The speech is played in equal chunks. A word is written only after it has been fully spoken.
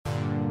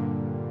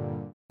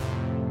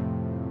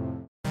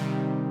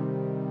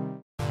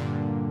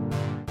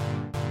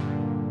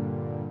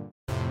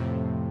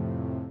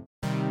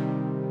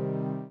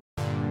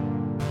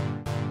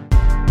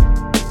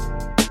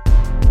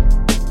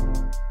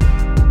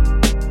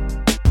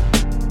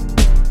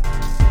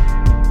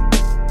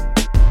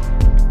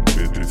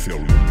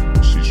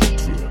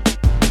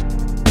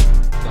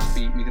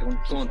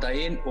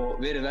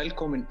og verið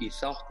velkomin í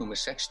þátt númer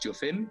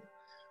 65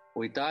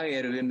 og í dag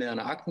erum við með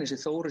hana Agnesi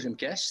Þóru sem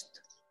gest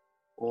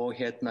og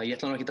ég ætla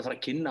nú ekki að fara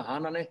að kynna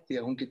hana neitt því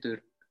að hún getur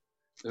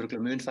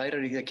örugglega mun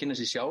færari í því að kynna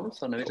sig sjálf,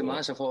 þannig að við ætlum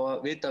aðeins að fá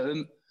að vita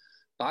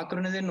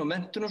bakgrunninn þinn og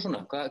menntun og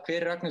svona.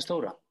 Hver Agnes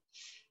Þóra?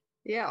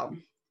 Já,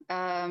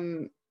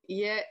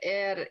 ég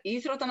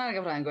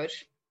íþróttanæringarfræðingur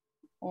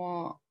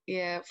og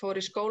ég fór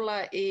í skóla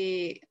í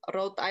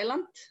Rhode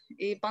Island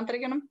í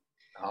Bandaríkjunum.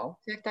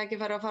 Fékk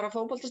tækifæri að fara á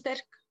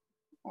fótboltastyrk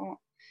og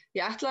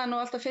ég ætlaði nú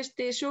alltaf fyrst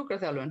í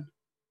sjúkraþjálfun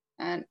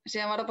en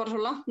síðan var það bara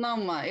svo langt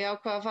náma ég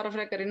ákvað að fara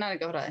frekar í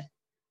næringarfræði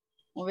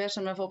og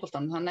vesen með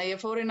fótboltanum. Þannig að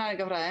ég fór í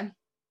næringarfræði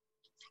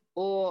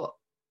og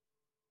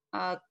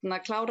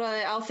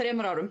kláraði á 3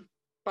 árum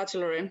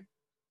bachelorinn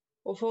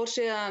og fór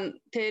síðan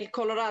til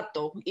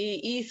Colorado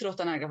í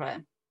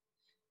íþróttanæringarfræði.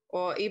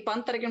 Og í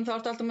Bandaríkjunum þá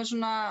ertu alltaf með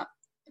svona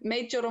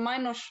major og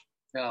minor.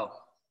 Já.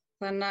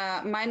 Þannig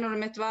að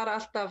minorum mitt var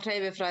alltaf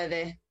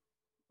hreyfifræði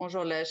og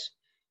svoleiðis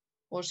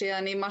og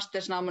síðan í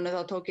mastersnáminu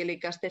þá tók ég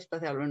líka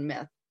styrktaþjálfun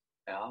með.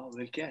 Já,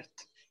 vel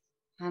gert.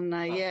 Þannig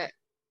að ég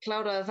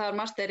kláraði þar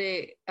master í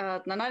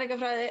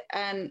næringarfræði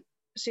en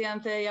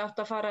síðan þegar ég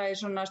átti að fara í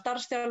svona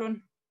starfsþjálfun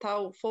þá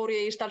fór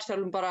ég í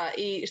starfsþjálfun bara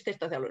í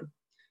styrktaþjálfun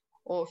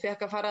og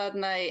fékk að fara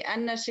þarna í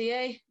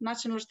NSCA,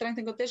 National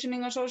Strength and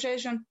Conditioning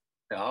Association.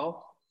 Já.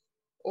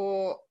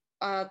 Og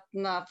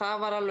það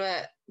var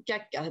alveg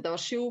geggjað, þetta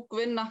var sjúk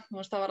vinna,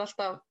 það var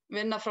alltaf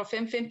vinna frá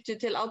 5:50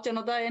 til 18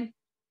 á daginn.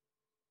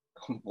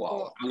 Vá,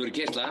 alveg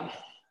keisla.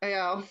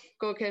 Já,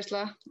 góð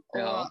keisla.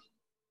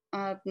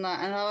 En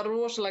það var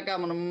rosalega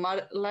gaman og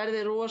maður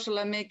lærði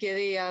rosalega mikið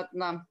í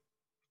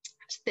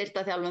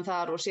styrktaþjálfun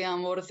þar og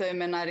síðan voru þau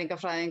með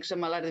næringarfræðing sem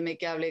maður lærði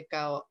mikið af líka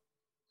og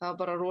það var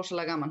bara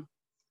rosalega gaman.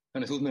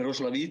 Þannig þú ert með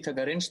rosalega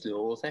víðtæka reynslu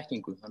og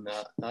þekkingu, þannig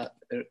að það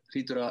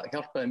hlýtur að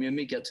hjálpa þér mjög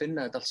mikið að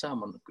tvinna þetta allt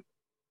saman.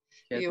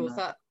 Jú,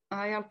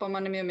 það hjálpa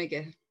manni mjög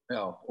mikið.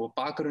 Já, og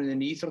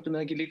bakgrunnin í íþróttum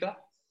eða ekki líka?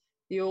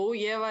 Jú,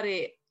 ég var í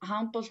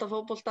handbolta,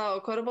 fótbolta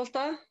og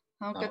körfubolta,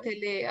 þangað til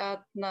í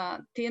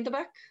 10.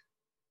 bekk.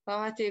 Þá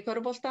hætti ég í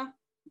körfubolta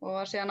og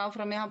var síðan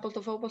áfram í handbolta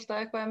og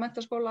fótbolta eitthvað í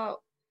menntaskóla og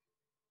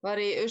var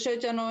í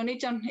U17 og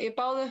 19 í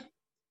báðu.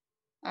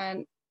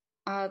 En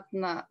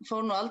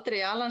fór nú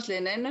aldrei í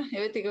A-landsliðin einu, ég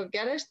veit ekki hvað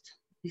gerðist.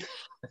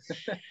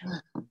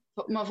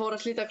 Maður fór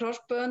að slíta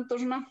krossbönd og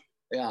svona.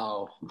 Já,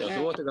 þú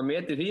átt eitthvað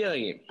metið því eða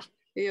ekki?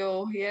 Jú,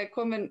 ég er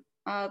komin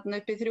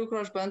upp í 3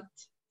 krossbönd,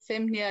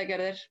 5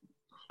 hnéðagerðir.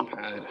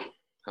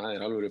 Það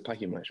er alveg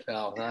pakki maður.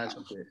 Já, það er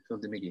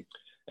svolítið mikið.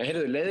 En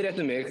heyrðu,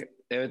 leiðréttu mig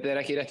ef þetta er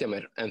ekki rétt hjá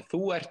mér, en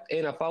þú ert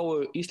ein af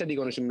fáu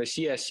Íslendingunum sem er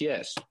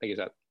CSCS, ekki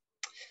satt?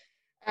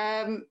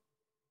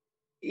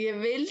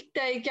 Ég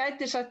vildi að ég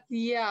gæti sagt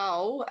já,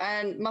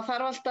 en maður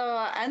þarf alltaf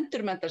að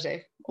endurmennta sig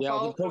og já,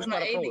 fá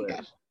svona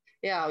einingar.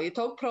 Já, ég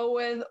tók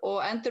prófið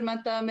og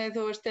endurmenntaði mig,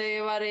 þú veist, þegar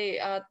ég var í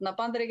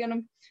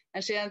Bandaríkjunum,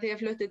 en síðan þegar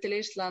ég flutti til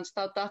Íslands,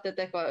 þá datt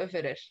þetta eitthvað upp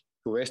fyrir.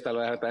 Þú veist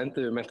alveg að þetta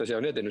endurmennta sig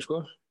á netinu,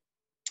 sko?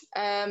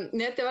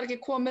 Netið var ekki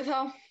komið þá.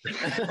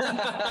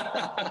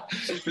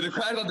 Veitu,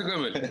 hvað þetta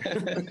gömul?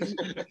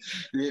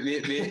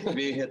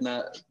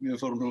 Við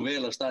fórum nú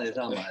vel að staði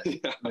það maður. Við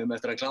höfum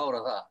eftir að klára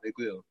það, við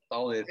Guðjón.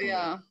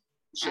 Já,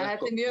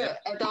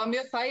 þetta var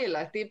mjög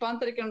þægilegt. Í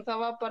Bandaríkjunum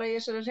það var bara í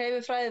þessari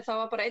hreyfifræði,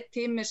 það var bara 1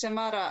 tími sem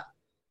var að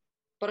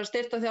bara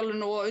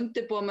styrktaþjálfun og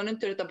undirbúa mann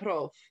undir þetta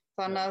próf.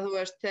 Þannig að þú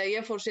veist, þegar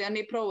ég fór síðan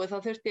í prófið, þá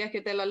þurfti ég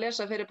ekki til að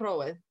lesa fyrir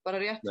prófið. Bara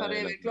rétt fara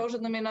yfir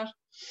klósettum mínar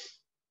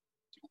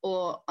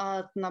og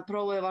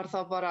prófið var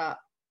þá bara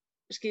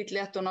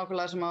skítlétt og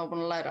nákvæmlega sem maður var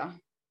búin að læra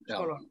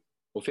skólanum.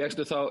 Og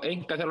fékkstu þá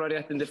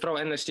einkaþjálfarréttindi frá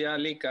NSCA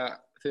líka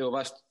þegar þú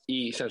varst í,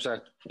 sem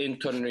sagt,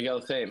 interninu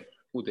hjá þeim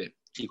úti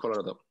í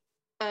Colorado?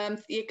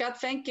 Ég gat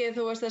fengið,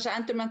 þú veist,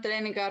 þessar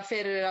endurmenntareiningar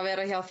fyrir að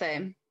vera hjá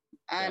þeim.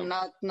 En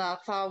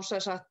þá,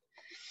 sem sagt,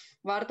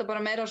 var þetta bara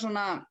meira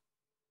svona,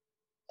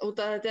 út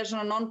af þetta er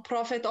svona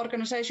non-profit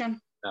organization,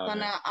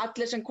 þannig að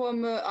allir sem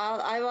komu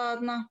að æfa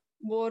þarna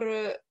voru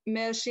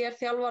með sér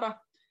þjálfara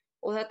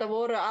og þetta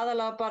voru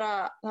aðalega bara,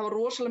 það var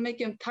rosalega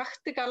mikið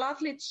tactical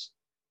athletes,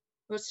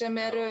 sem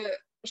eru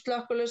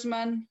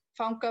slökkviliðsmenn,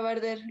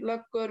 fangaverðir,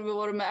 löggur, við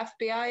vorum með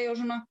FBI og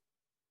svona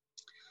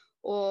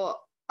og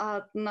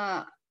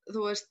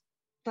þú veist,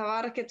 það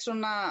var ekkert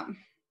svona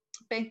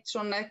beint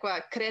svona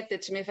eitthvað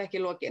kredit sem ég fekk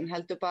í lokin,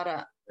 heldur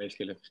bara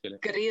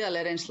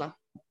gríðarleg reynsla.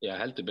 Já,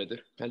 heldur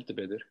betur.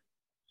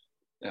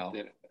 Já.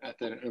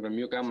 Þetta er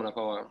mjög gaman að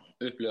fá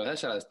að upplifa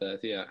þessar aðstæður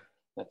því að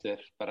þetta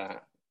er bara,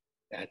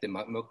 þetta er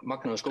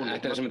magnaður skóli.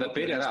 Þetta er sem þetta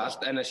byrjar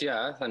allt, NSCA,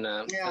 þannig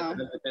að þetta er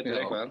heldur betur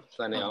eitthvað.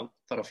 Þannig já.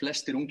 Það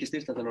flestir ungi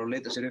styrktaþjálfarar að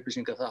leita sér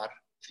upplýsingar þar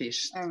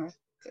fyrst.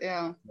 Já.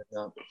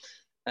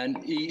 En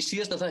í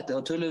síðasta þætti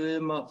þá töluðum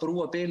við að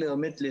brúa bilið á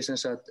milli sem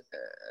sagt,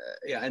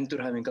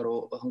 endurhæfingar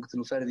og þangað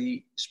til þú ferð í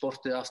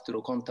sportið aftur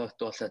og kontakt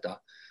og allt þetta.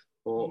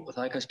 Og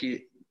það er kannski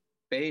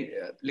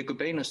liggur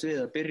beinast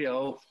við að byrja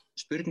á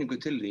spurningu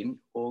til þín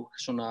og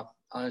svona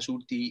aðeins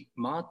út í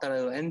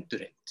mataræði og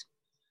endurheimt.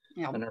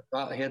 Þannig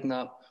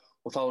að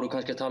og þá eru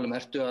kannski að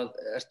tala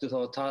ertu þá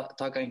að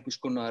taka einhvers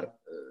konar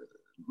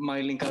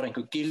mælingar,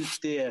 einhver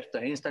gildi, er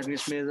þetta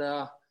einstaklingsmiða,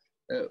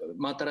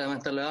 mataræði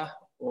væntanlega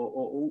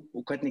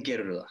og hvernig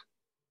gerur það?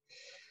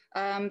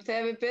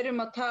 Þegar við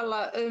byrjum að tala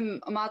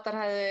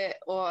matarhæði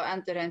og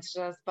endurheimt,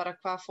 bara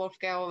hvað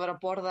fólk á að vera að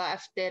borða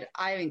eftir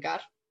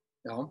æfingar,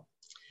 Já.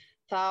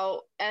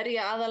 þá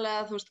ég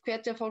aðalega,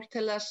 hvetja fólk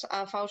til þess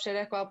að fá sér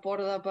eitthvað að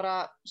borða bara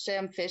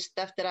sem fyrst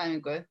eftir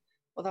æfingu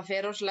og það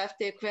fer rosalega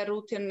eftir hver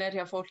rútínan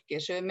hjá fólki.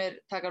 Sumir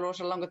taka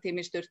rosalega langa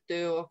tíma í sturtu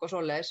og eitthvað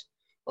svoleiðis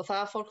og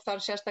það fólk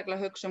þarf sérstaklega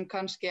að hugsa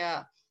kannski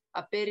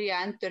að byrja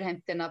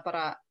endurheimtina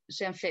bara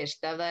sem fyrst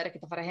ef það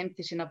ekkert að fara heim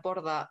til sín að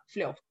borða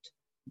fljótt.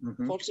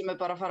 Fólk sem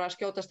bara að fara að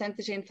skjótast heim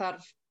til sín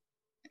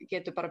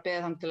getur bara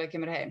beðið hann til að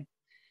kemur heim.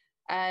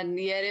 En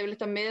ég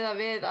yfirleitt að miða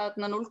við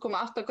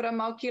 0,8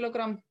 grömm á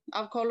kílógramm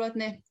af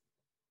kolvetni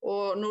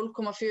og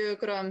 0,4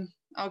 grömm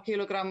á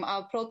kílógramm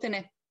af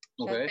prótíni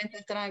beint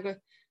eftir æfingu,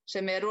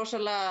 sem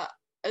rosalega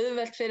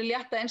auðvelt fyrir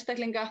létta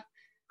einstaklinga,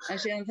 en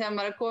síðan þegar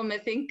maður komið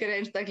með þyngri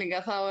einstaklinga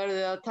þá þau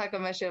að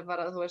taka með sér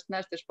bara,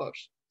 nestis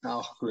box. Já,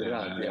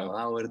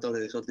 þá þetta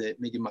orðið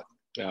svolítið mikið magn.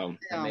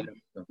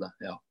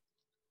 Já.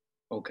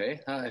 Ok,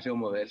 það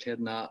hljóma vel.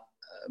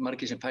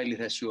 Margir sem pæli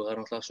þessu og það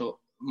náttúrulega svo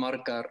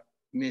margar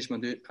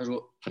mismunandi, það svo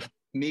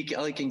mikið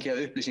aðgengi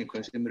af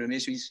upplýsingum sem eru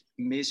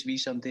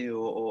misvísandi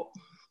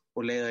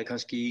og leiða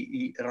kannski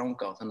í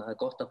ranga á, þannig að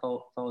það gott að fá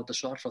þetta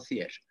svar frá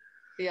þér.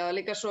 Já,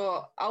 líka svo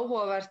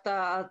áhugavert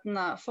að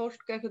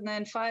fólk einhvern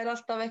veginn fær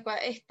alltaf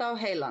eitthvað eitt á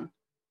heilan,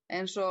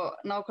 eins og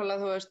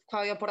nákvæmlega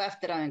hvað ég að borða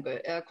eftir æfingu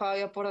eða hvað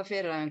ég að borða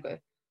fyrir æfingu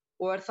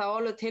og þá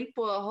alveg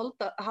tilbúið að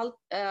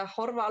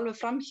horfa alveg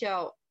framhjá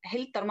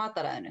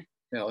heildarmataræðinu.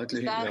 Já,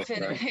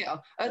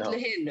 öllu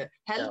hinu.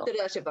 Heldur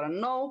það sé bara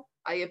nóg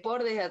að ég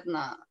borði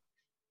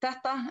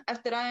þetta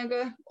eftir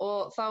æfingu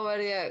og þá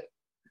ég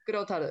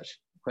grjótharður.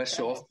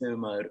 Hversu oft við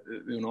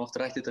höfum oft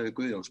rætt þetta við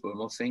Guðjón, við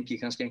höfum oft fengið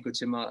kannski einhvern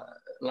sem að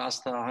las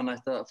það að hann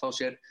ætti að fá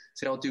sér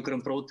 30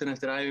 grömm prótín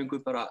eftir æfingu,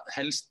 bara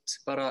helst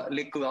bara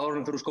liggur við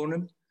árunum fyrir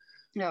skónum.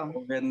 Já.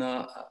 Og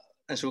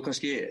en svo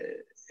kannski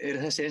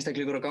þessi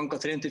einstaklingur að ganga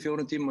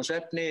 3-4 tíma á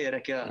svefni,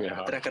 ekki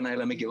að drekka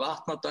nægilega mikið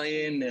vatn á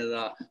daginn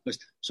eða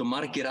svo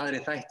margir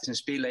aðrir þættir sem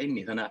spila inn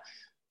í, þannig að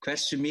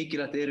hversu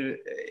mikilvægt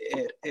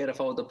er að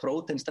fá þetta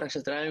prótein strax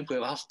eftir æfingu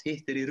ef allt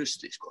hitt í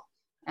rusli, sko.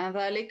 En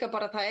það líka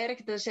bara, það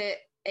ekkert þessi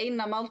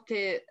eina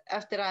máltíð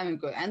eftir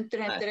æfingu,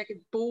 endurheimt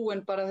ekkert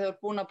búin bara þegar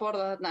þú búin að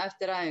borða þarna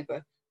eftir æfingu.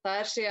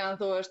 Það síðan,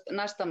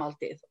 næsta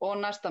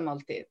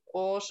máltíð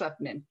og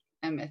svefnin,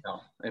 einmitt. Já,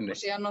 einmitt.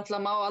 Og síðan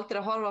náttúrulega má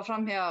aldrei horfa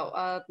framhjá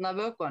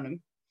vökvanum.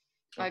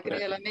 Það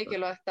gríðarlega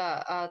mikilvægt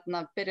að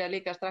byrja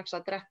líka strax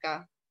að drekka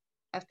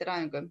eftir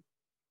æfingum.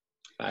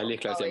 Það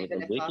líklega sem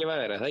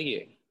mikilvægt það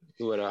ekki?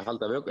 Þú verður að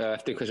halda vöku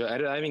eftir hversu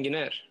erfið æfingin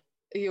er.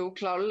 Jú,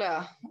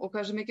 klárlega. Og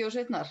hversu mikið þú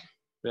svitnar.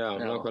 Já,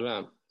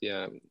 nákvæmlega.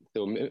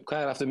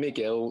 Hvað aftur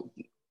mikið? Ef þú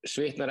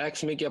svitnar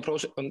x mikið af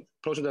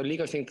prósent af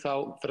líkamsþyngd þá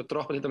fyrir að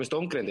droppa til dæmis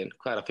dómgreindin.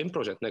 Hvað það?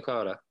 5%? Nei,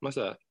 hvað það?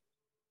 Manstu það?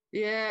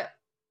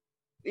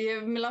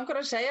 Mér langar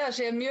að segja að það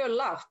sé mjög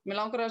lágt. Mér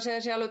langar að segja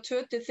að það sé alveg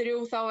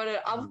 2-3 þá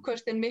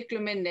afköstin miklu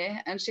minni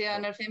en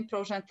síðan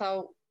 5% þá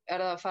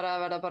það að fara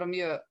að verða bara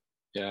mjög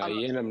alveg.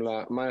 Ég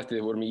nefnilega, maður eftir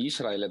við vorum í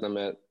Ísrael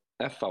með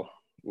FH,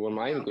 við vorum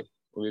á æfingu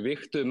og við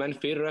vigtuðum menn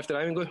fyrir og eftir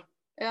æfingu.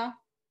 Já.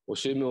 Og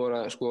sumir voru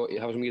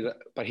ég hafa svo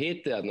mikið bara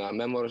hitið þarna,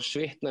 menn voru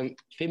svitna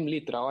 5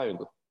 lítra á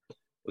æfingu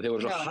og þeir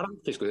voru svo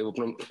harðfiskur, þeir voru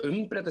búin að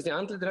umbreytast í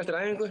andlitir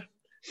eftir æfingu.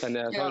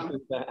 Þannig að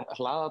það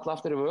hlaða alla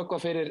aftur og vökva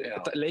fyrir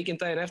leikinn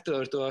daginn eftir þá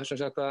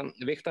þurftum að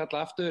vikta alla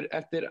aftur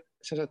eftir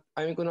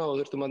æfinguna og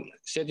þurftum að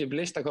setja upp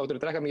lista hvað þú þurftum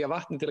að drekka mikið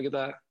vatni til að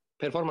geta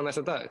performa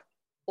næsta dag.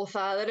 Og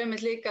það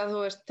einmitt líka,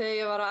 þegar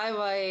ég var að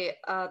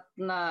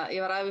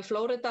æfa í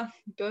Flórida,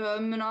 bjóða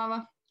ömmun og afa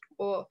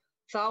og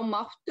þá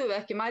máttu við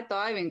ekki mæta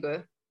á æfingu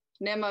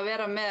nema að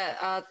vera með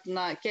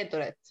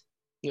Gatorade.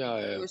 Já.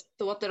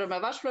 Þú áttir að vera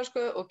með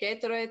vatnsflösku og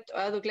Gatorade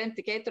og ef þú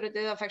gleymdi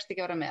Gatorade þá fékkst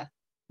ekki að vera með.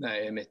 Nei,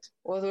 einmitt.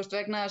 Og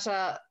vegna þess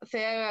að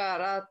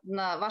þegar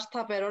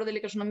vatnstapið orðið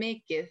líka svona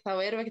mikið, þá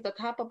erum við ekkert að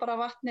tapa bara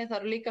vatni, það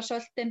eru líka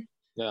söltin.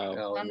 Já.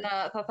 Þannig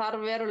að það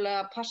þarf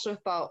verulega að passa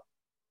upp á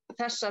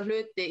þessa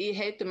hluti í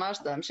heitum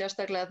aðstæðum,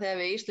 sérstaklega þegar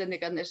við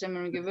Íslendingarnir sem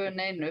erum ekki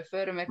vön einu,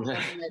 förum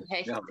eitthvað sem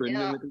heitt. Já,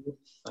 funnum við ekki.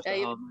 Það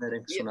er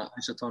einhvers svona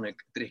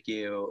isotonic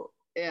drykki og...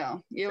 Já,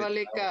 ég var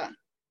líka,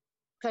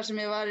 þar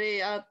sem ég var í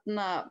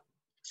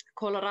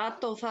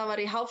Colorado, það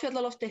var í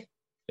háfjallalofti.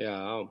 Já.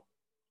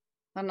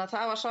 Þannig að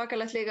það var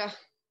svakalegt líka.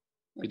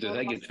 Býtu það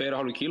ekki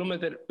 2,5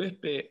 kílómetr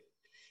uppi?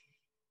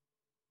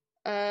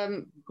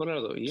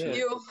 Colorado?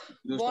 Jú,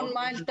 One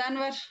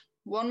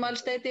Mile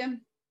Stadium.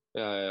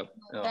 Já.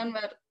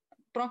 Denver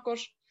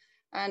Broncos.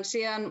 En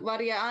síðan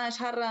var ég aðeins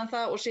hærra en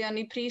það og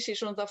síðan í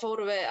pre-season það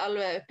fórum við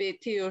alveg upp í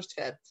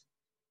 10.000 fet.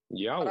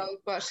 Já. Bara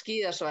eitthvað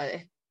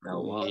skíðasvæði.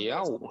 Já.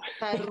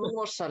 Það er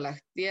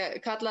rosalegt.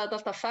 Ég kallaði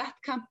þetta alltaf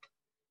fat camp.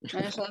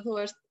 Eins og þú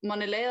veist,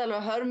 manni leið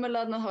alveg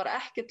hörmulega, það var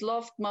ekkert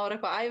loft, maður var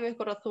eitthvað að æfa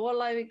ykkur að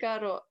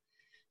þolæfingar og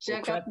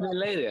hvernig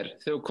leið þér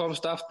þegar þú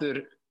komst aftur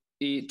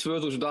í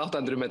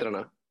 2800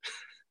 metrana?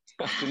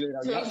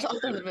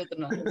 2800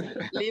 metrana,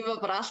 lífið var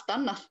bara allt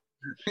annað.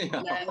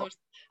 Nei, þú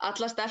veist,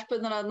 alla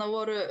stelpurnar þarna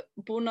voru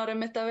búnar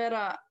mitt að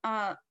vera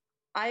að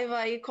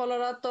æfa í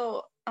Colorado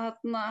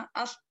þarna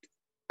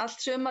allt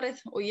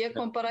sumarið og ég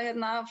kom bara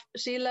hérna af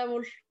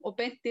C-level og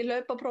beint í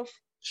hlaupapróf.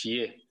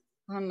 Shit.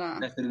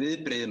 Þetta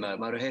viðbrigði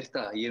maður hefur heyrt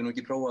það. Ég hef nú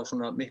ekki prófað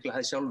svona mikla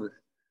hæð sjálfur.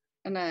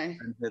 Nei.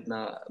 En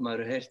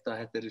maður hefur heyrt að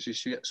þetta þessi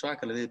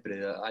svakalega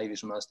viðbrigði að æfa í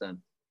svona aðstæðum.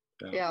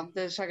 Já,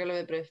 þetta svakalega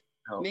viðbrigði.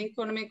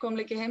 Vinkonu mín kom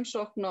líka í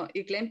heimsókn og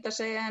ég gleymdi að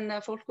segja henni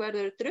að fólk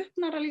verður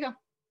drukknara líka.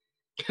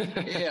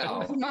 Já.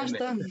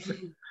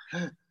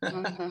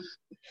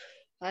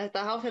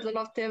 Þetta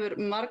háfjallaloft hefur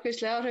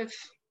margvísleg áhrif.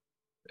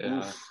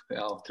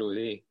 Já, trúi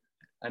því.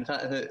 En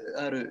það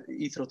eru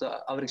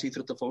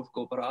afreksíþróttafólk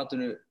og bara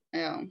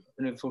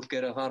fólk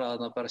að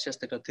fara bara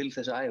sérstaklega til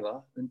þess að æfa,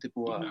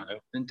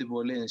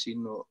 undirbúa liðin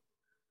sín og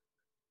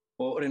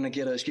reyna að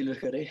gera þau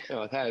skilvirkari. Já,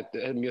 það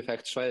er mjög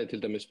þekkt svæði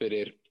til dæmis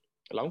fyrir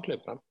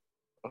langhlaupara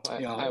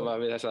að æfa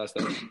við þessa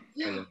aðstæður.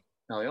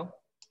 Já.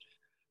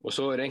 Og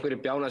svo er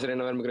einhverjir bjánar sem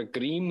reyna að vera með einhverja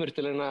grímur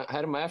til að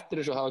herma eftir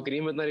þessu og hafa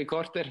grímurnar í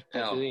korter.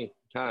 Já.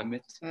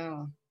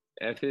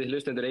 Ef þið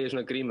hlustendur eigið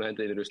svona grímu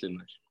hendið í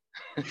ruslinu.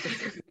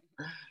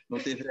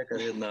 Notið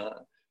frekar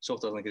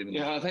sóttvarnagríminu.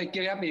 Já, það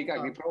gerir jafn mikið í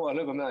gang. Ég prófaði að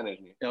hlaupa með hann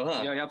einu. Já, það?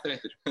 Já, jafn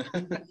þreyttur.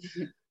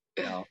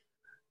 Já,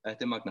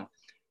 þetta er magna.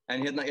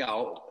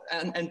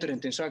 En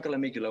endurheimtin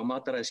svakalega mikilvæg og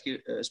mataræði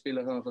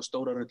spila þannig að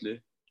stóra rullu.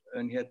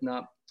 En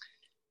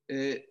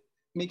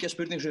mikið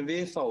spurning sem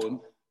við fáum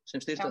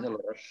sem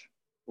styrktarþjálfarar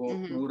og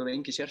nú erum við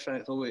engi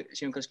sérfræðingar þó við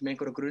séum kannski með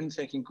einhverja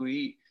grunnþekkingu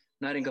í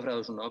næringafræði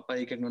og svona,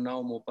 bæði gegnum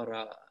nám og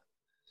bara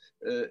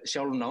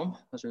sjálfnám,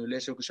 þar sem við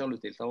lesum okkur sjálfur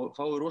til, þá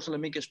fáum við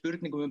rosalega mikið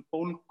spurningum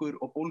bólgur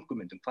og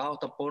bólgumyndum. Hvað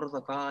átt að borða,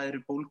 hvað eru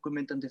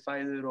bólgumyndandi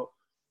fæður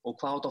og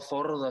hvað átt að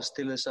forðast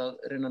til þess að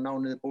reyna að ná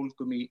niður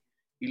bólgum í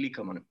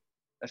líkamanum.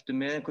 Ertu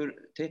með einhver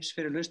tips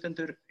fyrir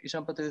hlustendur í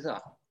sambandi við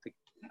það?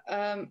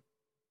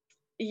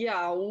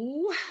 Já,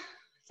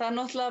 það er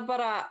náttúrulega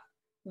bara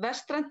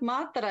vestrænt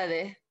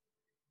mataræði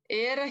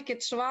er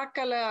ekkert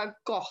svakalega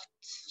gott,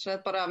 svo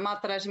þetta bara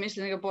mataræði sem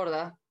Íslendingar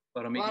borða.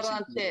 Bara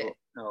mikið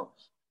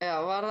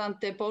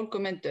varðandi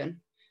bólgumyndun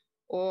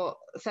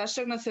og þess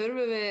vegna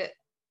þurfum við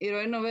í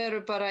raun og veru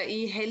bara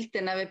í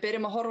heildina, við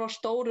byrjum að horfa á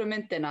stóru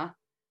myndina,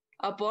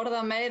 að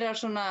borða meira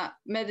svona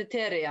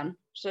mediterranean,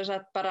 sem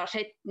sagt bara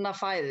hreinna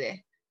fæði.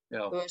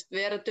 Þú veist,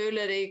 vera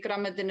duglegri í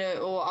grænmetinu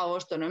og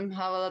ávöxtunum,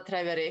 hafa það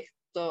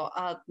trefjaríkt og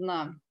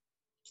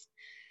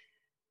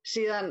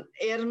síðan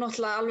er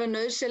náttúrulega alveg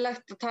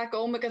nauðsynlegt að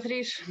taka omega-3.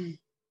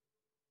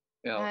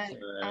 Já.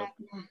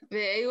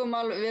 Við erum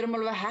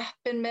alveg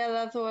heppin með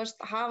að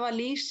hafa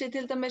lýsi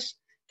til dæmis.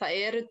 Það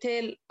eru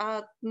til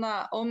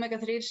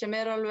omega-3 sem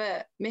eru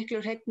alveg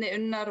miklu hreinni,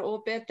 unnar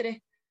og betri.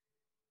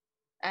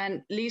 En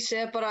lýsi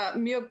er bara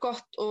mjög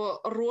gott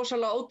og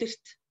rosalega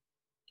ódýrt.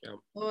 Já.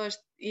 Þú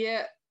veist,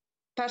 ég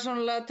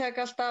persónulega tek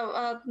alltaf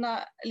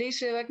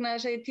lýsi vegna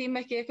þess að ég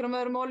tíma ekki einhverjum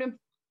öðrum oljum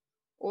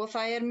og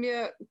það er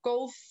mjög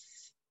góð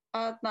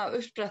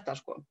uppspretta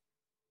sko.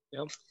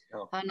 Já.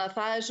 Þannig að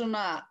það er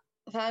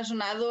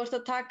svona ef þú ert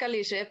að taka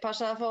lýsi,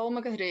 passa að fá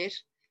omega-3,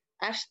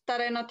 ert að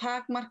reyna að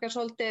takmarka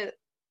svolítið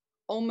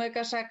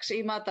omega-6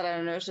 í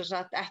mataræðinu, sem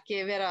sagt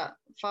ekki vera að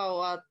fá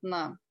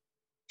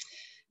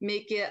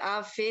mikið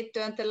af fitu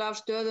endilega af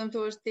stöðum,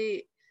 þú veist, í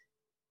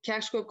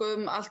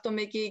kekskökum, allt og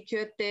mikið í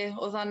kjöti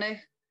og þannig,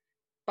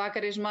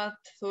 bakarísmat,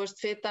 þú veist,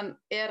 fitan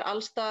er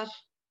allstar,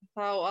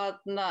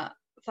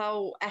 þá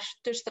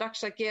ertu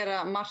strax að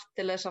gera margt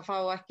til þess að fá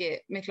ekki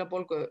mikla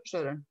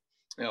bólgusörun.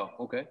 Já,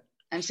 ok.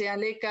 En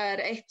síðan líka er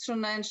eitt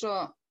svona eins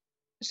og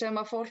sem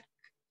að fólk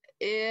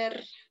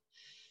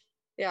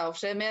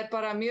sem er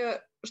bara mjög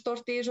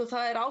stórt í þessu,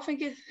 það er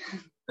áfengið.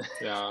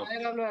 Já. Það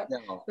er alveg,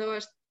 þú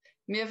veist,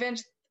 mér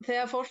finnst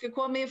þegar fólk er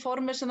komið í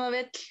formi sem það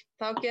vill,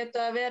 þá getur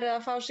það verið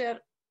að fá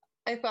sér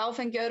eitthvað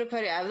áfengi öðru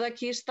hverju ef það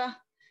kýsta,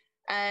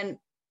 en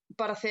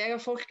bara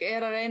þegar fólk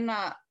er að reyna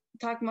að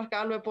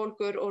takmarka alveg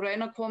bólgur og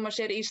reyna að koma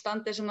sér í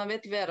standi sem það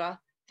vill vera,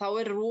 þá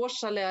er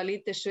rosalega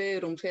lítið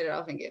svigrúm fyrir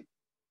áfengi.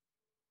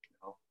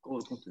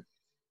 Góður punktur.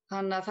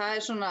 Þannig að það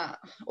er svona,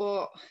 og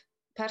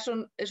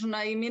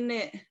svona í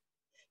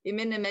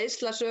minni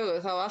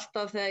meiðslasögu, þá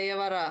alltaf þegar ég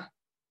var að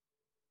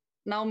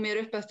ná mér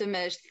upp eftir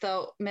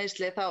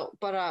meiðsli, þá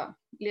bara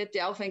lét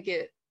ég áfengi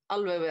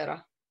alveg vera.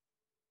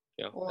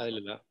 Já,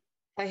 eðlilega.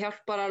 Það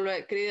hjálpar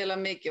alveg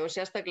gríðilega mikið og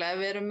sérstaklega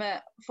ef við erum með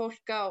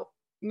fólk á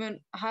mun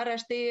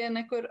hærra stigi en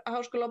einhver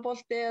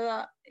háskólabolti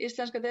eða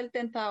íslenska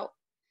deildin, þá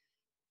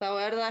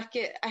er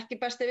það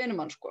ekki besti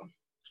vinumann, sko.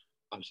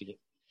 Alls ekki.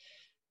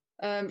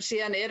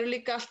 Síðan eru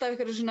líka alltaf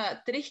einhverju svona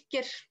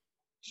drykkir,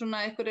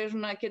 svona einhverju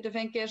svona getur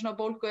fengið svona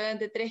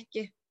bólgueyðandi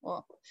drykki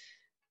og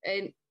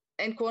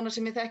ein kona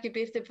sem ég þekki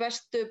býr til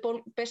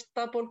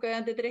besta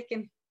bólgueyðandi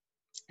drykkin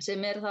sem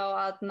er þá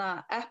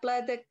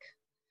eplaedikk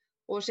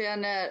og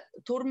síðan er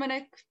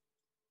turmeric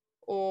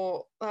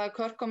og það er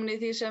körkomin í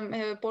því sem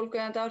hefur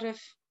bólgueyðandi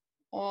áhrif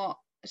og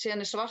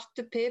síðan er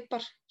svartur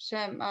pipar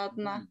sem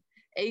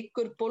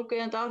eykur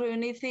bólgueyðandi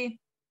áhrifin í því,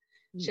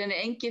 síðan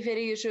er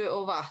engifer í þessu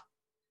og vatn.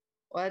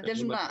 Og þetta er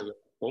svona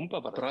bomba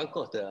bara.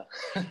 Bragðgott eða?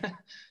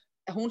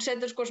 hún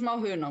setur sko smá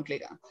hunang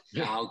líka.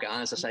 Já, ok,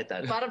 aðeins að sæta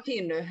þetta. Bara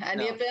pínu,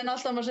 en ég beðin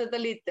alltaf að setja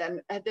lítið, en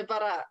þetta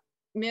bara,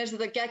 mér finnst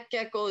þetta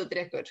geggja góður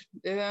drykkur.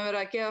 Við höfum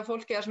verið að gefa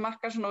fólki að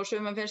smakka svona og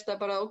sumum finnst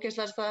það bara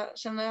ógeðslegasta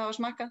sem þau hafa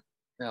smakkað.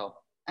 Já.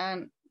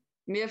 En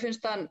mér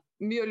finnst það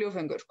mjög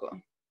ljúfengur, sko.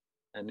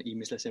 En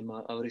ýmislegt sem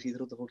að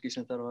afreksíþróttafólki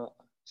sem þarf að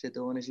setja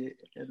ofan í sig,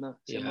 hérna,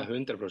 sem Já,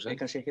 100%.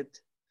 kannski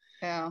ekkert.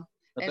 Já,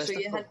 eins og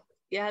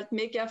ég held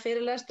mikið að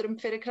fyrirlesturum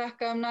fyrir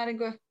krakka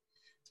næringu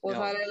og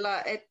það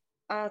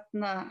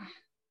eiginlega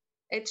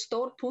einn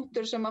stór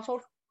punktur sem að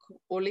fólk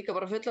og líka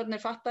bara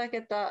fullorðnir fatta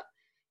ekkert að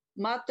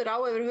matur á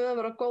yfir höfuð að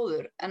vera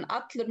góður, en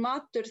allur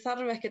matur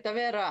þarf ekkert að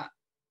vera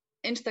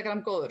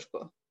Instagram góður,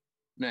 sko.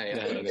 Nei.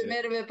 Stundum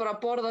erum við bara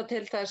að borða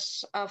til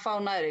þess að fá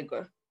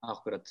næringu.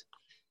 Akkurat.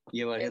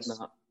 Ég var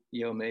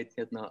með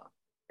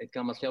einn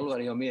gamall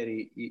þjálfari hjá mér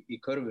í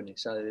körfunni,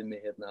 sagði við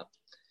mig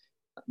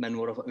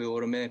við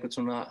vorum með einhvern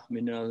svona,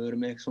 minnir að við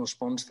vorum með einhvern svona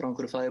spons frá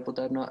einhverju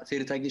fæðubótaefna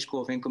fyrirtæki, sko,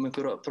 og fengum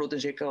einhverja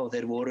próteinsjekka og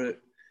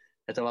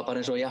þetta var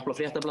bara eins og í Japla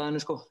fréttablaðinu,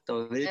 sko, þetta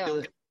var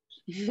viðbjóður.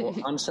 Og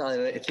hann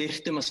sagði,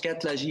 þyrftum að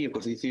skella þessi í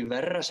ykkur, því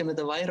verra sem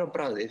þetta væri á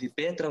bragði, því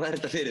betra væri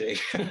þetta fyrir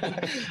þig.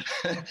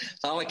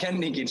 Það var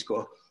kenningin, sko.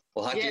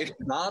 Og það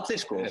gerði allir,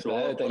 sko.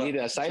 Þetta lýrið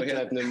að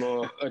sætuefnum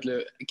og öllu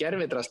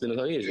gervidraslinu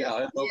þá í þessu.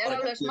 Ég er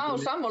alveg smá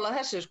sammála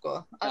þessu, sko,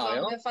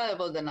 allavega með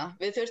fæðubótina.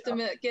 Við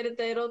þurftum að gera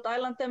þetta í Rhode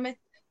Island mitt.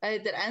 Það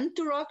heitir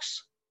Endurox.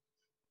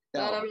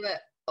 Það er alveg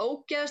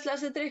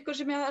ógeðslegasti drykkur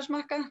sem ég hafði að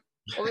smakka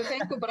og við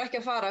fengum bara ekki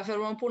að fara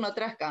fyrir við varum búin að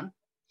drekka hann.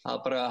 Það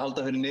var bara að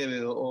halda fyrir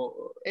nefið og...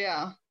 Já,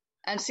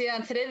 en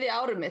síðan 3.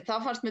 árið mitt, þá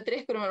fannst mér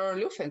drykkurum að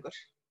vera ljúfengur.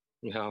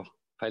 Já,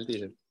 pældi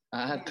í þessu.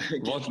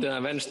 Vondið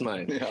að venst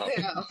maður. Já.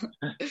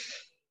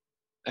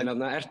 En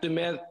þarna, ertu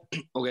með,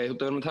 ok,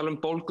 þú erum að tala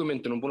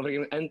bólgumyndun og búin að fara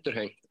ekki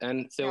endurhæng, en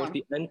þegar þú ert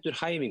í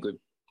endurhæfingu,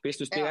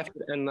 fyrstu stig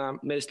eftir enna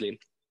meðsli,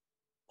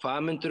 hvað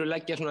myndur þú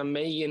leggja svona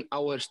megin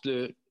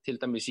áherslu til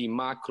dæmis í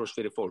makrós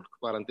fyrir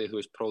fólk, varandi, þú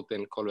veist,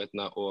 prótein,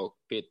 kolvetna og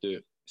fitu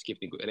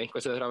skiptingu? Er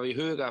einhvað sem það þarf að í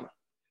huga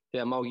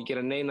þegar má ekki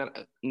gera neinar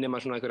nema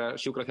svona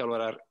einhverja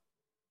sjúkraþjálfarar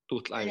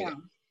dútlæfingar?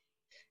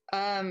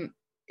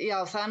 Já,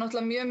 það er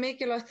náttúrulega mjög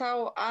mikilvægt þá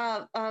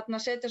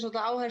að setja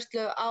svona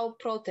áherslu á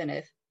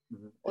próteinið.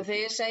 Og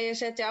þegar ég segi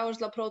setja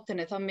áherslu á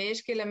próteinið, þá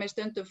miskilja mig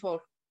stundum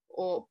fólk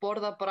og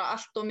borða bara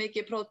allt og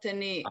mikið prótein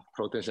í...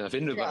 Prótein sem það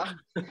finnur bara.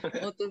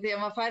 Út af því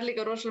að maður fær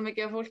líka rosalega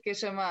mikið af fólki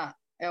sem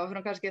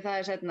fyrir kannski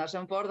það seinna,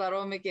 sem borðar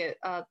of mikið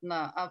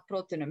af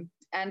próteinum.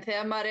 En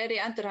þegar maður er í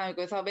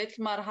endurhæfingu, þá vill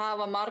maður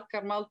hafa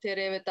margar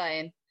máltíðir yfir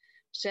daginn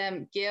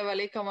sem gefa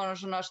líkamanum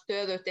svona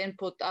stöðugt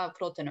input af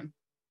próteinum.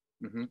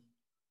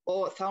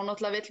 Og þá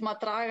náttúrulega vill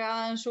maður draga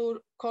aðeins úr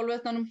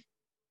kolvetnunum,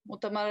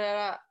 út af maður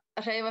er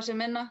að hreyfa sig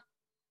minna.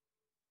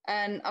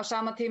 En á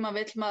sama tíma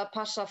vill maður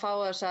passa að fá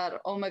þessar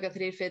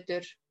omega-3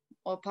 fitur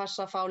og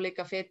passa að fá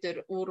líka fitur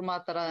úr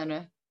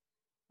mataræðinu.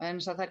 En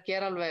það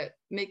gera alveg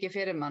mikið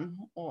fyrir mann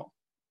og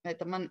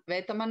veita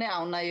manni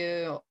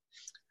ánægju og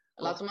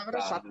láta mann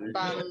vera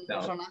sattan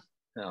og svona.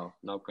 Já,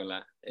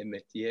 nákvæmlega.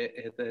 Einmitt,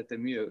 þetta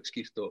er mjög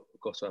skýrt og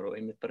gott svar og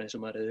einmitt bara eins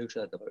og maður hefði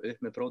hugsað þetta bara upp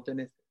með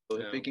próteinið og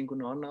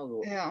uppbyggingun og annað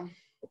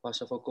og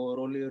passa að fá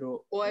góðar olíur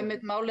og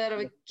einmitt málið er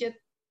að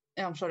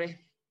við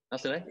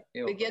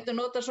við getum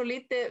notað svo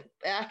lítið,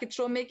 ekkert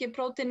svo mikið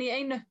prótein í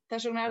einu,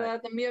 þess vegna er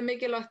þetta mjög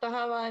mikilvægt að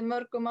hafa í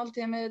mörgum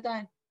máltíðum yfir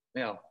daginn.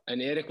 Já,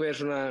 en er eitthvað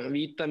svona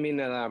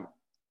vítamín eða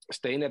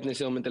steinefni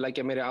sem þú myndir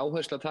leggja meiri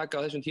áherslu að taka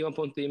á þessum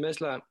tímapunkti í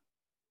meðsla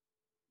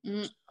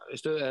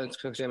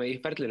stöðu, í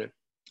ferlinu?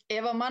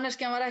 Ef að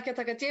manneskjan var ekki að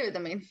taka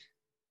D-vitamín,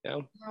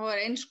 þá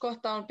var eins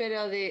gott að hún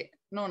byrjaði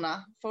núna.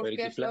 Fólk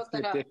er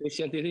fljótara...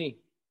 Deficient í því?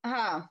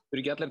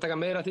 Þú ekki allir að taka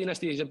meira því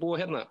næst í því sem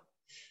búa hérna?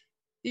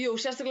 Jú,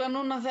 sérstaklega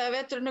núna þegar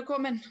veturinn er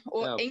kominn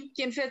og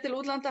enginn fer til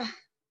útlanda.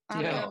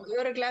 Við höfum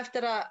örugglega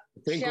eftir að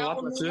sjá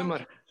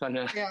núna.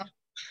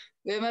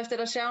 Við höfum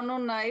eftir að sjá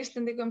núna að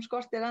Íslendingum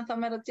skortir ennþá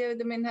meira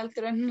D-vitamin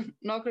heldur en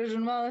nokkru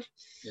sem áður.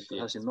 Ég held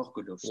að það sé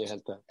nokkur ljós. Ég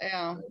held að.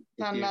 Já,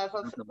 þannig að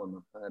það,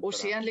 og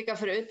síðan líka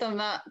fyrir utan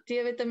það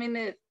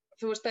D-vitamini,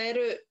 þú veist, það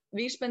eru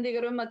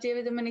vísbendingar að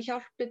D-vitamini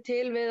hjálpi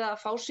til við að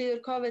fá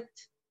síður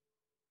COVID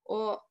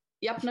og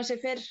jafna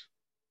sig fyrr.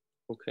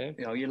 Okay.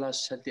 Já, ég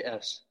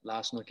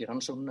las nú ekki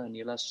rannsóknina, en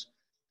ég las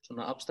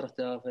svona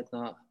abstraktið af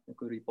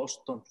einhverju í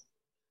Boston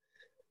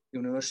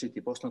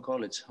University, Boston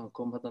College. Hann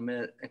kom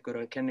með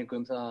einhverja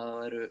kenningu það að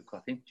það eru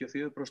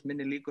 54%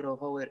 minni líkur á að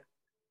fá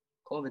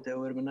COVID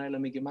ef við erum með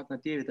nægilega mikið magna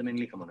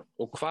D-vitamin líkamannum.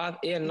 Og hvað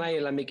er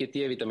nægilega mikið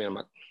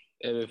D-vitaminamagn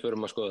ef við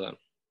förum að skoða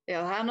það? Já,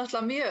 það er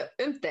náttúrulega mjög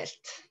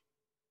umdeilt.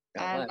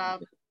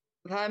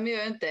 Það er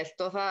mjög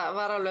umdeilt og það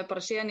var alveg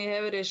bara síðan ég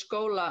hefur í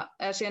skóla,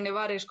 eða síðan ég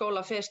var í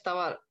skóla fyrst,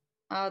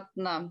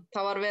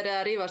 það var verið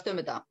að rífast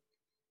þetta.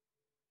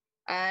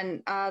 En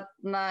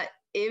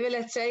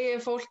yfirleitt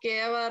segir fólki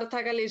ef það er að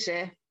taka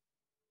lýsi,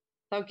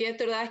 þá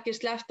getur það ekki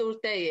sleppt úr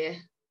degi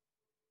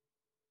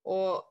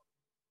og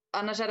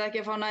annars er það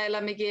ekki að fá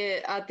nægilega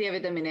mikið af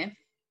D-vitamini.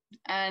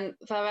 En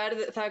það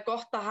er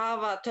gott að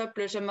hafa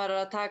töflur sem maður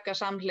er að taka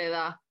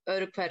samhliða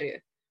öðru hverju.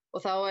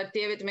 Og þá er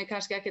D-vitamin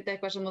kannski ekkert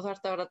eitthvað sem þú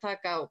þarft að vera að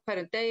taka á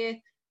hverjum degi,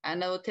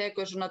 En ef þú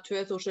tekur svona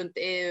 2000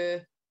 EU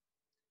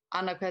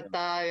annað hvern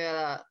dag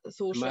eða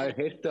 1000. Maður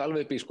heyrti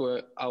alveg upp í sko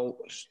á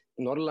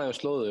norðlægum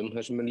slóðum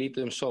þar sem er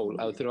lítið sól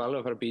að þú þurfa alveg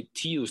að fara upp í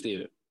 10.000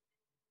 stíðu.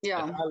 Já.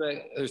 Það er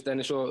alveg, þú veist,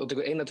 en eins og þú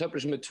tekur eina töflu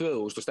sem er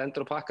 2.000 og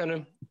stendur á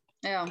pakkanum,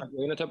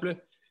 eina töflu.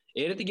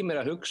 Er þetta ekki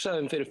meira að hugsa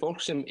fyrir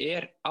fólk sem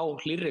er á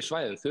hlýrri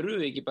svæðum?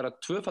 Þurfum við ekki bara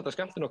tvöfalda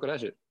skammtinn okkar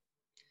þessu?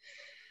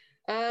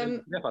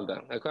 Þrefalda,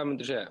 eða hvað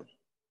myndir segja?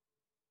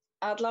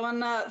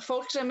 Allavega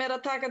fólk sem er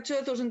að taka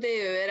 2000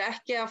 EU er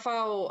ekki að fá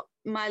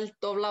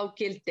mæld of lág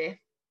gildi.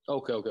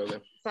 Ok.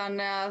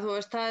 Þannig að þú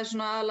veist, það er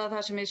svona aðalega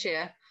það sem ég sé.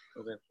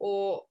 Okay.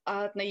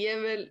 Og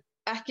ég vil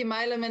ekki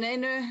mæla með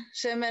neinu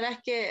sem er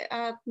ekki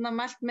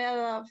mælt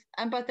með af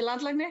embætti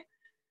landlækni.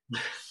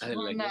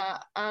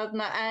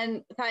 En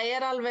það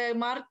er alveg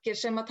margir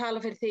sem að tala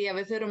fyrir því að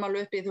við þurfum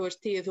alveg upp í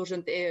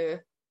 10.000 EU.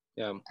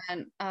 Já. En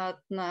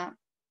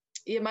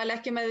ég mæli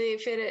ekki með því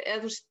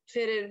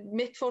fyrir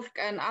mitt fólk,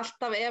 en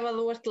alltaf ef að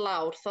þú ert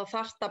lár þá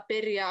þarft að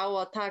byrja á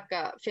að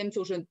taka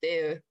 5.000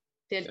 EU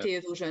til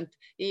 10.000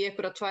 í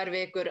einhverja 2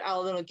 vikur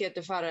áður og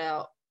getur farið á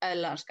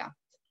eðlilegan skammt.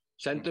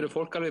 Sendur þú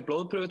fólk alveg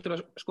blóðpröfu til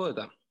að skoða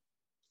þetta?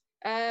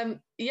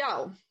 Já.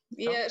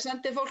 Ég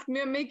sendi fólk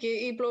mjög mikið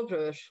í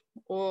blóðpröfur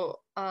og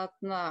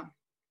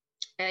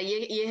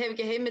ég hef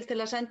ekki heimild til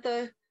að senda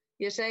þau.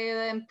 Ég segi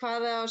þeim hvað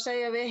það á að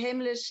segja við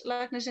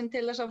heimilislækni sinn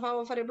til þess að fá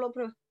að fara í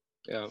blóðpröfu.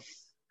 Já,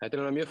 þetta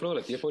er mjög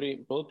fróðlegt. Ég fór í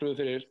blóðpröfu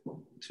fyrir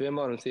 2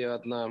 árum því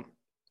að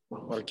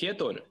var á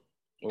ketóinu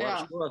og var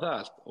að skoða það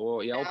allt. Og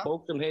ég á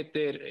bók sem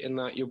heitir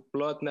Your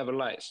Blood Never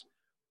Lies.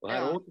 Og það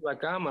er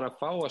ótrúlega gaman að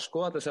fá að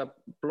skoða þessa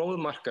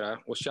blóðmarkara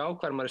og sjá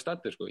hvar maður er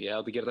staddur, sko. Ég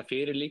átti að gera þetta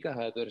fyrir líka,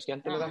 það hefði verið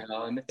skemmtilega.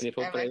 En ég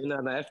fór bara eina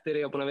þarna eftir,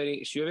 ég var búin að vera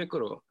í 7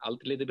 vikur og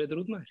aldrei litið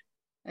betur út maður.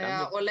 Já,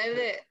 og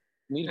leyfði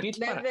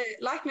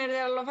læknir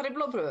þér alveg að fara í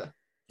blóðpröfu?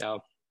 Já.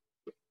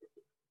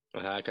 Og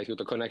það er kannski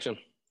út á connection.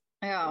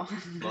 Já,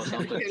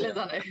 ég leit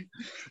þannig.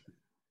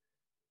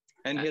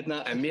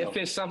 En mér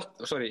finnst samt,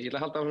 sorry, ég ætla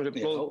að halda á þessu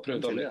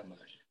blóðpröfudómi.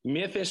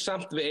 Mér finnst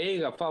samt við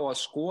eiga að fá að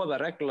skoða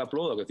reglulega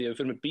blóð okkur því að við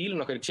fyrir með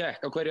bílinn okkar í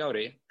check á hverju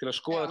ári til að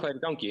skoða hvað er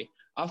í gangi.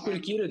 Af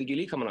hverju gerum þetta ekki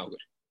líkamann á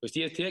okkur? Þú veist,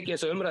 ég tekið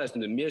þessa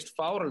umræðustundum, mér finnst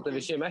fáránlegt að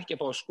við séum ekki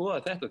að fá að skoða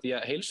þetta því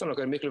að heilsan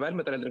okkar er miklu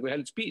verðmætari heldur en einhver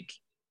helds bíl.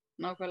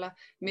 Nákvæmlega.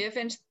 Mér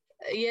finnst,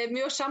 ég er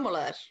mjög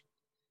sammála þér.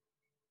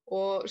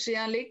 Og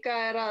síðan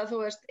líka er að, þú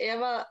veist, ef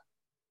að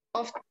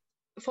oft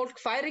fólk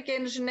fær ekki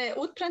einu sinni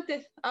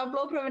útprentið af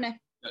blóðpröfunni.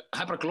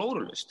 Það er bara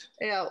glórulaust.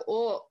 Já,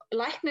 og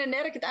læknirinn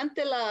er ekkert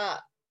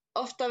endilega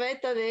ofta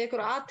veita því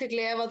einhver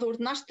athygli ef að þú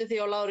ert næstu því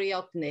á láru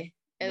járni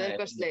eða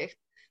eitthvað slíkt.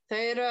 Þau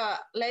eru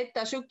að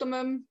leita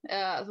sjúkdómum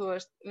eða þú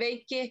veist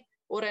veiki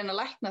og reyna að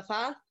lækna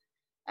það,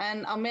 en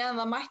á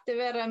meðan það mætti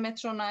vera með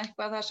svona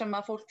eitthvað þar sem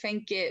að fólk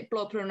fengi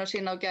blóðpröfuna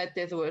sína og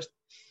gæti, þú veist,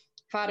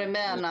 farið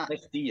með hana.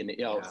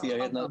 Já, því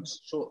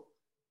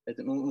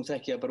að nú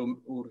þekki ég bara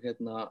úr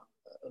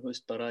þú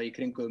veist, bara í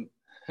kringum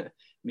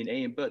mín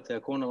eigin börn,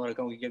 þegar konan var að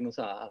gangi gegnum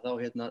það, að þá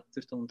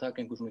þurfti hún að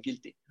taka einhver svona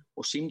gildi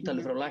og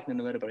símtalið frá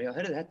lækninu verið bara, já,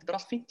 heyrðu, þetta er bara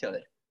allt fínt hjá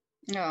þér.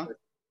 Já.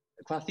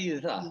 Hvað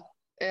þýðir það?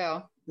 Já.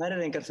 Það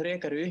er engar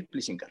frekari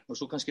upplýsingar og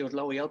svo kannski ef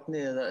lágu járni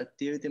eða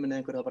D-vitamin eða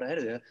einhver það bara,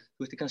 heyrðu,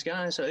 þú ert kannski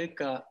aðeins að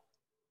auka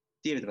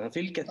D-vitamin, það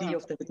fylgja því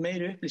oft eitthvað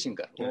meiri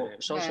upplýsingar og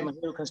sá sem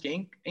að hefur kannski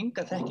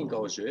enga þekking á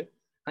þessu,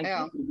 hann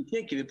getur ekki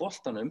tekið við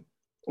boltanum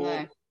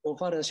og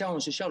farið að sjá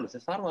hans í sjálfu.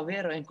 Það þarf að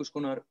vera einhvers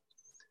konar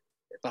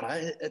bara,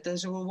 þetta er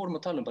sem við vorum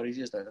að tala um bara í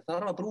síðasta, það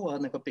þarf að brúa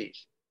þarna eitthvað bil.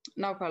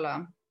 Nákvæmlega.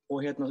 Og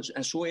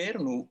en svo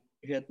nú,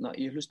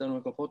 ég hlustaði nú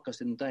eitthvað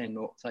podcast daginn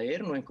og það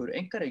nú einhver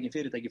einkarekin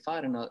fyrirtæki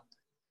farin að,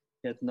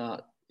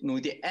 nú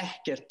veit ég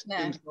ekkert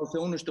þá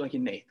þjónustu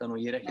ekki neitt, þannig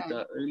að ég er ekkert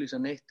að auglýsa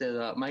neitt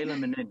eða mæla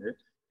með neinu,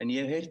 en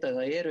ég hef heyrt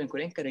að það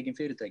einhver einkarekin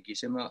fyrirtæki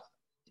sem að,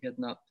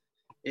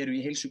 eru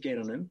í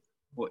heilsugeiranum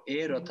og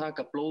að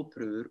taka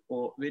blóðpröfur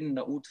og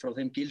vinna út frá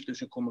þeim gildum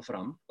sem koma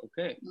fram, og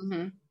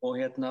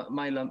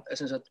mæla,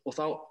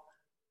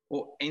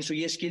 og eins og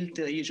ég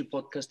skildi það í þessu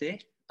podcasti,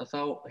 að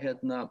þá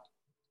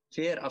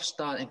fer af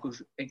stað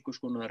einhvers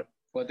konar,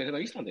 og þetta er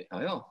á Íslandi?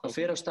 Já, það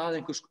fer af stað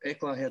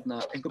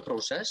einhver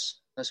prósess,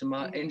 þar sem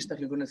að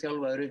einstaklingurinn er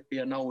þjálfaður upp í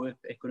að ná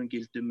upp einhverjum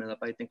gildum eða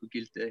bæta einhver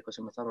gildi eða eitthvað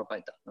sem það þarf að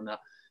bæta. Þannig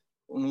að,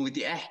 og nú veit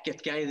ég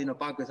ekkert gæðin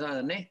á bakvið það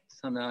eða neitt,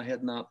 þannig að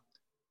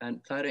en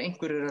það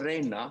einhverjir að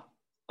reyna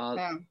að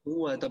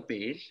búa þetta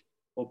bil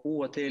og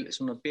búa til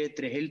svona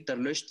betri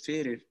heildarlaust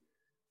fyrir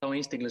þá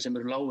einstaklinga sem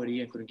eru lágir í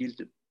einhverjum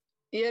gildum.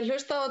 Ég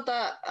hlusta á þetta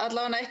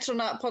allavega eitt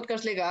svona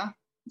podcast líka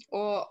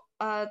og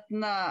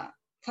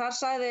þar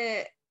sagði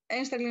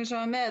einstaklingin sem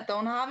var með þetta,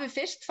 hún hafi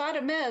fyrst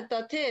farið með þetta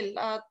til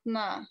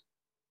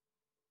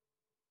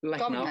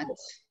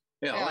government.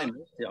 Já,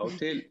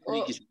 til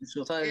ríkisins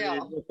og það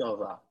hluti á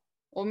það.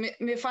 Og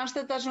mér fannst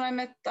þetta svona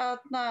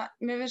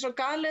mér finnst svo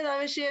galið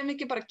að við séum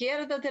ekki bara að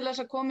gera þetta til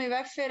þess að koma í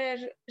veg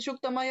fyrir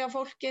sjúkdóma hjá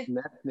fólki.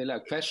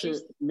 Nefnilega, hversu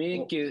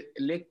mikið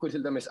liggur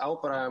til dæmis á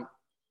bara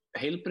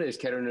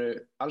heilbrigðiskerfinu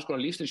alls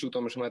konar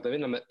lífsstílssjúkdómar sem þetta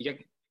vinna með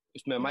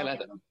að mæla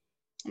þetta?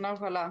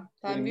 Nákvæmlega,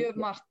 það er mjög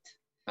margt.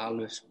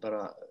 Alveg bara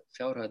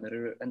fjárhæðirnar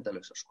eru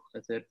endalausar, sko.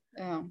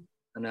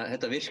 Þannig að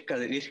þetta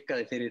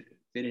virkaði fyrir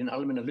fyrir hinn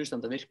almenna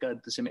hlustanda virka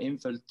þetta sem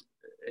einföld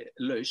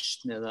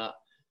lausn eða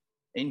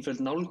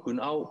einföld nálgun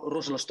á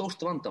rosalega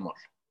stórt vandamál.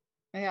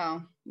 Já,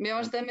 mér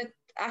fannst einmitt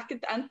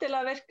ekkert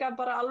endilega virka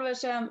bara alveg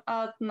sem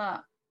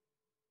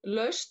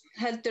lausn,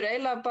 heldur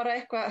eiginlega bara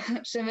eitthvað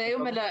sem við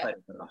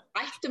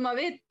ættum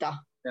að vita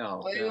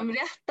og eigum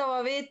rétt á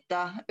að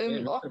vita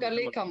okkar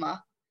líkama.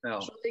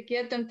 Svo við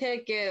getum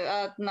tekið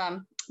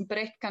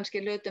breytt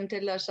kannski hlutum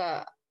til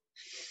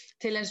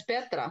eins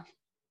betra.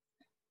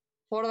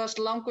 Forðast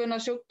langvinna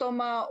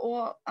sjúkdóma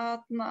og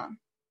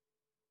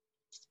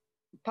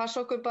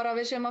passa okkur bara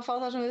að við séum að fá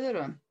það sem við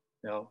þurfum.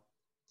 Já.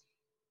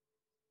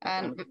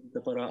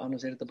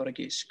 Annars þetta bara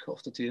gísk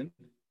oft á tíðum.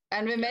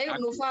 En við megum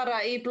nú fara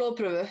í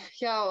blóðpröfu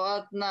hjá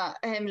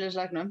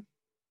heimilislæknum.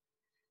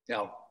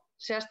 Já.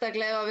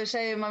 Sérstaklega ef við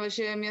segjum að við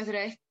séum mjög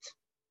þreytt.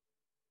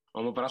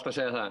 Og maður bara alltaf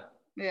segja það.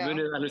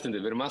 Munið það hlustundu,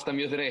 við erum alltaf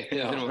mjög þreytt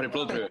þegar við þurfum að fara í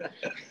blóðpröfu.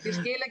 Ég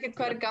skil ekkert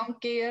hvað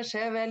gangi, ég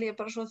segi vel, ég er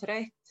bara svo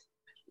þreytt.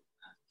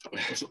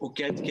 Og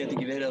get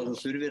ekki verið að þú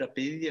þurfir að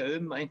biðja að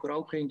einhver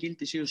ákveðin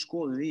gildi séu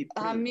skoðuð í pröfu?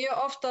 Það er mjög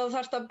ofta að þú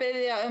þarft að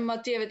biðja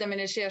að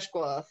D-vitamini sé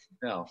skoðað.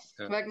 Já.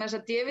 Vegna þess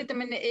að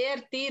D-vitamini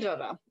er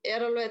dýrara,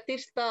 er alveg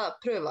dýrt að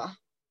pröfa.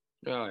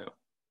 Já.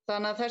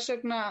 Þannig að þess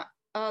vegna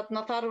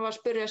þarf að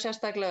spyrja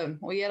sérstaklega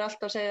og ég er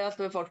alltaf að segja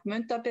alltaf við fólk,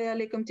 mundu að biðja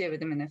líka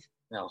D-vitaminið.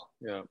 Já,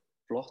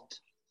 flott.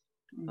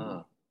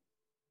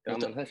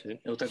 Gaman þessu.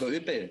 Þú taka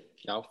uppeyði?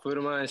 Já,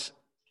 förum aðeins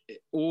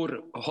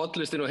úr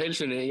hotlistinu og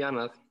heilsunni í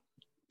annað.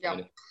 Já.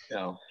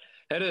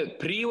 Herru,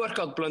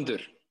 pre-workout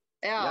blöndur.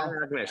 Já.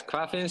 Agnes,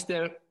 hvað finnst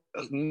þér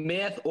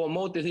með og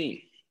móti því?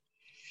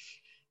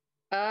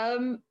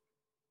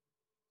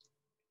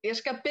 Ég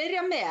skal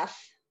byrja með.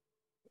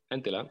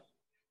 Endilega.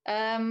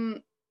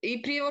 Í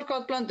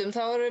pre-workout blöndum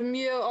þá eru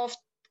mjög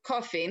oft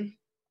koffín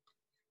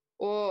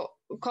og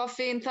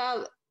koffín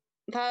það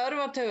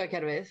örvar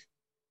taugakerfið.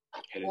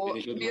 Og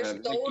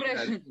mjög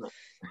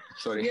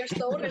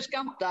stórir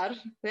skammtar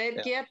þeir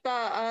geta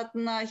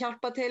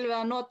hjálpa til við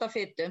að nota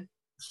fitu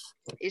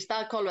í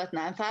stað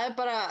kolvetna, en það er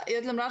bara í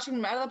öllum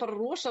rannsóknum er það bara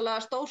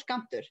rosalega stór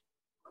skammtur,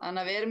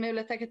 þannig að við erum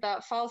yfirleitt ekkert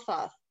að fá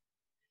það.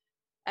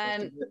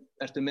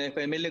 Ertu með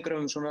eitthvað í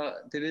milligrömmum svona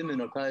til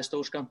viðmiðunar, hvað er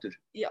stór skammtur?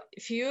 Já,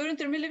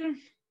 400 milligrömm.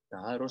 Já,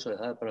 það er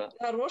rosalega,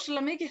 það er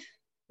rosalega mikið.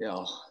 Já.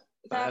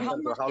 Það er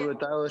bara hálfu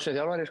dagur sem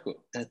þjálfari, sko.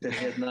 Þetta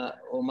er það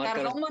er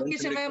hámarki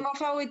sem við erum að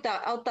fá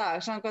á dag,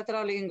 samkvæmt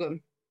ráðleggingum.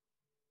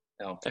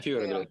 Já,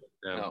 400.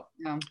 Já.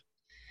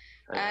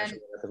 Það er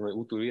svona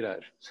út úr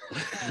víraður.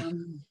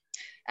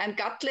 En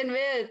gallinn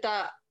við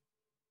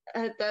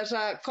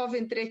þessa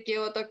koffíndrykki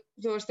og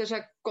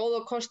þessa góða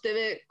kosti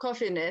við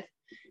koffínið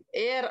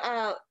er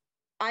að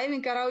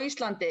æfingar á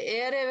Íslandi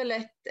er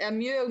yfirleitt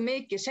mjög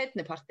mikið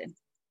seinnipartinn.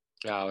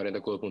 Já, reynda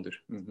góða punktur.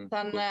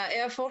 Þannig að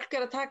ef fólk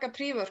er að taka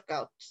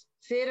pre-workout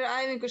fyrir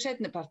æfingu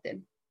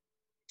seinnipartinn,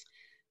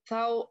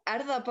 þá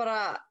er það bara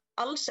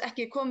alls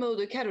ekki komið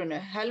út úr kerfinu.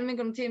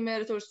 Helmingurinn tími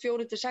eru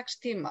 4 til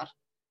 6 tímar.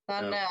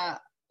 Þannig að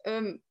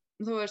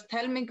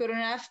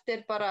helmingurinn er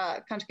eftir bara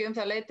kannski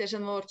það leyti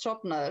sem þú ert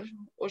sofnaður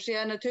og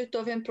síðan er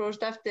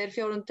 25% eftir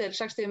 4 til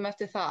 6 tímum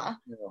eftir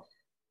það. Já.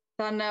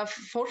 Þannig að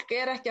fólk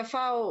er ekki að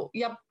fá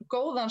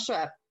góðan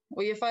svefn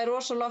og ég fæ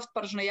rosalega oft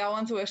bara svona já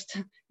en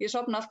ég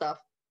sofna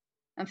alltaf.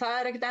 En það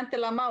er ekkert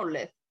endilega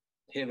málið.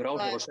 Hefur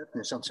áhrif á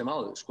svefninn samt sem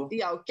áður, sko?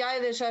 Já,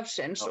 gæði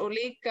svefnsins og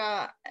líka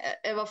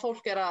ef að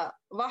fólk er að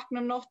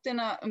vakna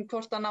nóttina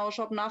hvort að ná að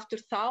sofna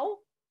aftur þá,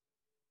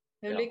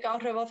 hefur líka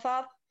áhrif á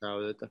það. Já,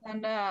 þetta.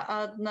 Þannig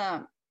að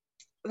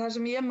það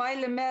sem ég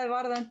mæli með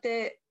varðandi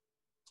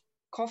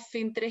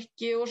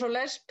koffíndrykki og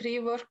svoleiðis,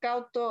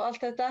 pre-workout og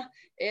allt þetta,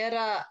 er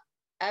að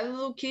ef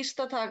þú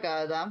kýst að taka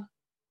þetta,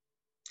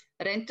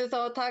 reyndu þá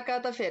að taka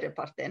þetta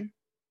fyrirpartinn.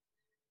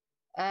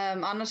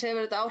 Annars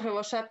hefur þetta áhrif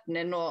á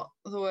svefnin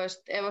og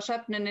ef að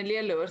svefnin er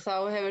lélegur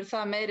þá hefur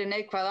það meiri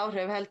neikvæð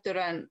áhrif heldur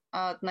en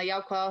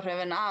jákvæð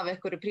áhrifin af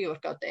einhverju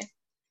pre-workouti.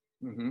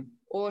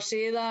 Og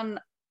síðan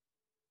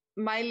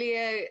mæli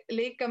ég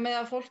líka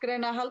með að fólk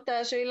reyna að halda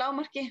þessu í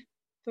lágmarki.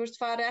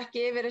 Fari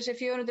ekki yfir þessi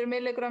 400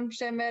 milligram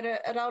sem er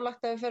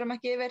ráðlagt að við förum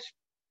ekki yfir.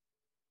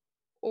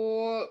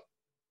 Og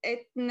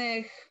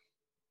einnig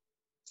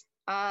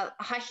að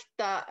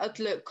hætta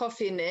öllu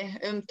koffíni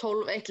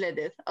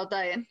 12:00 á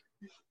daginn.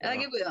 Eða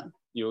ekki Guðjón?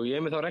 Jú, ég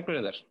er með þá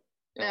reglur þar.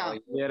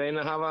 Ég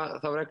reyna að hafa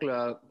þá reglu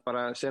að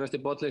bara senasti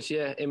bollin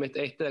sé einmitt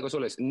 1 eða eitthvað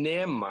svoleiðis.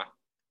 Nema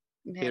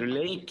fyrir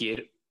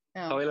leikir,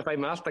 þá vil ég fæ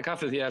mig alltaf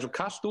kaffi því að það er svo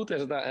kalt út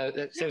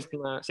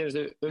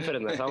senastu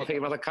umferðina. Þá fekk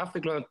ég alltaf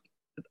kaffi klukkan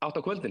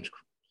 8 á kvöldin, sko.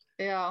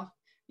 Já,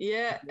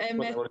 ég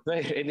einmitt. Það voru 2,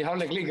 1 í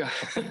hálfleik líka.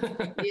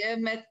 Ég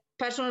einmitt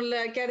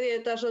persónulega gerði ég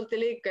þetta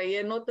svolítið líka.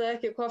 Ég notaði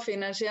ekki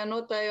koffín en síðan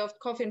notaði ég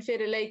oft koffín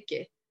fyrir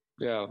leiki.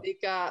 Já.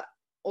 Líka.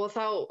 Og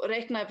þá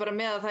reiknaði bara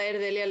með að það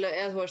yrði léleg,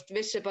 eða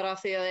vissi bara af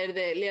því að það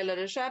yrði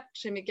lélegri svefn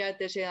sem ég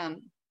gæti síðan.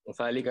 Og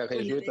það er líka hvað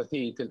ég hluta því,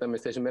 til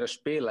dæmis þeir sem er að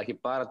spila, ekki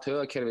bara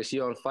taugakerfið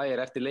síðan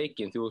fæir eftir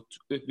leikinn, þú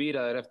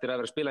uppvíraður eftir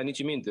að vera að spila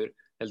 90 mínútur,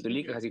 heldur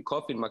líka kannski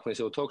koffínmagnið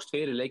sem þú tókst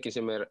fyrir leikinn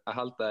sem er að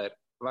halda þér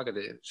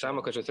vakandi,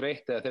 sama hversu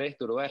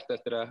þreyttur og ert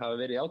eftir að hafa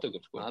verið í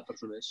átökum, sko. Það bara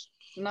svoleiðis.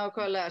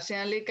 Nákvæmlega,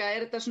 síðan líka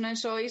þetta svona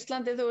eins og á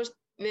Íslandi, þú veist,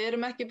 við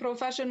erum ekki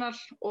professional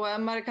og ef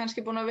maður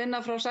kannski búin að vinna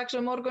frá 6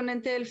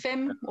 morgunin til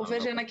 5 og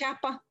fyrir síðan að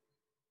keppa,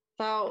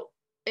 þá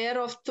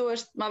oft, þú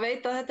veist, maður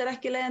veit að þetta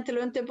ekki leiðin til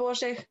að undirbúa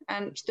sig,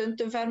 en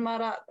stundum fer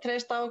maður að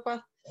treysta á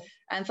eitthvað,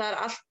 en það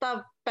alltaf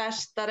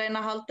best að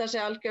reyna að halda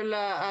sig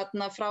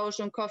algjörlega frá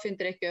þessum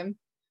koffíndrykkjum,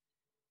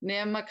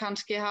 nema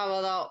kannski hafa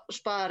þá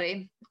spari,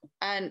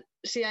 en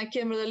síðan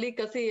kemur það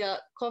líka því að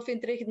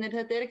koffíndrykkirnir,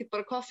 þetta ekkert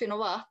bara koffín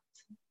og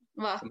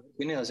vatn,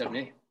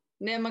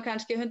 nema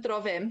kannski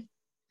 105.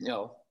 Já.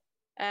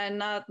 En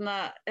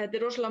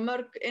þetta rosalega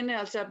mörg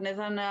innihaldsefni,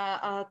 þannig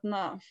að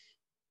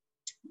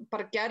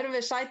bara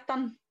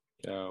gerfisætan,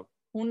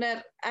 hún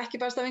ekki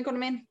besta vinkona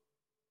mín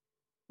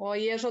og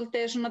ég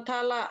svolítið svona að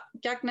tala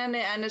gegn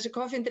henni, en þessi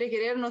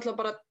koffíndrykkir eru náttúrulega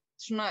bara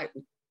svona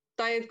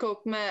Diet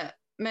Coke með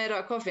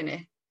meira koffíni.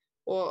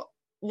 Og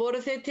voru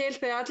þið til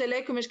þegar allir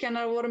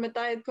leikumiskennarar voru með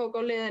Diet Coke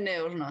á liðinni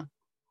og svona?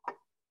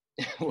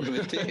 Voru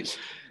við til?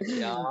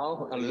 Já,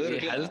 alveg.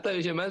 Ég held að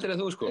við séum eldri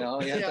en þú, sko. Já,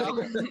 ég held að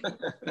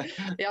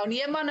Já, en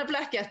ég man að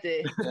blekja eftir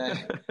því.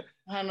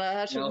 Þannig að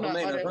það Já, þú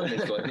meinar þannig,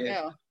 sko.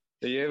 Já.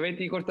 Ég veit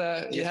ekki hvort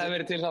að ég hef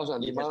verið til þá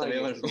samt. Ég held að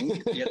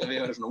við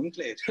varum svona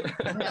unglegir.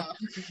 Já.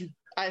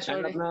 Æ,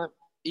 sorry. En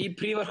í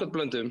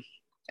prívarskotblöndum,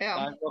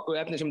 það nokkuð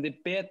efni sem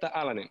heitir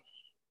beta-alanin.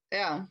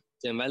 Já.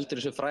 Sem veldur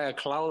þessu fræga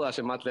kláða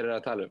sem allir eru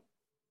að tala um.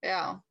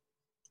 Já.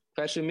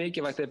 Hversu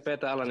mikilvægt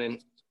beta-alanin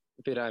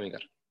fyrir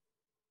æfingar?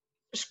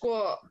 Sko,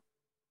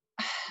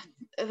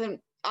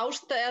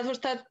 ástæða, þú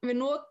veist, við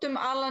notum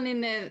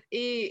alaninið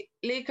í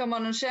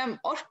líkamannum sem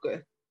orku.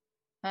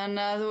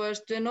 Þannig að, þú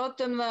veist, við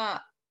notum það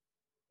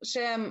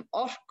sem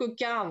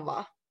orkugjafa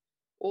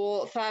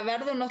og það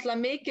verður náttúrulega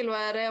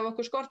mikilvægir ef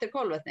okkur skortir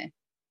kolvetni.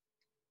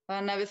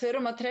 Þannig að við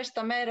þurfum að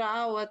treysta meira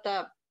á þetta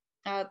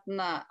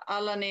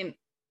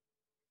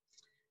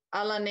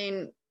alanín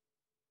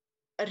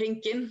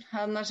ringin,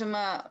 þarna sem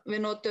við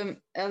notum,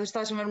 eða þú veist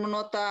það sem við erum að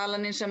nota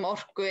alanín sem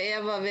orku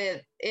ef að við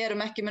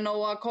erum ekki með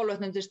nóga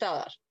kolvetnum til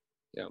staðar.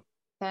 Já.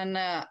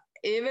 Þannig að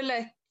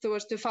yfirleitt, þú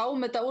veist, við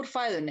fáum þetta úr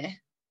fæðunni.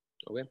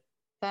 Okay.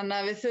 Þannig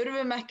að við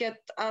þurfum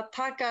ekkert að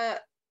taka,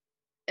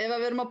 ef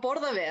við erum að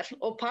borða vel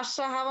og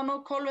passa að hafa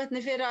nóg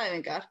kolvetni fyrir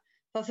æfingar,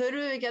 þá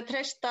þurfum við ekki að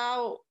treysta á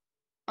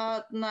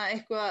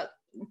eitthvað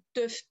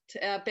duft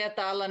eða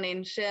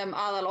beta-alanín sem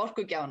aðal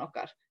orkugjafan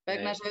okkar,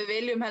 vegna þess að við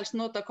viljum helst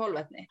nota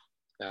kolvetni.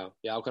 Já,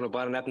 ég ákvæm nú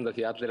bara að nefna þetta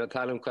því allir að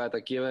tala um hvað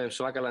þetta gefa þeim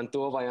svakalega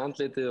dofa í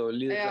andlitið og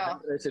líður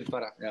það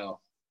bara.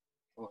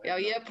 Já,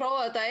 ég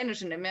prófaði þetta einu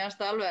sinni, mér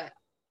finnst það alveg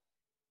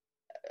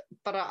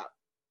bara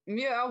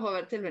mjög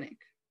áhugaverð tilfinning.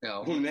 Já,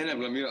 hún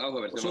nefnilega mjög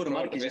áhugaverð. Og svo eru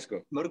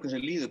mörgum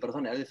sem líður bara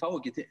þannig, ef þið fá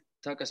ekki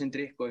taka sinn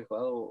drykk og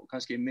eitthvað og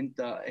kannski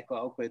mynda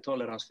eitthvað ákveðið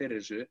tolerans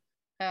fyrir þessu,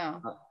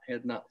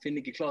 finn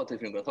ekki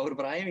kláðatilfinningu, þá eru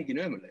bara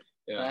æfingin ömurleg.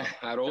 Já,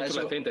 það er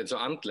ótrúlega fyndið, þetta er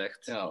svo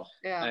andlegt. Já.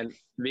 En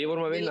við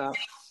vorum að vinna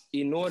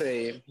í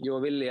Noregi, ég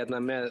og Villi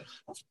með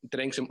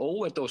dreng sem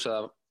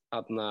overdósaði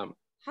af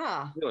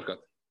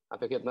prívorkot. Það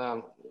fekk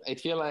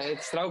eitt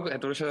félag,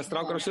 þetta voru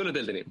strákar á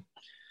söludeildinni.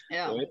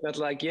 Og við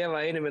ætlaði að gefa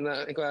einum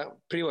eitthvað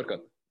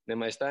prívorkot.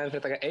 Nema í staðinn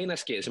fyrir að taka eina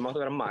skeið sem átti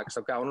að vera max,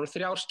 þá gaf hann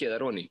 3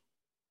 skeiðar ofan í.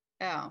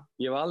 Já.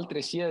 Ég hef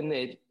aldrei séð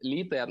neitt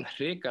lítið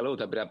hrikalega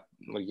út að byrja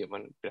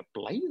að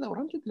blæða úr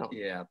andlitinu á.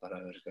 Já, bara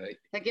eitthvað.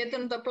 Það getur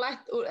náttúrulega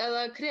blætt úr,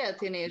 eða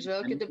kreatín í þessu,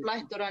 það getur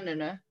blætt úr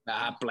enninu. Já,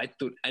 blætt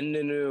úr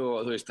enninu og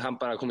þú veist, hann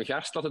bara kom í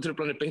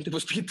hjartsláttartruflanir beint upp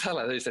á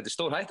spítala. Þú veist, þetta er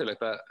stór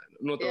hættulegt að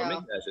nota á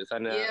mikið þessu.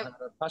 Þannig að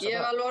það passa það. Ég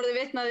hef alveg orðið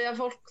vitnað því að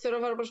fólk þurfa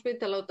að fara bara á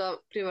spítala út af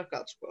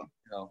prívorkot, sko.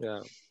 Já.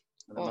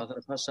 Þannig að maður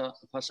þarf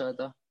að passa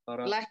þetta.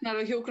 Læknar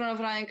og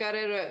hjúkrunarfræðingar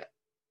eru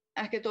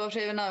ekkert of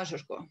hrifin af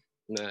þessu, sko.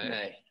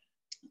 Nei.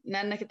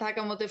 Nenn ekki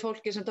taka á móti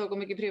fólki sem tóku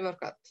mikið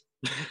prívorkot.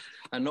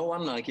 Það er nóg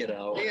annað að gera.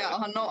 Já,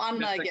 það er nóg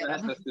annað að gera.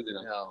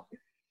 Já.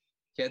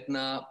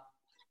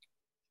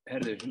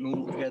 Nú,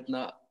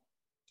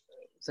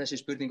 þessi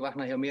spurning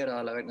vaknaði hjá mér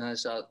aðalega vegna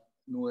þess að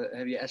nú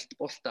hef ég elt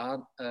bolta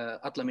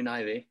alla mína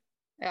ævi.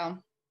 Já.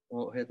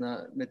 Og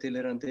með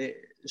tilheyrandi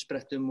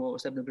sprettum og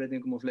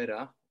stefnumbreytingum og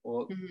fleira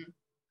og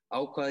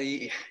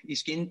ákvaði í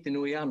skyndi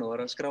nú í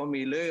janúar að skrá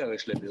mig í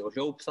Laugavegshlaupið og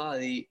hljóp það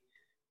í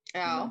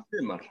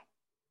sumar.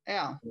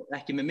 Já.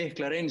 Ekki með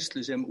mikla reynslu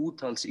sem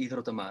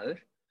úthaldsíþróttamaður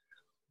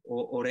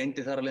og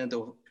reyndi þar að leiðandi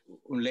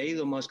og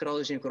leið og maður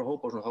skráði sig einhverja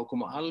hópa og svona, þá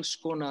koma alls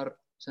konar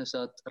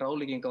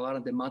ráðleggingar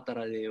varðandi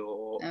mataræði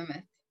og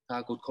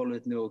taka út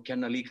kolvetni og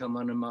kenna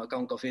líkamannum að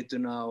ganga á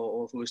fituna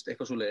og þú veist,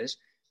 eitthvað svoleiðis.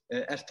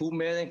 Ert þú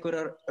með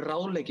einhverjar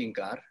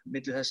ráðleggingar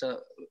milli þess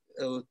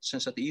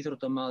að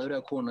íþróttamaður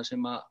eða kona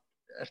sem að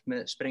ert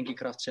með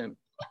sprengikraft sem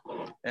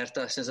ert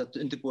að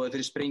undirbúið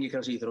fyrir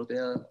sprengikraftsíþrótt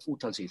eða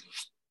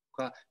úthaldsíþrótt?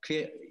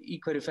 Í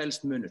hverju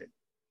felst munurinn?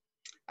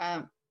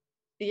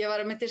 Ég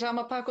var í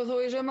sama pakk og þú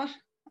í sumar,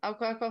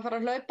 ákvað eitthvað að fara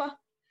að hlaupa.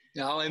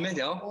 Já, einmitt,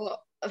 já.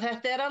 Og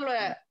þetta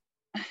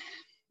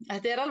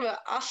er alveg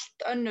allt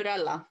önnur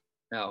ella.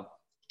 Já.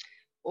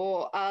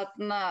 og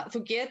þú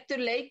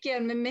getur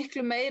leikið með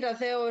miklu meira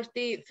þegar þú ert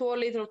í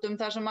þolíþróttum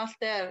þar sem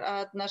allt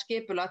er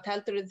skipulagt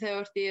heldur en þegar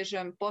þú ert í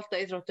þessum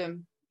boltaíþróttum,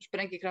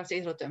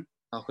 sprengikraftsíþróttum.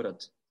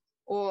 Akkurat.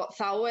 Og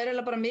þá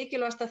eiginlega bara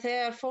mikilvægast að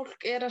þegar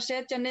fólk að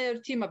setja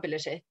niður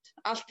tímabilið sitt,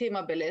 allt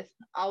tímabilið,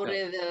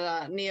 árið eða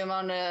 9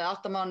 mánuði,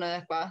 8 mánuði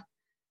eitthvað,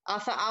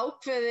 að það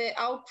ákveði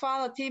á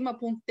hvaða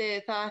tímapunkti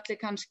það ætli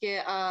kannski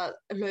að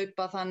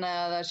hlaupa þannig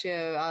að það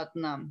séu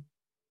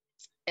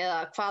eða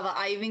hvaða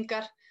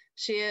æfingar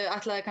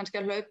ætlaði kannski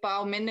að hlaupa á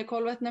minni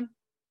kolvetnum.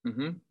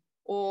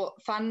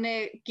 Og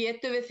þannig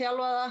getum við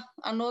þjálfaða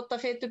að nota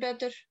fitu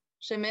betur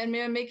sem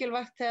mjög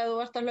mikilvægt þegar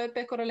þú ert að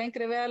hlaupa einhverja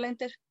lengri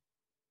vegalengdir.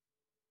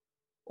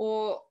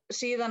 Og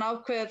síðan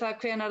ákveði það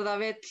hvenær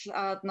það vill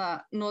að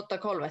nota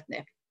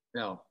kolvetni.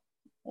 Já.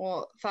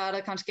 Og það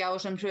það kannski á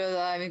þessum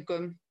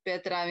hröðuæfingum,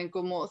 betri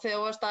æfingum og þegar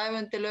þú varst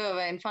æfundi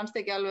Laugaveginn fannst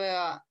ekki alveg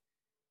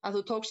að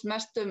þú tókst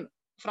mestum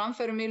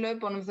framförum í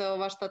laupunum þegar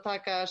þú varst að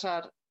taka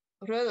þessar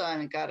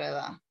hröðuæfingar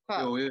eða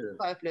hvað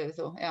upplifir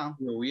þú? Já.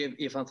 Jú,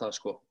 ég fann það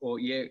sko og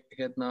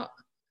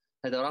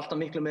þetta var alltaf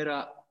miklu meira,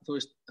 þú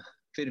veist,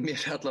 fyrir mér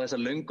allavega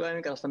þessar löngu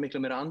æfingar, alltaf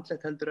miklu meira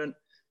andlegt heldur en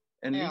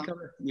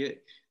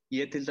líkamlegt.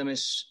 Ég til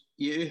dæmis,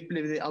 ég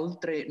upplifði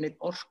aldrei neitt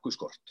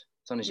orkuskort,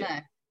 þannig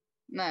séð.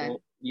 Nei.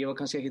 Og ég var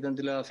kannski ekki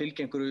endilega að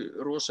fylgja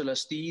einhverju rosalega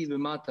stífu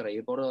mataræði,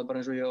 ég borðaði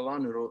bara eins og ég var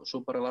vanur og svo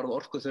bara varð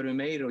orkuþörfi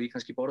meira og ég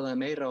kannski borðaði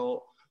meira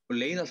og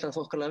leið alltaf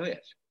þokkalega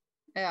vel.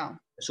 Já.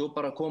 Svo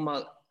bara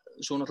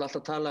svo náttúrulega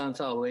alltaf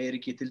talaði það og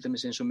ekki til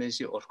dæmis eins og með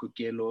þessi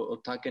orkugel og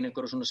taka inn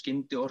einhverja svona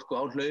skyndi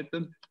orku á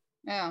hlaupum.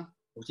 Já.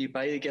 Og ég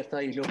bæði gert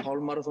það, ég hljóp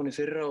hálfmaraþon í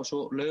fyrra og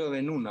svo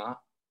Laugaveginn núna.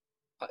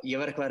 Ég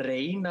var eitthvað að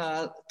reyna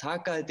að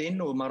taka þetta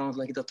inn og maður var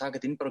náttúrulega ekki að taka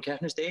þetta inn bara á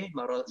keppnisdegi,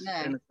 maður var að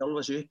reyna að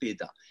þjálfa sig upp í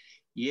þetta.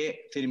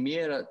 Fyrir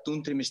mér að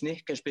dundri mig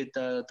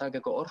snikkarspita að taka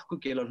eitthvað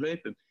orkugel á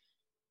hlaupum,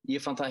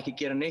 ég fann það ekki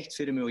gera neitt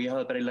fyrir mig og ég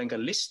hafði bara eiginlega enga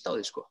list á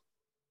því sko.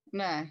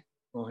 Nei.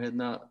 Og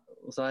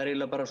það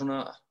eiginlega bara svona,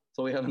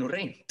 þó ég hafi nú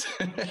reynt.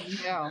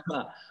 Já.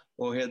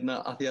 Og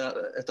að því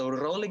að þetta voru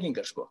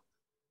ráðleggingar sko.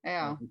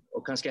 Já.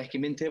 Og kannski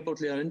ekki minn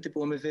tebólli að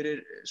undirbúa mig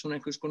fyrir svona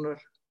einhvers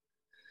konar,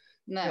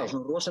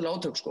 svona rosalega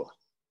átök sko.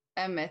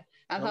 Einmitt.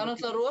 En það er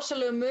náttúrulega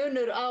rosalega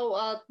munur á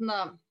að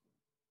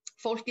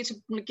fólki sem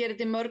búin að gera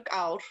þetta í mörg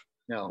ár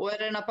og að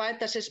reyna að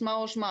bæta sér smá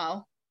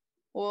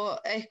og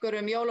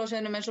einhverjum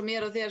jólasveinum eins og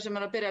mér og þér sem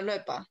að byrja að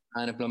hlaupa.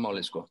 Það nefnilega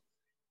málið sko.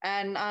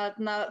 En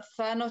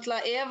það er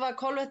náttúrulega ef að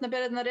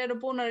kolvetnabirgðirnar eru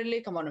búnar í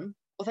líkamanum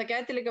og það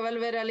gæti líka vel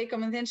verið að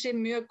líkaminn þinn sé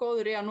mjög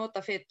góður í að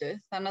nota fitu,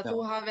 þannig að þú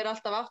hafir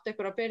alltaf átt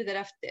einhverja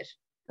birgðir eftir.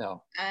 Já.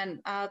 En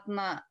það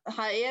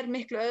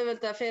miklu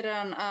auðveldara fyrir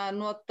hann að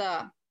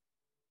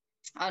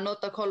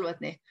nota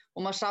kolvetni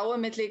og maður sá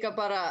einmitt líka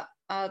bara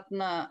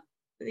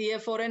ég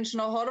fór einu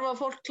svona að horfa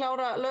á fólk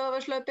klára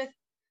Laugavegslaupið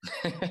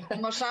og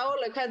maður sá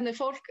alveg hvernig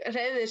fólk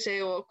hreyfði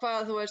sig og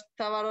hvað þú veist,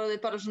 það var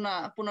orðið bara svona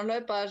búin að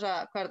hlaupa þessa,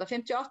 hvað er þetta,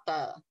 58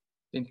 eða?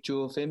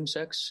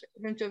 55-6.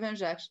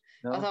 55-6,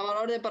 að það var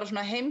orðið bara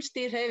svona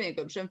heimstýr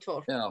hreyfingum sumt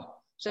fólk. Já.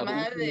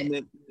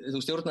 Þú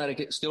stjórnar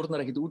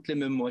ekkit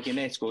útlimum og ekki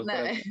neitt sko,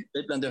 bara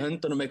veiflandi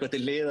höndunum eitthvað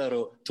til hliðar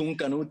og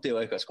tungan úti og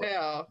eitthvað sko.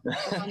 Já,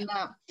 þannig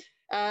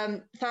að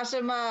það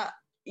sem að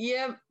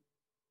ég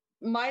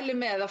mæli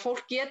með að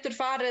fólk getur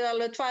farið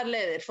alveg 2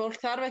 leiðir,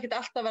 fólk þarf ekkit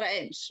alltaf að vera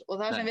eins og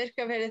það sem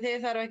virkar fyrir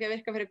þig þarf ekki að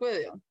virka fyrir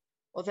Guðjón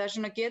og þess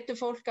vegna getur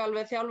fólk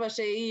alveg þjálfa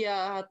sig í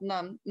að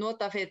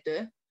nota fitu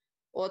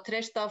og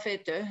treysta á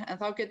fitu en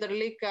þá getur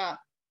líka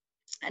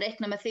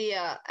reikna með því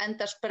að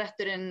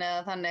endarspretturinn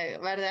eða þannig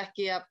verði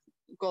ekki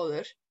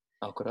góður.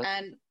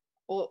 Akkurat.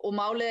 Og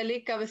málið er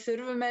líka að við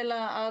þurfum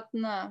eiginlega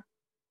að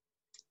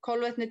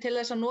kolvetni til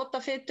þess að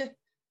nota fitu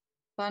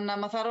þannig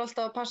að maður þarf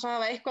alltaf að passa að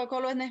hafa eitthvað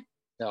kolvetni.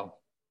 Já.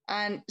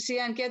 En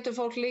síðan getur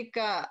fólk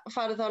líka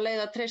farið þá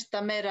leið að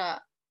treysta meira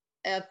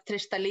eða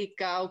treysta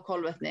líka á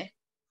kolvetni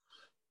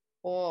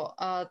og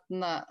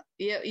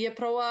ég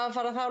prófaði að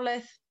fara þá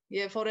leið,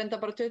 ég fór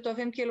enda bara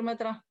 25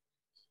 kilometra.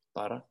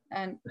 Bara?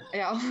 En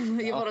já,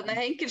 ég fór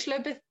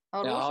hengilslaupið.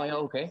 Já,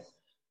 ok.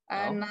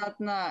 En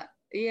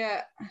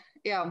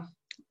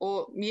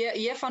og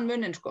ég fann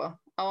muninn sko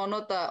á að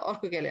nota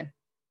orkugelin.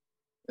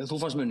 Þú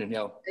fannst muninn,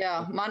 já.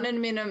 Já, manninn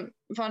mínum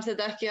fannst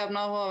þetta ekki jafn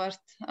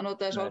áhugavert að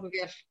nota þessu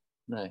orkugel.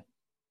 Nei.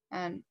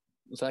 En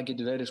það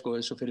getur verið sko,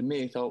 eins og fyrir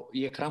mig þá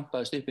ég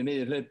krampaðist upp í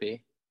miðju hlaupi.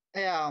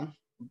 Já.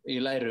 Í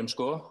lærum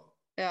sko.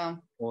 Já.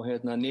 Og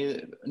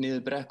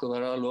niður brekku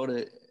var alveg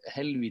orðið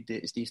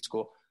helvíti stíft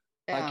sko.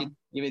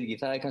 Ég veit ekki,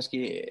 það er kannski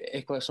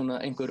eitthvað svona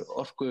einhver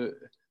orku,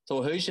 þó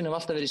hausinn hef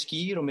alltaf verið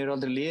skýr og mér er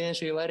aldrei liðið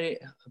eins og ég væri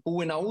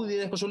búinn á því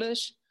eitthvað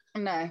svoleiðis.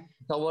 Nei.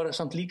 Þá var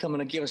samt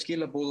líkaminn að gefa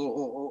skilabúð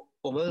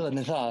og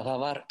vöðvarnir það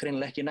var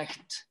greinilega ekki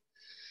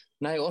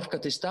næg orka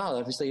til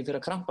staðar fyrst að ég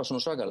fyrir að krampa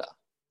svona svakalega.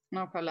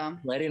 Nákvæmlega.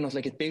 Það ég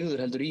náttúrulega ekkert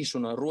byggður heldur í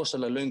svona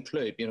rosalega löng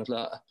hlaup, ég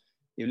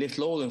hef lyft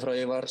lóðum frá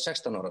ég var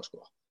 16 ára sko.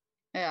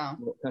 Já.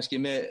 Og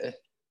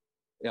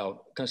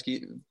kannski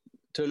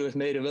töluvert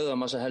meiri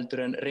vöðvamassa heldur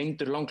en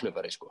reyndur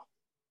langhlaupari sko.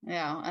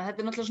 Já, en þetta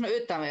er náttúrulega svona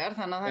utanvegar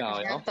þannig að það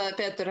kannski endaði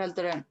betur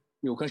heldur en.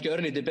 Jú, kannski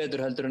örlítið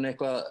betur heldur en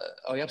eitthvað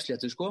á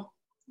jafnsléttu sko.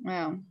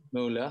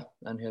 mögulega,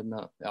 en já,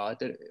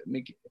 þetta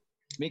mikið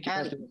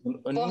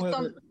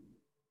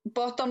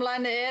bottom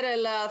line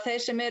eiginlega að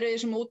þeir sem eru í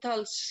þessum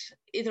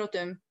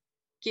úthaldsíþróttum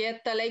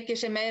geta leikið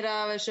sér meira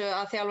af þessu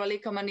að þjálfa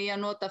líkamann í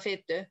að nota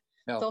fitu.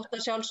 Þótt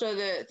að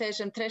sjálfsögðu þeir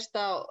sem treysta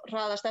á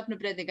hraða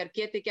stefnubreitingar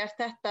geti gert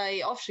þetta í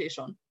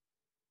off-season.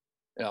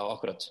 Já,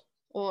 akkurat.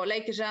 Og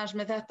leikið sér aðeins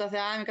með þetta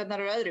þegar æfingarnar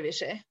eru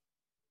öðruvísi.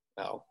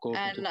 Já, góð.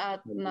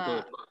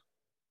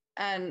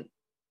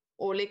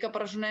 Og líka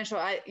bara svona eins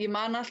og, ég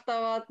man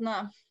alltaf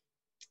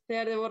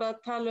þegar þið voru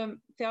að tala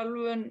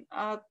þjálfun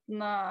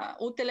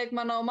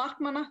útileikmanna og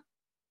markmanna,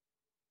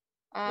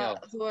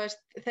 þú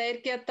veist, þeir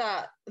geta,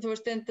 þú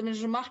veist,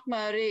 eins og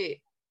markmaður í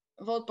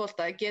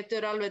fótbolta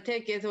getur alveg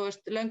tekið, þú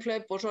veist, löng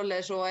hlaup og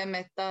svoleiðis og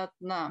einmitt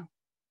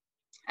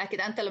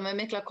ekkert endilega með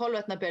mikla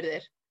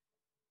kolvetnabirgðir,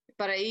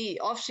 bara í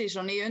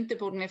off-season, í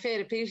undirbúningi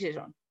fyrir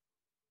pre-season.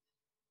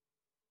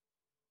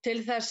 Til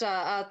þess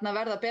að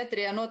verða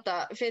betri að nota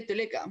fitu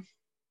líka.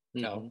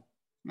 Já.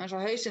 Eins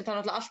og hausinn þarf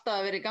náttúrulega alltaf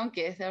að vera í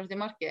gangi þegar þú ert í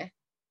marki.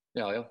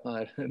 Já, það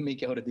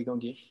mikið hárið í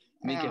gangi,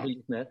 mikið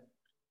fylgst með.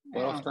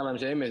 Og oft talað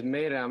þessi einmitt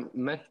meira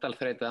mental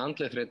þreyta,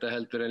 andleg þreyta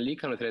heldur en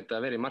líkamleg þreyta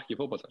að vera í marki í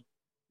fótbolta.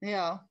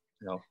 Já.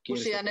 Og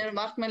síðan eru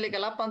markmenn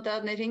líka labbandi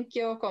þarna í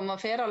hringi og koma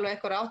að fer alveg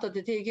eitthvað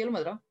 8-10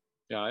 kilometra.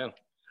 Já.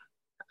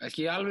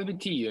 Ekki alveg upp í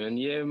 10, en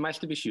ég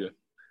mælti upp í 7.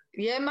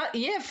 Ég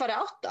hef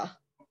farið 8.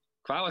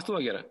 Hvað varst þú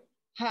að gera?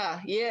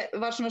 Ég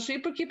var svona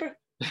sweeper keeper.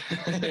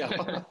 Já.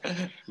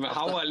 Með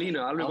háa línu,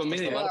 alveg á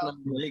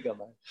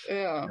miðjum.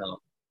 Já.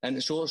 En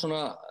svo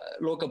svona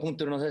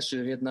lokapunkturinn á þessu,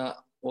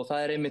 og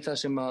það er einmitt það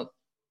sem að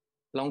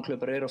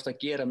langhlaupar eru ofta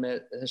að gera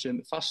með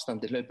þessum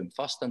fastandi hlaupum,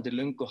 fastandi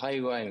löngu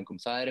hægu æfingum.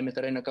 Það er einmitt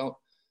að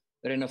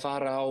reyna að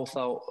fara á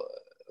þá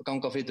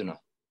ganga á fituna.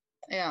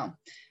 Já,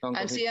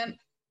 en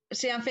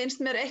síðan finnst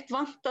mér eitt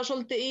vanta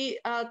svolítið í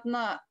að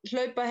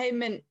hlaupa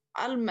heiminn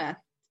almennt.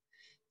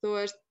 Þú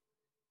veist,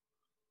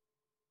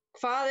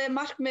 hvað er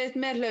markmiðið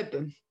með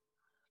hlaupum?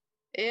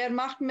 Er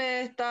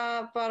markmiðið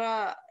að bara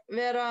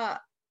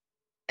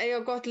eiga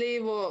gott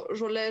líf og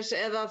svoleiðis,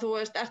 eða þú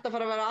veist, ert að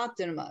fara að vera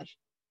atvinnumaður?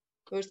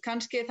 Þú veist,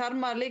 kannski þarf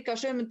maður líka á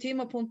sömum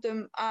tímapunktum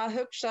að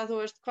hugsa, þú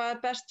veist, hvað er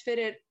best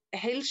fyrir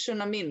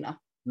heilsuna mína?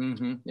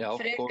 Já,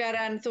 frekar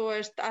en þú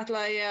veist,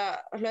 ætla ég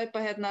að hlaupa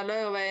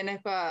Laugaveginn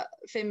eitthvað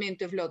 5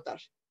 mínútur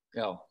fljótar.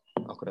 Já,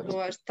 akkurat. Þú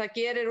veist, það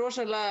gerir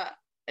rosalega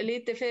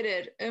lítið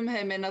fyrir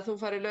umheiminn að þú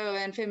fari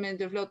Laugaveginn 5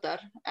 mínútur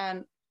fljótar,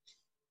 en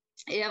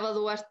ef að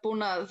þú ert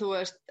búin að, þú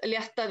veist,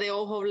 létta þig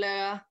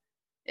óhóflega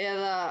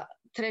eða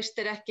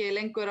treystir ekki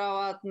lengur á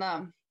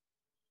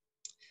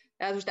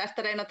eða þú veist, ert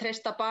að reyna að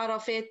treysta bara á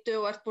fitu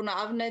og ert búin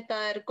að afneita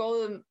þér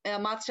góðum eða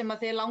mat sem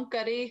að þið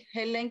langar í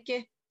heil lengi,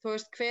 þú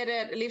veist, hver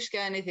er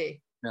lífsgæðin í því?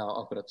 Já,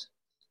 akkurat.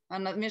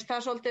 Þannig að mér finnst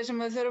það svolítið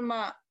sem við þurfum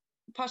að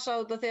passa á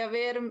þetta þegar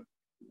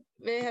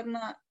við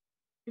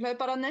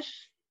hlaupararnir.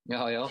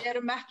 Já.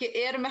 Erum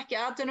ekki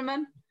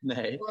atvinnumenn.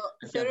 Nei.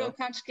 Og þurfum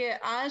kannski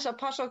aðeins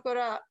að passa okkur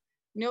að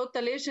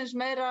njóta lífsins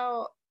meira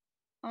og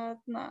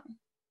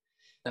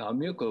Já,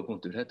 mjög góða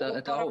punktur. Þetta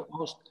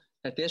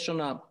er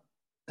svona,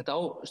 þetta á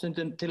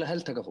stundum til að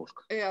heltaka fólk.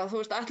 Já,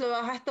 þú veist, ætlum við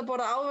að hætta að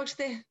borða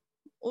ávexti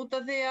út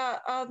af því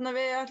að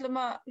við ætlum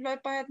að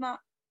hlaupa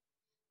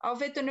á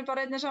fitunni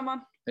bara einnig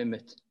saman.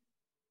 Einmitt.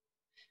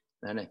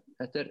 Nei,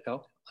 þetta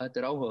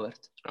er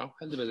áhugavert. Já,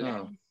 heldur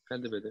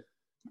betur.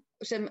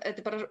 Þetta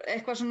er bara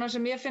eitthvað svona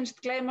sem ég finnst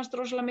gleymast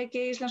rosalega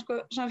mikið í íslensku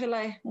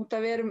samfélagi, út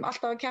af við erum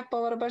alltaf að keppa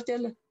og vera best í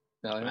öllu.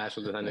 Já, það er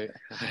svolítið þannig.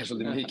 Það er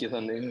svolítið mikið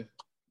þannig.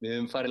 Við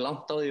höfum farið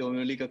langt á því og við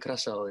höfum líka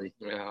krassað á því.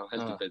 Já,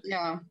 heldur betur.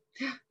 Já,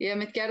 ég hef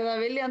mitt gerði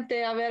það viljandi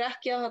að vera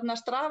ekki á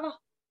Strava.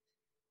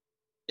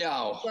 Já.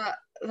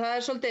 Það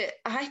er svolítið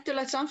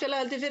hættulegt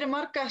samfélag heldur fyrir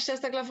marga,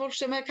 sérstaklega fólk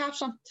sem er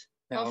kappsamt.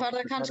 Þá fær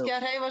það kannski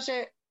að hreyfa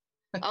sig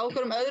á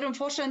einhverjum öðrum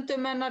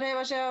forsendum en að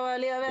hreyfa sig á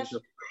að líða vel.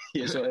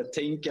 Ég svo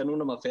tengja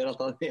núna, maður fer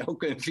alltaf í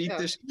ákveðum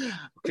fítus,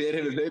 hver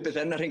hefur hlaupið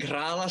þennan hring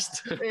hraðast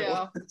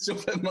og svo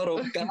fer maður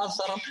og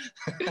gasar hann.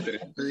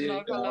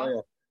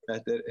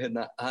 Þetta er,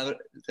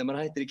 þegar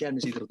maður hættir í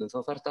keppnisíþróttum þá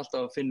þarf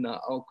alltaf að finna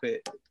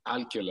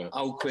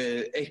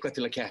ákveð eitthvað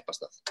til að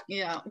keppast að.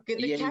 Já, þú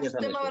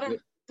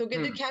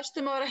getur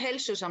keppt að vera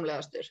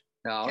heilsusamlegastur.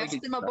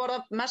 Keppt að borða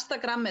mesta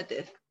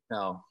grænmetið.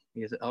 Já,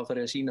 þá þarf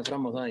ég að sýna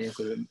fram á það í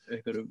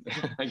einhverjum.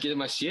 Það getur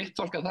maður sétt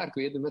fólk að það,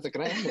 hvað getur mesta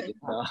grænmetið.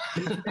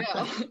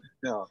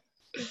 Já.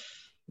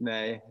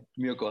 Nei,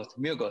 mjög gott.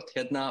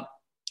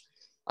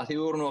 Að því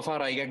við vorum nú að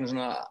fara í gegnum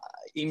svona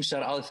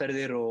ýmsar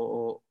aðferðir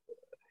og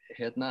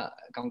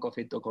ganga á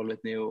fit og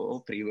kolvetni og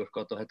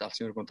pre-workout og þetta allt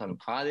sem við erum búin að tala um.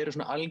 Hvað eru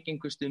svona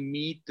algengustu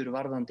mýtur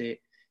varðandi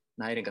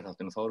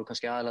næringarþáttinn og þá eru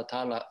kannski aðalega að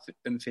tala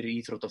fyrir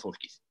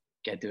íþróttafólkið.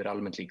 Gæti verið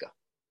almennt líka.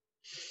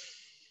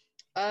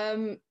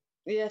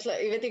 Ég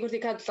veit ekki hvort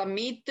ég kalli það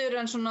mýtur,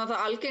 en svona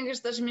það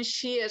algengasta sem ég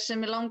sé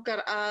sem ég langar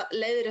að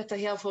leiðrétta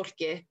hjá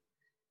fólki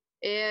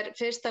er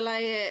fyrsta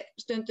lagi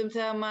stundum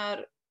þegar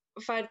maður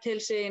fær til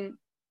sín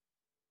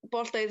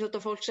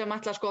boltaíþróttafólk sem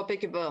ætla að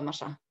byggja upp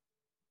vöðvamassa.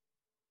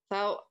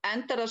 Þá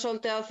endar það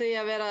svolítið á því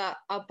að vera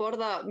að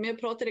borða mjög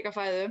próteinríka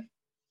fæðu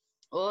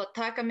og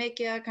taka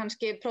mikið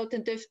kannski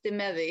próteindufti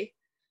með því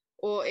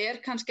og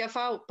kannski að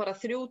fá bara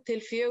 3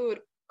 til 4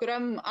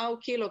 grömm á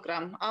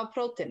kílógramm af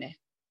próteini.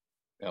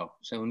 Já,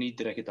 sem þú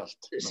nýtir ekkert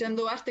allt. Sem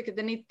þú ert ekkert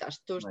að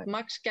nýtast. Þú veist,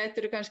 max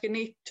gætur þú kannski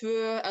nýtt 2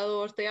 eða þú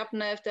ert að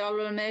jafna eftir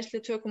alveg neysli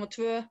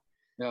 2,2.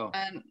 Já.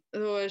 En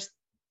þú veist,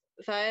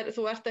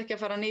 þú ert ekki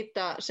að fara að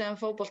nýta sem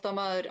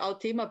fótboltamaður á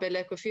tímabili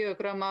eitthvað 4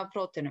 grömm af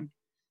próteinum.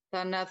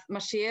 Þannig að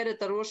maður sér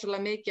þetta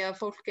rosalega mikið að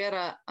fólk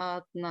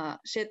að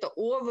setja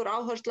ofur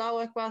áherslu á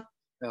eitthvað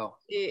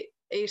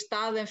í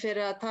staðinn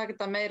fyrir að taka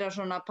þetta meira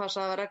svona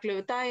passa að reglu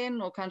við daginn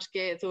og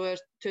kannski, þú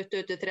veist,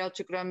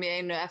 20-30 grömm í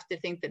einu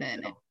eftir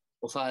þyngdinniðinni.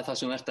 Og það það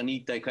sem þú ert að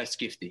nýta í hvert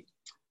skipti.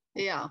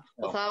 Já,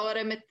 og það var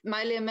einmitt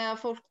mælið með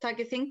að fólk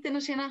taki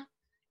þyngdina sína,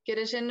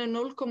 gerir sinni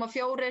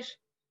 0,4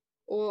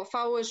 og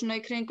fái svona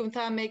í kringum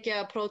það mikið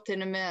af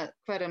próteinu með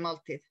hverja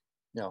máltíð.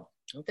 Já.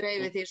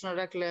 Dreifið því svona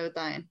reglulega við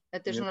daginn.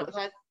 Þetta svona,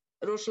 það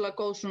rosalega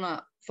góð svona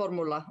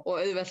formúla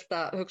og auðvelt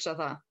að hugsa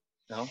það.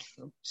 Já.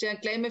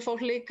 Síðan gleymir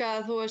fólk líka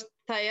að þú veist,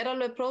 það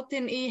alveg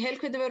prótein í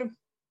heilhveituvörum.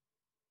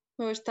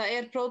 Þú veist,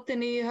 það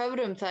prótein í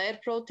höfrum,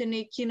 það prótein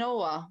í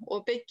quinoa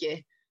og byggi.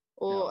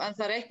 En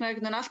það reiknar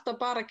einhvern veginn alltaf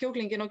bara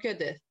kjúklingin og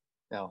kjötið.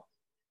 Já.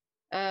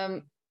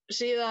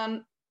 Síðan,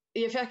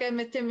 ég fekk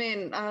einmitt til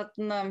mín að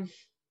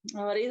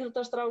það var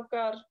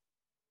íþróttastrákar,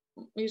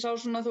 ég sá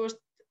svona, þú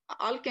veist,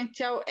 algengt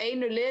hjá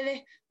einu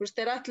liði, þú veist,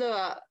 þeir ætluðu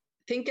að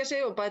þyngja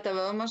sig og bæta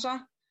vöðvamassa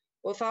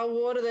og þá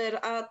voru þeir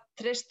að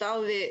treysta á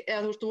því,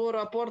 eða þú veist,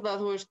 voru að borða,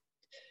 þú veist,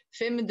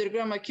 500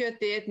 grömm af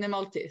kjöti í einni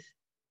máltíð.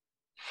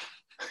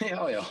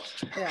 Já.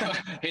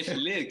 Heilt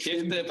lið,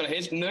 keyptuðu bara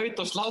heilt naut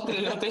og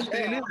slátuðu það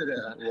deiltið í niður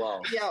eða?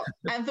 Wow. Já,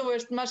 en þú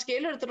veist, maður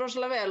skilur þetta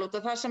rosalega vel út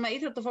af það sem að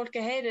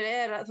íþróttafólki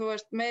heyrir þú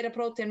veist, meira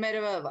prótein,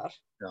 meira vöðvar.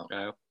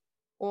 Já.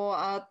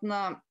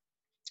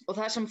 Og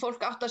það sem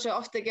fólk áttar sig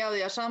oft ekki á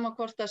því að sama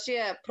hvort það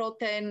sé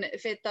prótein,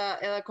 fita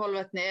eða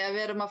kolvetni, ef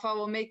við erum að fá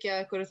mikið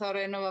af ykkur þá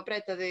reynum við að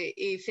breyta því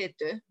í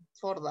fitu,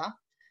 forða,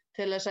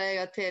 til þess að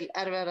eiga til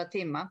erfiðara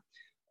tíma.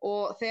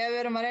 Og þegar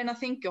við erum að reyna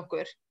að þyngja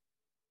okkur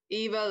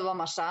í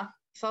vöðvamassa,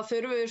 þá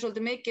þurfum við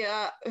svolítið mikið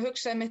að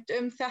hugsa einmitt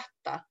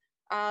þetta,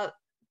 að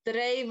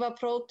dreifa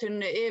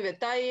próteinu yfir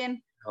daginn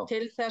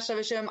til þess að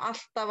við séum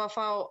alltaf að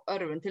fá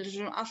örvun, til þess að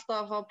við séum alltaf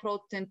að fá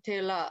prótein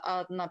til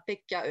að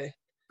byggja upp.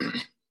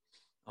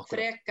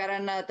 Frekar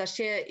en að þetta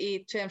sé í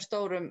 2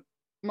 stórum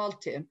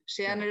máltíðum.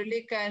 Síðan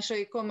líka eins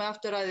og ég komið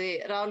aftur að því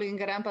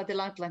ráðleggingar embætti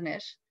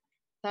landlæknis.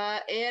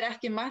 Það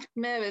ekki mælt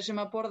með við sem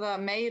að borða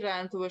meira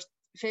en þú veist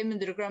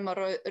 500 grömm af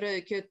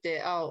rauðu kjöti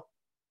á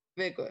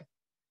viku.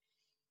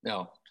 Já,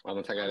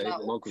 þannig að taka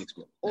einu málkvíð,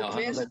 sko. Og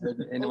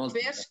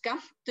hver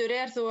skammtur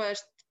þú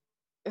veist,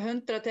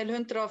 100 til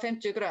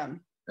 150 grömm.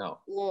 Já.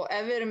 Og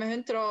ef við erum með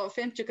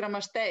 150 grömm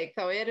af steik,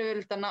 þá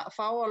við að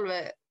fá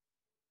alveg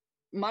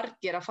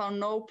margir að fá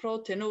nóg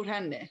prótein úr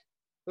henni.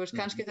 Þú veist,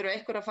 kannski þurfa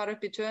einhver að fara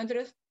upp í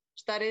 200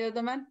 stærri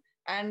íþróttamenn,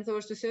 en þú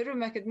veist, við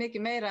þurfum ekkert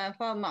mikið meira en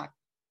það magn.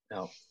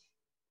 Já,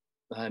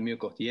 það mjög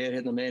gott.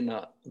 Ég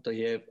meina, út af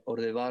ég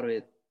orðið var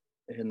við,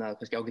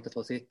 kannski ágætt að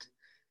fá þitt.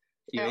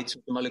 Ég veit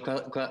svo alveg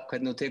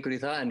hvernig þú tekur í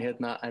það,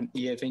 en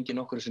ég fengi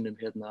nokkru sinnum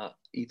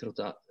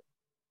íþrótta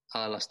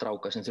aðalega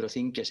stráka sem þurfa að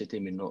þyngja sér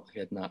til mín og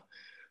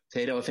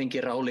þeir hafa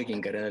fengið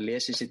ráðleggingar eða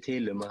lesið sér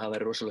til að það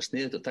væri rosalega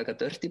sniðugt að taka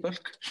dirty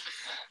bulk.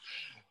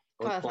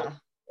 Hvað það?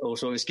 Og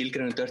svo við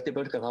skilgreinum dirty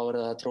bulk að þá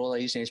það að tróða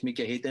í sig eins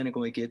mikið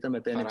hitaeiningum við geta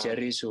með Ben &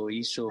 Jerry's og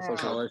ís og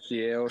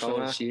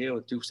KFC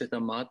og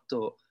djúpsteiktan mat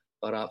og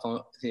bara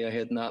því að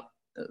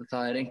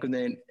það einhvern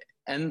veginn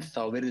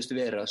ennþá virðist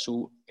vera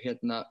svo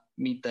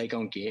mýta í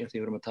gangi, því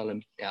við erum að tala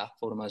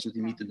fórum aðeins út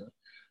í mýtuna,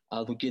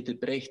 að þú getur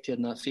breytt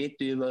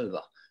fitu í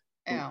vöðva.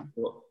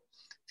 Og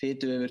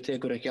fituvefur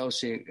tekur ekki á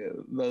sig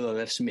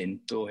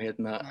vöðvavefsmynd og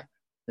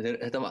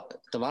þetta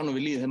var nú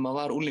við líðið þegar maður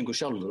var úlingur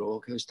sjálfur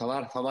og það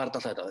var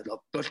alltaf þetta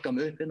að bölka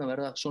mig upp að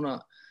verða svona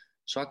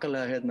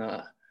svakalega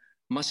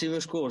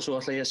massífur sko og svo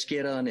ætla ég að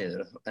skera það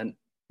niður. En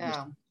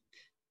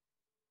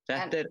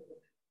þetta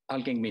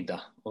algeng mýta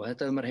og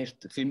þetta hefur maður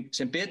heyrt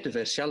sem betur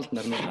fer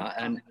sjaldnar núna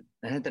en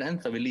þetta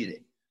ennþá við líði.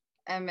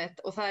 Einmitt,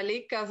 og það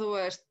líka, þú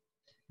veist,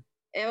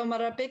 ef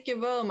maður að byggja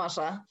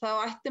vöðvamassa, þá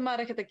ætti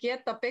maður ekkert að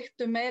geta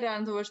byggt meira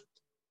en, þú veist,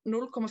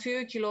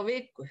 0,4 kíló á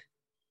viku,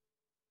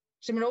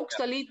 sem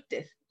ógeðslega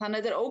lítið. Þannig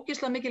að þetta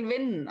ógeðslega mikil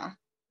vinna.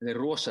 Þetta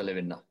rosaleg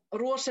vinna.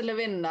 Rosaleg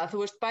vinna,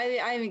 þú veist, bæði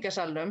í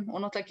æfingasalnum, og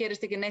náttúrulega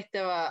gerist ekki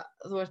neitt ef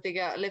þú ert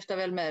ekki að lyfta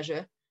vel með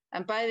þessu,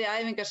 en bæði í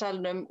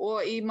æfingasalnum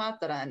og í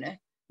mataræðinu.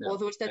 Og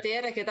þú veist,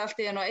 þetta ekkert allt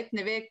í einu á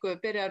einni viku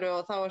byrjaru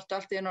og þá ertu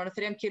allt í einu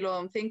 3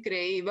 kílóum þyngri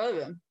í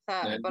vöðvum.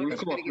 Það bara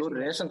virkar ekki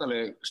svona. 0,4 samt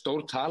alveg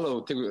stór tala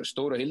og tekur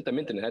stóra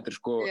heildarmyndinni. Þetta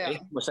sko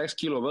 1,6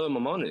 kíló vöðvum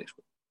á mánuði.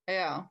 Sko.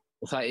 Já.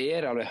 Og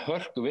það alveg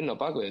hörku vinna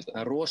á baku þetta.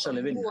 Það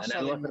rosaleg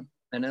vinna.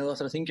 En ef þú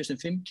ætlar að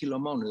þyngjast 5 kíló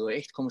á mánuði og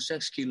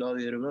 1,6 kíló af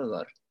því eru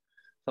vöðvar,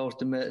 þá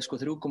ertu með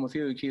sko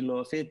 3,4 kíló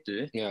fitu,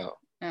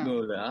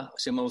 mögulega,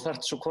 sem þú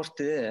þarft svo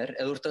kortið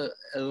ef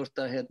þú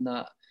ert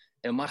að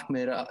ef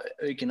markmið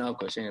aukin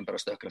afkvæð sem bara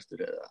stökkraftur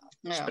eða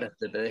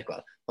sprettur eða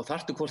eitthvað, þá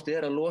þarftu hvort þið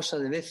að losa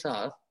þig við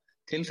það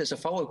til þess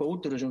að fá eitthvað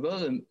út úr þessum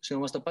vöðum sem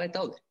þú varst að bæta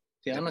á þig.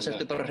 Því annars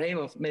ertu bara að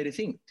hreyfa meiri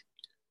þyngd.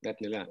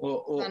 Nefnilega.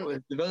 Og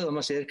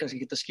vöðvamassi kannski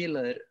ekki að skila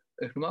þér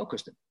auknum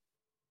ákvöstum.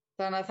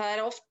 Þannig að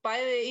það oft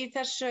bæði í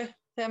þessu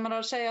þegar maður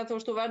að segja að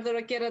þú verður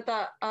að gera þetta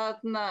að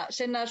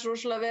sinna þessu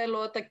rosalega vel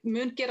og þetta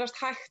mun gerast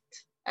hægt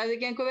ef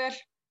þið gengur vel,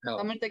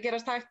 þá mun þetta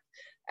gerast hægt.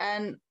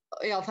 En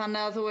já,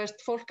 þannig að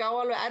fólk á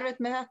alveg erfitt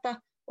með þetta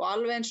og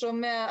alveg eins og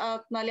með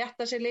að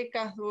létta sig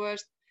líka,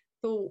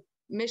 þú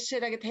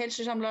missir ekkert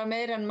heilsusamlega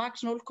meira en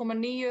max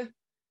 0,9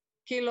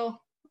 kíló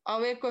á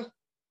viku.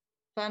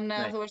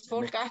 Þannig að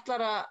fólk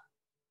ætlar að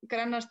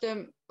grennast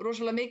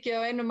rosalega mikið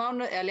á einu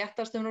mánuði eða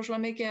léttast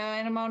rosalega mikið á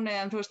einu mánuði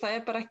en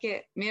það bara ekki,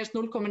 mér finnst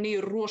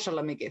 0,9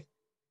 rosalega mikið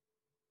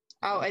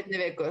á einni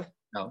viku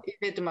í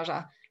fitumassa.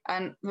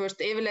 En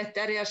yfirleitt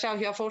ég að sjá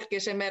hjá fólki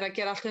sem að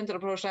gera allt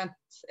 100%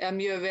 eða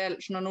mjög vel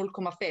svona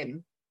 0,5.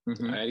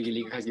 Það ekki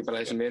líka kannski bara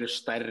þeir sem eru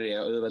stærri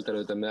og auðveldar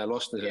auðvitað með að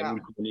losna þegar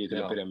 0,9 til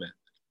að byrja með.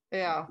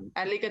 Já,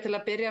 en líka til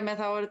að byrja með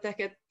þá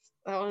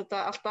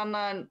þetta allt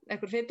annað en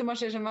einhver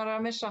fitumassi sem maður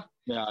að missa.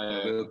 Já,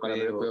 bara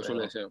og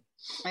svoleiðis, já.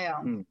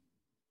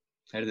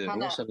 Heyrðu,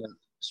 rosalega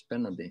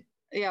spennandi.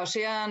 Já,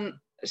 síðan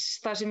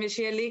það sem ég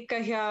sé líka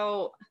hjá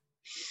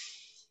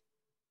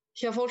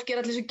fólki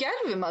allir þessu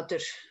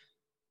gerfumatur.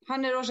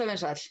 Hann rosa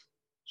vinsæll.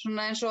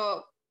 Svona eins og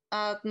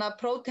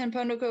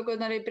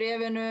próteinpönnukökurnar í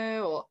bréfinu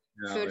og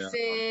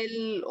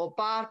Fulfill og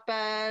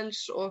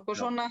Barbells og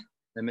eitthvað svona.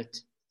 Það mitt.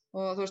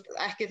 Og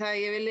ekki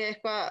það ég vilji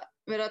eitthvað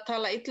vera að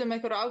tala illa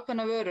einhverju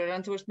ákveðna vörur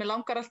en mér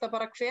langar alltaf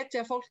bara að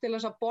hvetja fólk til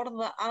þess að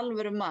borða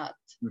alvöru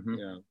mat.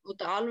 Út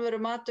af alvöru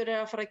matur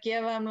að fara að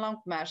gefa þeim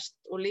langmest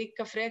og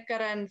líka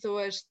frekar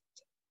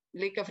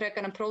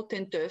en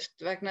próteinduft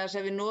vegna þess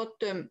að við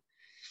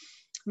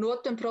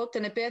notum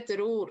próteini betur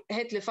úr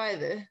heilli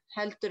fæðu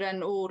heldur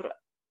en úr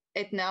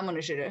einni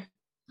amínósýru.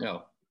 Já.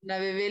 Þannig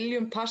að við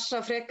viljum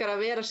passa frekar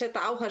að vera að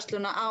setja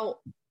áhersluna á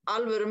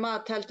alvöru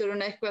mat heldur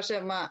en eitthvað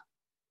sem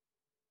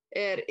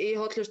í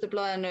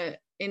hollustublaðinu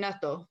í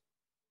Netto.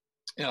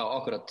 Já,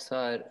 akkurat.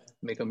 Það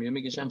mjög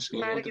mikið sens.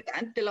 Það ekkert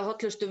endilega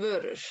hollustu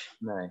vörur.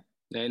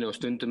 Nei, og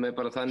stundum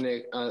bara þannig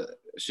að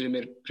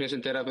sumir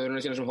presentera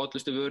vöruna sína sem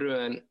hollustu vöru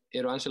en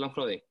eru ansi langt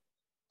frá því.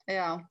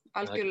 Já,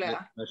 algjörlega.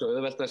 Það svo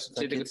auðvelt að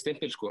setja eitthvað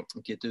stimpil, sko.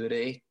 Það getur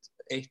verið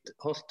eitt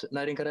hollt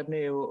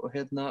næringarefni og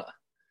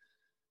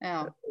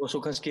svo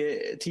kannski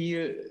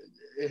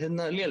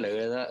 10 léleg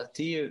eða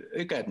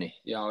 10 aukaefni.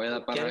 Já, eða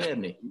bara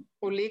gerðefni.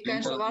 Og líka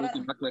eins og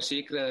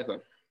sykri eða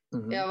eitthvað.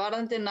 Já,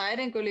 varðandi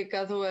næringu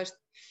líka,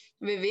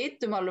 við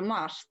vitum alveg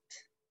margt,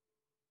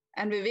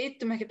 en við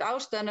vitum ekkert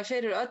ástæðuna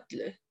fyrir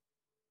öllu.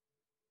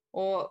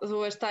 Og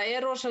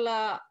það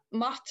rosalega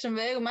margt sem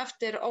við eigum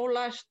eftir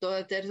ólært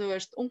og þetta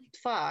ungt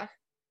fag.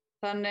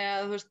 Þannig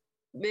að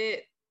við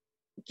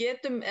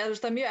getum,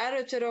 það mjög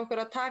erfitt fyrir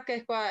okkur að taka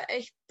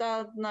eitt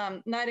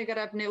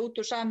næringarefni út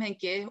úr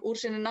samhengi, úr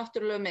sinni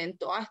náttúrulegu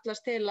mynd og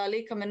ætlast til að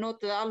líka með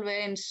notið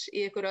alveg eins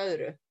í ykkur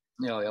öðru.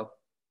 Já.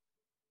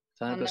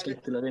 Það bara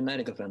skemmtilega við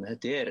næringarfræðina.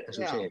 Þetta eins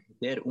og segir,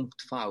 þetta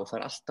ungt fag og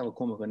það alltaf að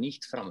koma eitthvað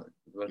nýtt fram.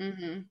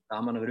 Það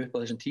að vera upp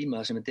á þessum tíma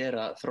sem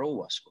þetta að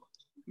þróa, sko.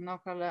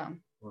 Nákvæmlega.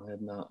 Og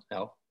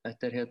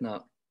þetta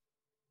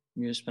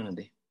mjög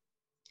spennandi.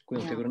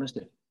 Guðjón, tekur á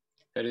næstu?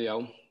 Heyrðu, já.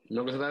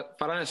 Langar þetta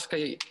fara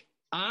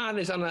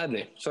aðeins annað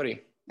efni, sorry.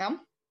 Já.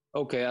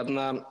 Ok,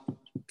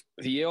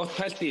 því ég oft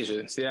pælt í þessu,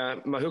 því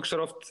að maður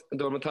hugsar oft,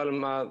 þetta vorum að tala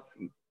að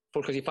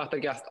fólk kannski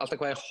fattar ekki alltaf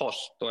hvað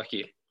hollt og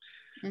ekki.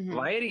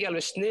 Væri ekki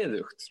alveg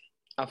sniðugt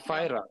að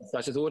færa,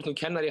 það sem þú ert nú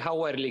kennar í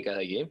HR líka,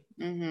 eða ekki?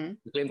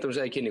 Við glemdum að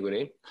segja í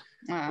kynningunni.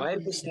 Væri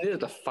ekki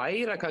sniðugt að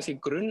færa kannski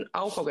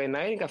grunnáfanga í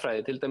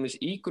næringarfræði, til dæmis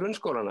í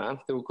grunnskólana,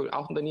 þegar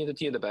 8., 9.,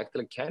 10. bekk,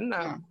 til að kenna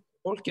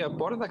fólki að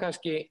borða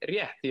kannski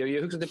rétt, því að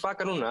ég hugsa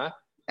tilbaka núna,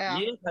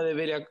 ég hefði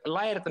viljað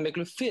læra þetta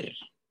miklu fyrr.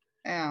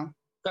 Já.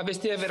 Hvað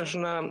finnst þið að vera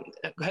svona,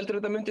 heldur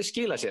þetta myndi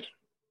skila sér?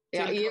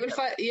 Já, ég vil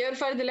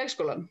fara til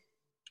leikskólan.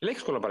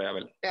 Leikskóla bara,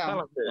 jável. Já.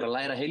 Bara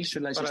læra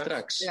heilsulæsi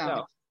strax.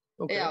 Já.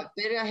 Okay. Já,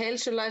 byrja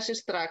heilsulæsi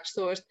strax,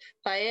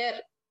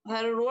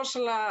 það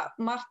rosalega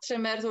margt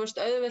sem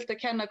auðvelt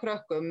að kenna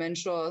krökkum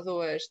eins og,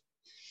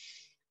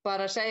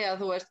 bara að segja,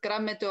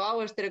 grammeti og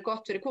ávextir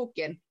gott fyrir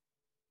kúkinn.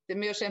 Þetta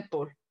mjög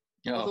simpul.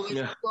 Og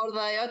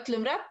borða í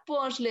öllum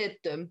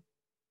regnboganslitum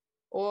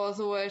og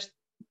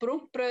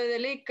brúnbrauð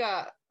líka,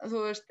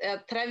 eða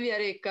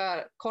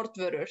trefjaríkar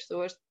kornvörur,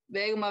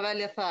 við eigum að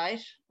velja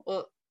þær og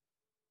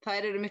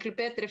þær eru miklu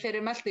betri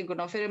fyrir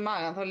meltinguna og fyrir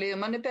magan, þá líður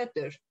manni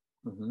betur.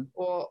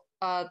 Og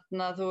bara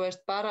það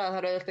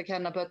auðvelt að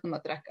kenna börnum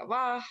að drekka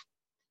vatn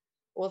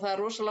og það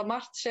rosalega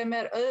margt sem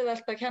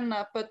auðvelt að kenna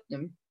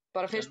börnum,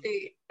 bara fyrst í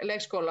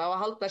leikskóla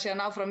og halda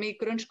síðan áfram í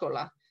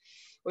grunnskóla.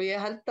 Og ég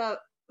held að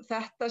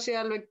þetta sé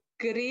alveg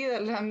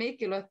gríðarlega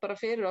mikilvægt bara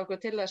fyrir okkur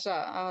til þess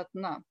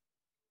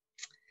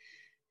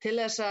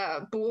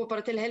að búa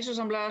bara til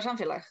heilsusamlega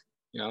samfélag.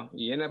 Já,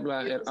 ég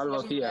nefnilega alveg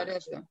á því að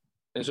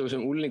eins og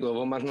sem úlingur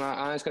og maður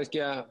aðeins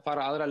kannski að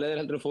fara aðra leiðir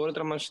heldur en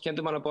foreldrar manns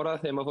kendur mann að borða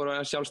þegar maður fór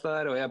að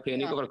sjálfstæðar og eiga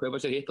pening og fara að kaupa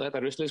sér hitt og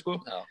þetta rusli, sko.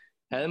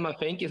 Hefði maður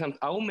fengið samt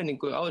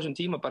áminningu á þessum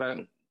tíma bara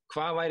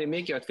hvað væri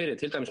mikilvægt fyrir,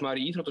 til dæmis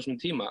maður í íþróttasum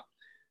tíma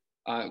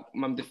að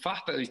maður myndi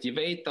fatta, ég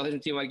veit á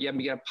þessum tíma var ekki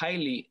mikið að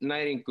pæli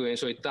næringu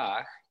eins og í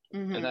dag,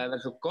 En það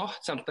verið svo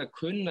gott samt að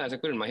kunna þessa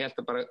grunn. Maður hélt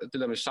að bara, til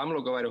dæmis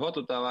samloka væri hot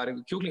og það var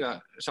einhver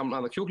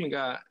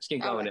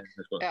kjúklingaskinka á henni.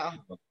 Sko.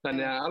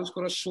 Þannig að alls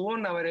konar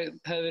svona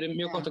hefði verið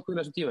mjög gott að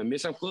kunna þessum tíma.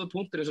 Mér samt góða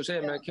punktur eins og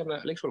segja með að kemna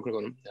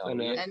leikskólakrökkunum.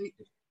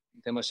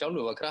 Þegar maður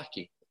sjálfur var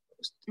krakki,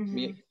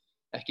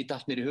 ekki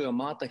datt mér í huga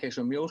matakeks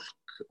og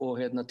mjólk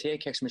og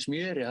tekeks með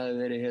smjöri hafi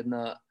verið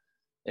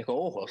eitthvað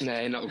óholt.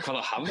 Nei,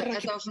 hvaða hafra?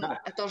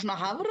 Þetta var svona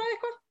hafra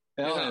eitthvað?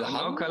 Já,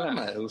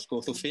 nákvæmlega.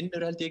 Þú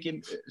finnur held ég ekki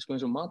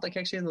eins og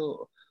matakeksið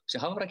og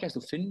þessi hafrakeks,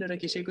 þú finnur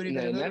ekki sykur í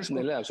hverju. Nei,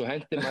 nefnilega. Svo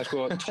hendir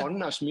maður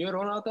tonna smjör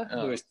ofan á þetta.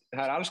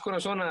 Það alls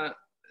konar svona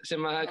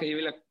sem ég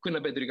vilja kunna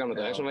betur í gamla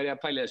dag. Svona væri ég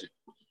að pæla þessu.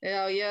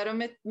 Já, ég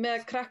með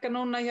krakka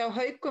núna hjá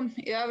Haukum,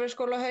 í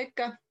Afreiðsskóla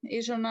Hauka, í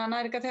svona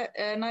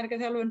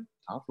næringarþjálfun.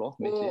 Já, flott.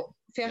 Og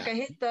fékk að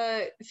hitta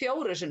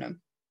 4 sinnum,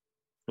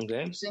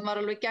 sem var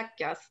alveg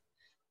geggjað.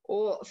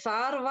 Og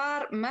þar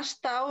var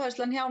mesta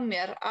áherslan hjá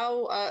mér á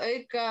að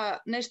auka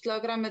neyslu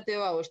á grænmeti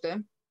og ávöxtum,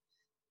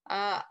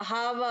 að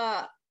hafa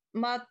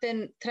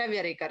matinn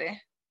trefjaríkari,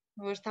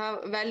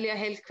 velja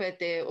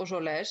heilhveiti og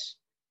svoleiðis,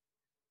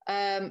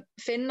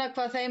 finna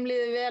hvað þeim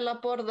líður vel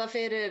að borða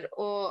fyrir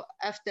og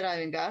eftir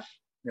æfingar.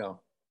 Já.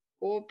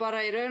 Og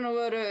bara í raun og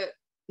veru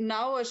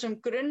ná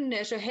þessum grunni,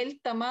 þessu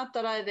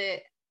heildarmataræði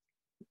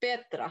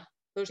betra,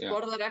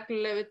 borða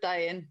reglulega við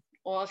daginn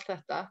og allt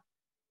þetta.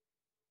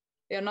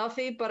 Já, ná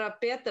því bara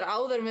betra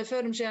áður við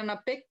förum síðan að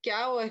byggja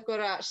á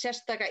einhverja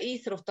sérstaka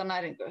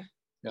íþróttanæringu.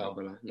 Já,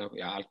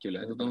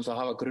 algjörlega. Þú þarfst að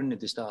hafa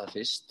grunninn til staðar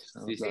fyrst.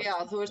 Já,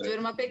 við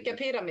erum að byggja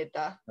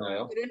píramída.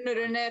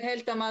 Grunnurinn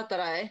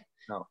heildarmataræði.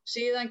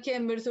 Síðan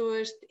kemur,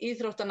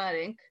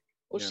 íþróttanæring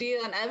og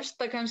síðan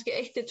efsta kannski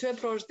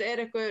 1-2%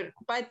 einhver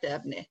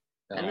bætiefni.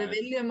 En við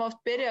viljum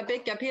oft byrja að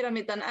byggja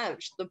píramídan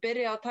efst og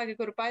byrja að taka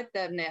einhverju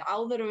bætiefni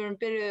áður við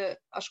erum byrjuð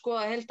að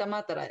skoða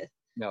heildarmataræðið.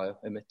 Já,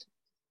 einmitt.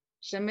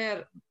 Sem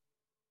er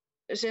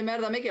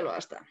það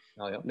mikilvægasta.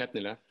 Já,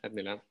 nefnilega.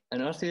 En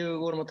því við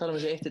vorum að tala um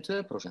þessi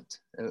 1-2%,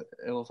 ef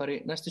við fara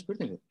í næstu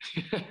spurningu.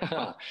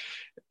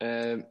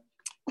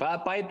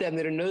 Hvaða bætiefni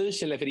eru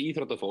nauðsynleg fyrir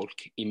íþróttafólk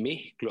í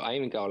miklu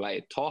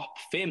æfingaálagi? Top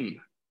 5.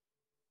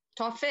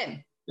 Top 5?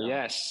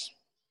 Yes.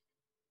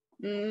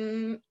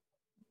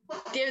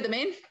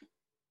 D-vitamin.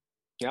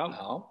 Já.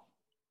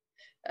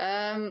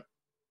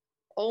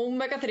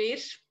 Omega 3.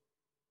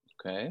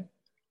 Ok.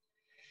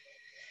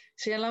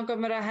 Síðan langar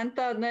mér að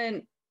henda þarna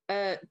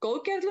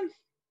góðgerðlum.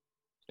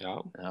 Já.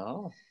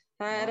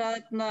 Það er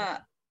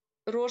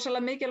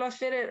rosalega mikilvægt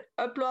fyrir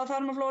öfluga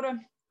þarmaflóru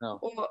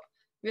og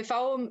við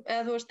fáum,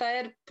 það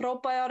er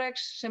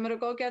probiotics sem eru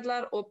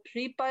góðgerðlar og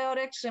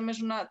prebiotics sem er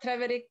svona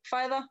trefjarík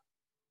fæða.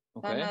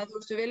 Þannig að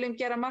við viljum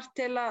gera margt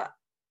til að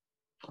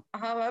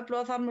hafa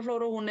öfluga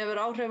þarmaflóru. Hún hefur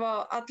áhrif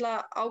á alla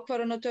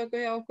ákvarðanatöku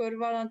hjá okkur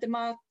varðandi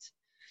mat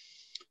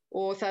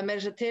og það er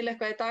meira til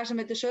eitthvað í dag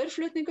sem heitir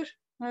saurflutningur.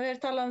 Það er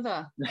talað um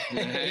það.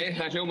 Nei,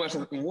 það hljómar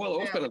voða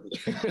óspennandi.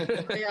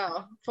 Já,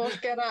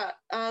 fólk er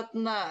að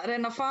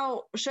reyna að fá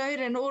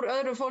saurinn úr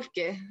öðru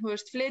fólki,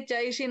 flytja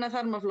í sína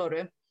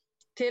þarmaflóru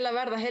til að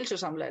verða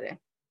heilsusamlegri.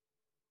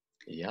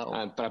 Já.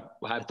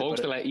 Það er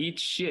bókstaflega eat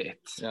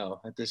shit. Já,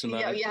 þetta er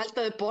svona... Já, ég held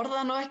að þau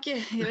borða nú ekki.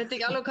 Ég veit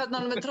ekki alveg hvernig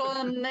hann með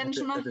tróðan einn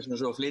svona. Þetta er svona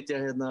svo að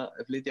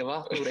flytja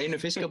vatn úr einu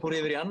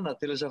fiskabúri yfir í annað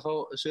til þess að fá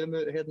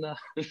sömu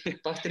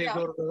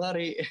bakteríuflóru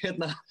þar í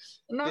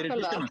fyrir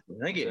fiskanum.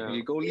 Það ekki?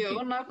 Jú,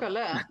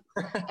 nákvæmlega.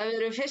 Ef við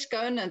erum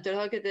fiskaunnendur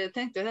þá getið þið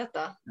tengt við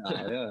þetta.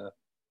 Já.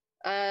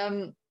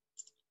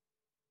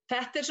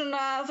 Þetta er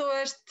svona,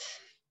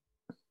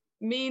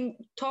 mín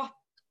topp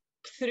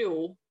 3.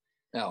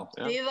 Já.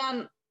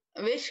 Síðan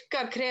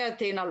virkar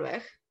kreatín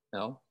alveg.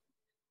 Já.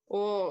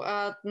 Og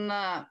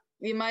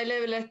ég mæli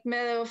yfirleitt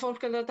með ef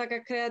fólk er að taka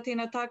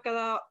kreatín að taka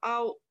það á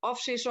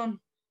off-season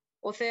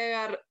og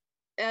þegar,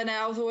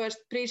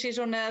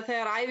 pre-season eða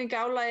þegar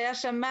æfingaálagi er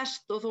sem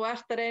mest og þú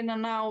ert að reyna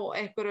að ná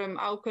einhverjum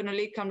ákveðnum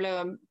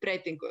líkamlegum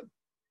breytingum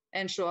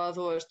eins og að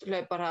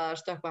hlauparhraðar,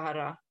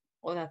 stökkvahærra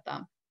og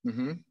þetta.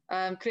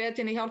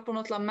 Kreatín hjálpar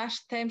náttúrulega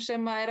mest þeim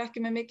sem er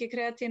ekki með mikið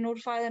kreatín úr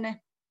fæðinni.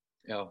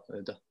 Já,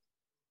 þetta.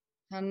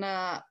 Þannig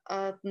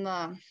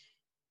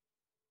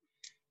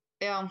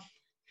já,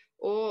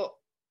 og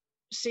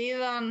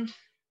síðan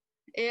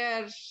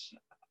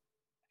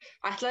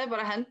ætlaði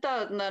bara að henda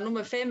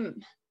númer 5,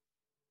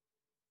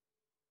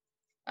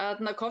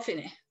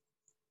 koffíni.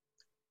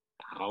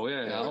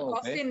 Já.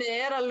 Koffíni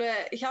er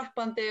alveg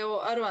hjálpandi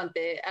og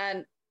örvandi,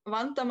 en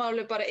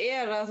vandamáli bara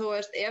að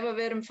ef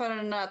við erum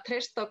farin að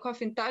treysta á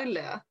koffín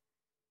daglega,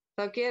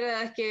 þá gerir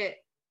það ekki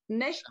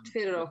neitt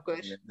fyrir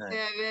okkur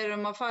þegar við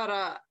erum að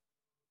fara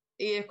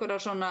í einhverja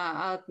svona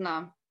að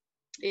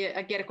gera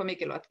eitthvað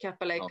mikilvægt,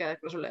 keppa leika eða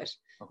eitthvað svoleiðis.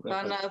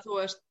 Þannig að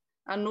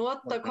að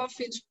nota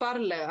koffín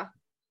sparlega.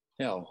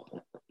 Já.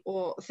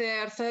 Og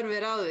þegar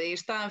þörfir á því í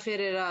staðan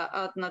fyrir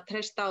að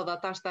treysta á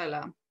það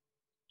dagstæðlega.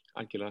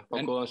 Algjörlega, og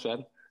góðan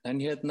svefn. En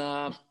mér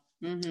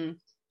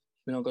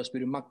langar að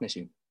spyrja um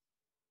magnesium.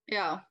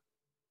 Já.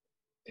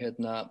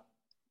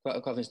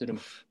 Hvað finnst þér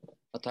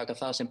að taka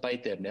það sem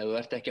bætiefni ef þú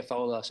ert ekki að fá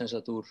það sem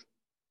sagt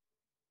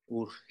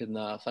úr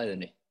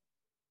fæðunni?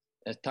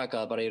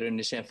 taka það bara í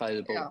rauninni sem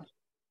fæðubót.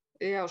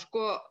 Já,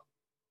 sko,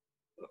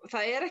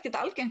 það ekkert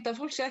algengt að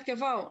fólk sé ekki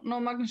að fá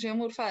nóg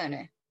magnesíum úr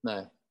fæðinni.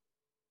 Nei.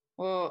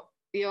 Og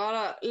ég var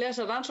að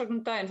lesa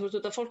rannsóknum daginn, þú veist,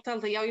 þetta fólk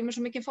talað að já, ég er með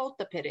svo mikið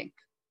fótapyrring.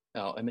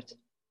 Já, einmitt.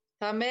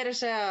 Það meira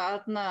segja að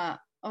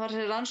það var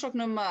þessi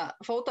rannsóknum að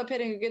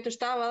fótapyrringu getur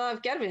stafað af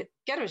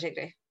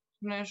gervisykri,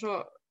 svona eins og,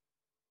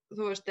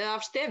 þú veist, eða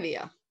af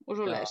stevía og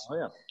svo leiðis.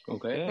 Já,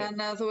 okay.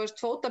 Þannig að, þú veist,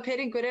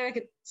 fótapyrringur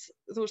ekkert,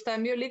 þú veist,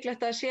 það mjög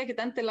líklegt að það sé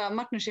ekkert endilega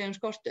magnesíum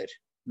skortur.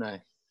 Nei.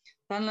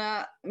 Þannig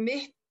að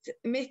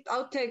mitt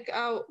áttek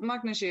á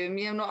magnesíum,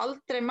 ég hef nú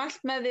aldrei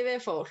mælt með því við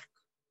fólk,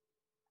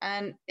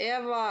 en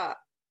ef að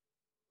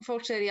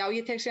fólk segir já,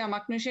 ég tek sig að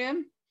magnesíum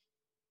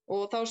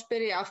og þá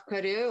spyr ég af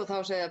hverju og þá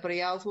segir það bara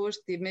já, þú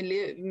veist,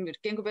 mér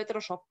gengur betur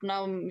að sofna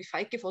og ég fæ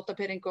ekki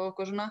fótapyrringu og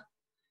eitthvað svona.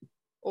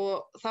 Og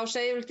þá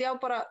segir ég já,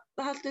 bara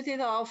haltu því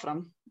þá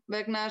áfram.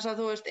 Vegna þess að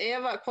þú veist,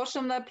 hvort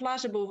sem það er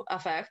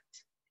placebo-effekt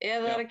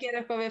eða að gera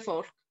eitthvað við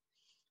fólk,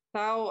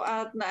 þá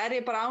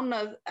ég bara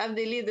ánægð ef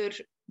því líður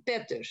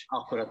betur.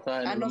 Akkurat, það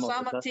en á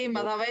sama tíma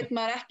þá veit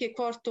maður ekki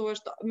hvort, þú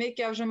veist,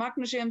 mikið af þessum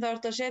magnesíum það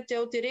að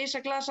setja út í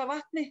risaglasa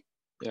vatni.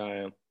 Já.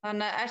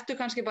 Þannig að ertu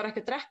kannski bara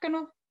ekki að drekka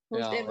nú. Þú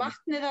veist,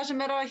 vatni það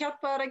sem að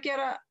hjálpa þér að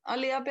gera að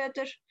líða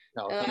betur?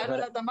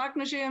 Eða þetta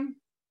magnesíum?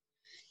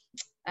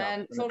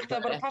 En fólk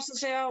það bara passa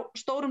sig á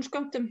stórum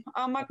skömmtum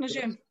af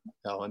magnesíum.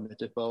 Já,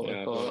 einmitt upp á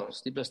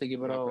stíplast ekki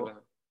bara á...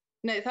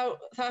 Nei, það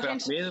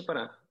finnst... Við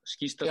bara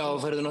skýsta... Já,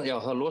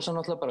 það losa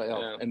náttúrulega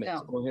bara,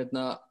 einmitt. Og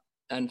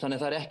en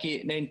þannig það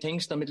ekki neinn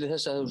tengst á milli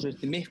þess að þú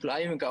sért miklu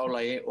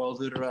æfingaálagi og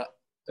þú þurfa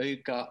að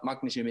auka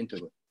magnesíum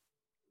inntöku.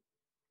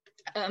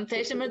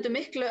 Þeir sem myndu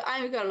miklu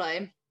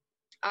æfingarálagi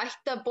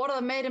ætti að borða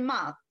meiri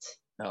mat,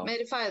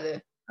 meiri fæðu.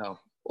 Já.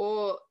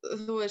 Og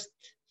þú veist,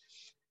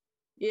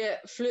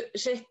 ég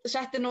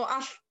setti nú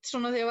allt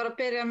svona þegar ég var að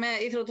byrja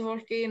með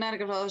íþróttafólki í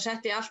næringarfræði, þá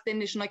setti ég allt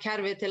inn í svona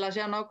kerfi til að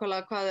sjá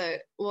nákvæmlega hvað þau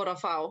voru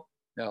að fá.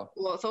 Já.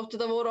 Og þóttu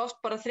þetta voru oft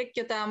bara 3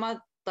 daga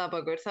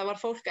matabækur, það var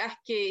fólk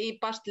ekki í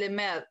basli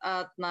með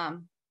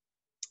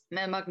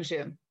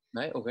magnesíum.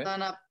 Nei, ok.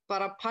 Þannig að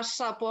bara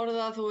passa að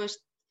borða, þú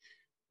veist,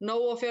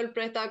 nóg og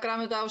fjölbreytta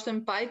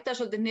grænmetaafurðum, bæta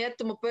svolítið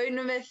hnetum og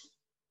baunum við.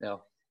 Já.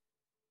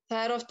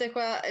 Það oft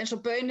eitthvað, eins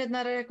og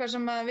baunirnar eitthvað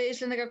sem við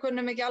Íslendingar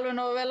kunnum ekki alveg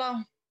nógu vel á.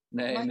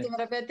 Nei. Mættum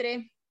vera betri.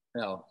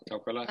 Já,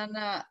 nákvæmlega.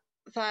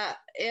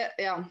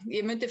 Þannig að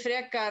ég myndi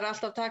frekar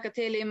alltaf taka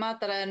til í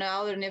mataræðinu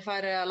áður en ég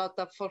færi að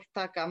láta fólk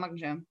taka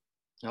magnesíum.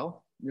 Já,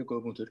 mjög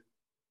góða punktur.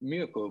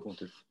 Mjög góða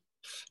punktur.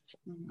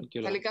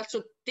 Það líka allt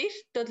svo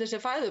dýrt öll þessi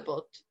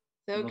fæðubót.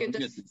 Þegar þú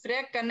getur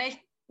frekar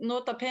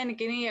nota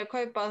peningin í að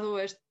kaupa, þú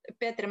veist,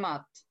 betri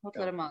mat,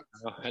 hollari mat.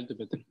 Já, heldur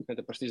betur.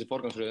 Þetta bara stýsir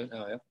forgangsröðu.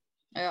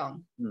 Já.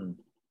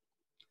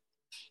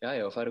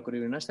 Já, færi ykkur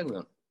yfir í næsta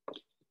guðan.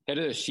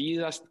 Heyrðu,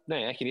 síðast,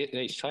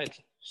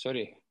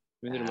 sorry,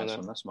 við þurfum að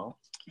svona smá.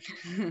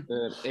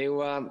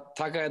 Eigum að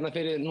taka hérna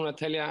fyrir núna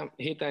að telja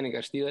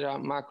hitaeiningar, stíðara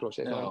makrós.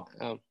 Já.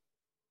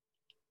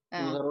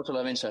 Það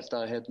rosalega vinsælt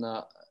að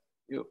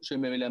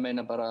sumir vilja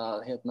meina bara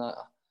að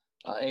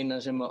eina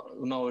sem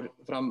náir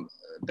fram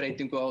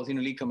breytingu á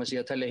þínu líkama sé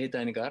að telja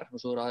hitaeiningar og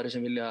svo eru aðri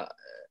sem vilja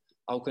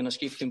ákveðna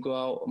skiptingu á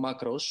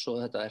makrós og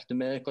þetta ertu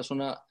með eitthvað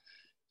svona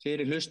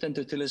fyrir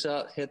hlustendur til þess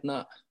að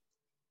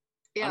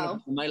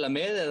mæla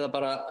með eða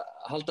bara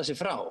halda sig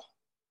frá?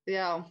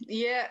 Já,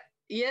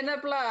 ég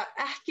nefnilega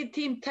ekki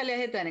tím telja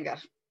hitaeiningar.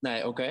 Nei,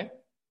 ok.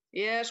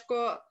 Ég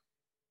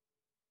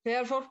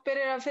þegar fólk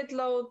byrjar að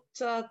fylla út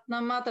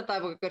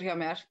matardagbókur hjá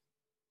mér,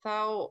 þá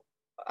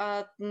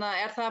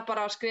það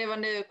bara að skrifa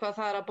niður hvað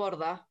það að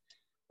borða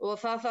og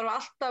það þarf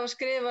alltaf að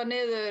skrifa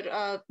niður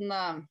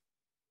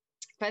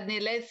hvernig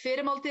ég leið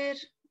fyrir máltíðir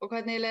og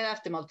hvernig ég leið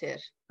eftir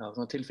máltíðir. Já,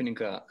 svona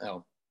tilfinninga, já.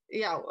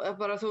 Já,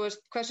 bara þú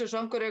veist hversu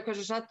svangur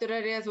hversu sattur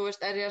ég, þú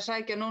veist, ég að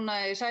sækja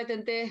núna í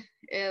sætindi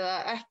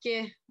eða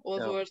ekki og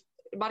þú veist,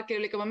 margir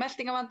eru líka með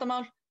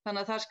meltingavandamál,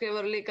 þannig að það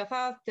skrifur líka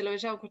það til að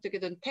við sjá hvort við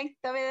getum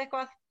tengta við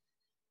eitthvað,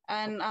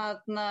 en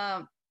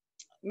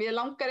mér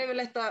langar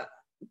yfirleitt að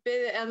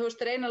eða þú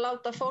veist, reyna að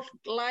láta fólk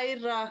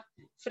læra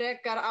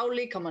frekar á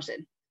líkamann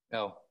sinn.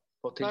 Já,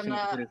 og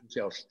tilfinningu fyrir þú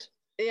sjálft.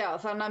 Já,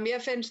 þannig að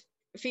mér finnst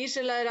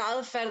fýsilegri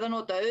aðferð að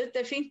nota.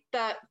 Auðvitað fínt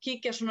að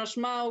kíkja svona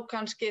smá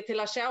kannski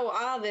til að sjá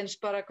aðeins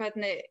bara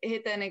hvernig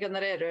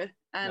hitaeiningarnar eru.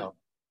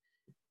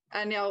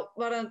 En já,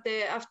 varðandi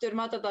aftur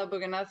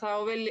matardagbókina,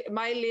 þá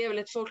mæli ég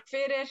yfirleitt fólk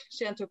fyrir,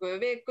 síðan tökum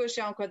við viku,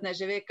 sjáum hvernig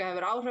þessi vika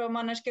hefur áhrif á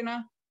manneskjuna,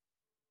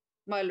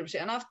 mælum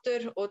síðan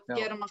aftur og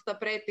gerum alltaf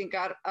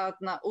breytingar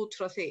út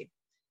frá því.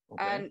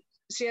 Okay. En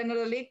síðan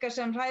það líka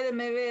sem hræðir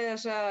mig við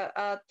þess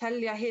að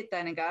telja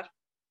hitaeiningar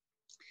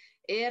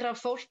að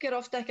fólk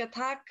ofta ekki að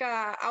taka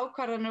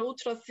ákvarðanir út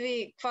frá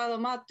því hvaða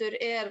matur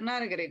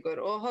næringarríkur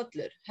og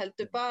hollur,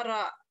 heldur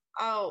bara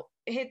á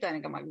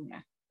hitaeiningamagninu.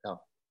 Já.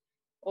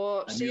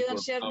 Og síðan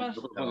síðan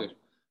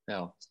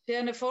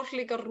fólk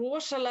líka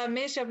rosalega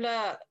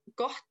misjafnlega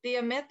gott í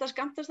að meta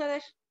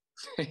skammtastærðir.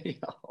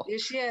 Ég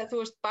sé, þú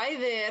veist,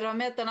 bæði að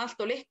meta hann allt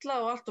og litla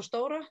og allt og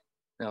stóra.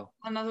 Já.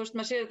 Þannig að þú veist,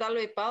 maður sér þetta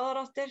alveg í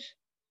báðar áttir.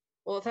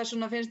 og þess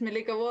vegna finnst mér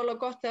líka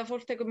voðalega gott þegar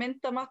fólk tekur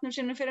mynd af matnum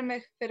sínum fyrir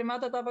mig, fyrir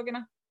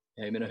matadagbókina.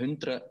 Já, ég meina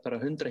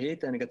 100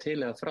 hitaeiningar til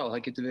eða frá,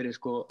 það getur verið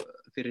sko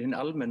fyrir hinn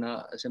almenna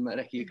sem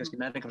ekki kannski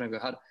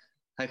næringarfræðingur,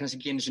 það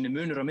kannski ekki einu sinni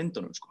munur á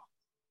myndunum sko.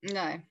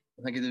 Nei.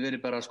 Það getur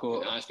verið bara sko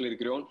fleiri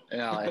grjón.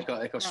 Já,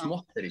 eitthvað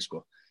smotteri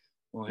sko.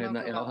 Og já,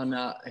 þannig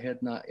að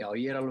já,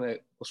 ég alveg,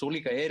 og svo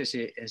líka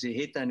þessi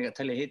hitaeiningar,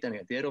 telja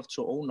hitaeiningar, það oft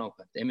svo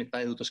ónákvæmt, einmitt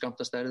bæði út á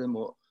skammtastærðum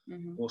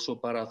og svo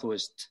bara, þú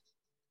veist,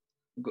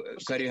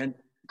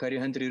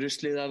 hverju hendur í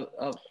ruslið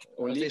af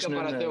og líka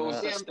bara þegar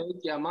þú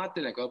steikja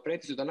matinn eitthvað, þá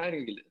breytist þetta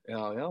næringargildið.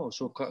 Já,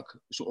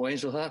 og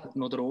eins og það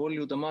notar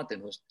olíu út af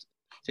matinn, þú veist,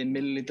 5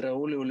 millilitra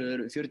olíu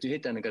eru 40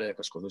 hitaeiningar eða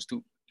eitthvað sko, þú veist, þú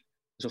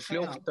svo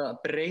fljótt að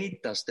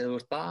breytast ef þú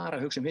ert bara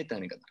að hugsa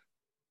hitaeiningarnar.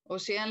 Og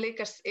síðan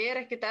líka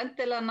ekkert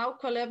endilega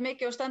nákvæmlega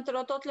mikið og stendur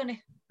á dollunni.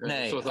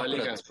 Nei, svo það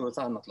líka, svo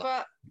það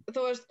náttúrulega.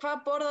 Þú veist,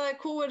 hvað borðaði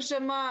kúin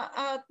sem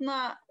að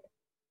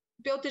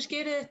bjó til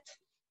skýrið þitt?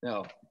 Já.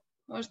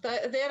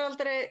 Það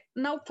aldrei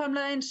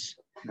nákvæmlega eins.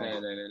 Nei.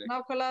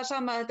 Nákvæmlega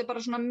sama, þetta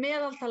bara svona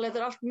meðaltal,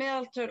 þetta allt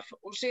meðaltöl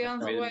og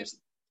síðan þú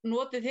veist,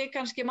 notið þið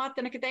kannski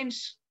matinn ekkert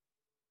eins.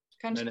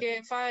 Kannski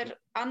fær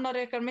annar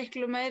ykkar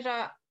miklu meira,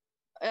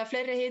 eða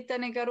fleiri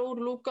hitaeiningar úr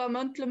lúka og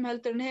möndlum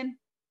heldur en hinn.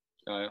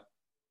 Já.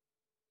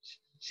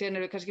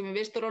 Síðan við kannski með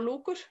vistur á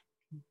lúkur.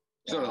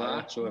 Svo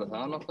er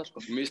það náttúrulega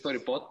sko. Mér finnst það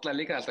í bolla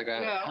líka alltaf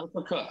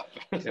halva köpp.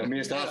 Já, mér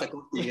finnst það alltaf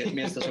gott mér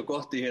finnst það svo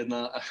gott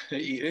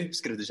í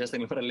uppskriftu,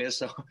 sérstaklega fara að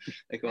lesa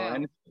eitthvað á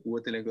henni,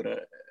 búið til einhverja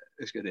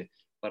uppskrifti.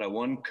 Bara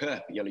 1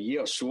 cup, ég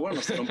á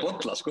svona stóran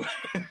bolla sko.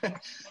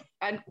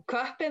 En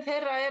köppið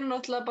þeirra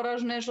náttúrulega bara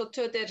svona eins og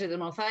 2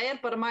 desilitrar, það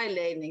bara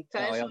mælieining,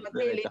 það svona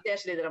til í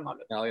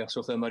desilitramálum. Já,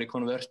 svo þegar maður í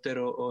konverter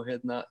og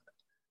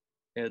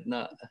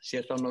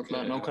sér þá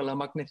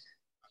nákvæmlega magnið.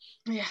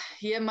 Já,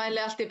 ég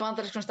mæli allt í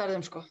bandarískum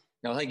stærðum sko.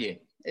 Já, það ekki?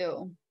 Jú.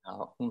 Já,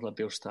 hún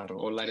bjóst þar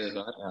og læriði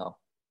þar. Já.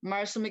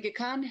 Maður svo mikið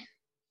kanni.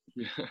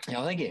 Já,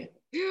 það ekki?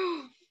 Jú.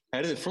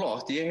 Herðu,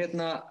 flott,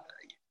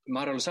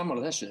 maður alveg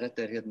sammála þessu,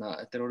 þetta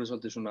er orðið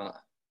svolítið svona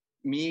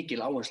mikil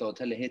áhersla á að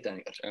telja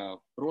hitaeiningar. Já.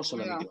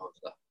 Rosalega mikil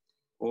áhersla.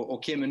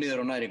 Og kemur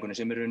niður á næringunni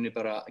sem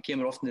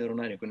kemur oft niður á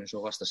næringunni eins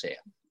og varst að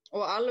segja.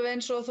 Og alveg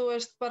eins og þú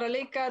veist, bara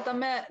líka þetta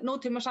með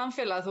nútíma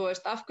samfélag, þú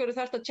veist, af hverju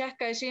þarftu að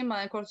tjekka í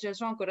símaðinn hvort þú sér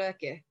svangur eða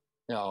ekki?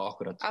 Já,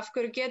 akkurat. Af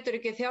hverju getur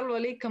ekki þjálfa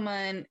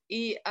líkamæðin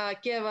í að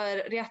gefa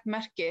þér rétt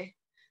merki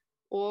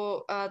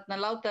og að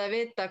láta þér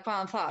vita hvað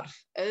hann þarf.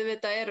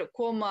 Auðvitað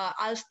koma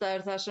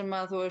aðstæður þar sem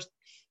að, þú veist,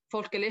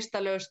 fólk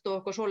listalaust og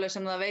eitthvað svoleið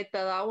sem það veit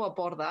að það á að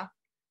borða.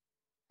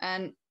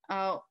 En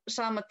á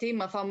sama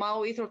tíma þá má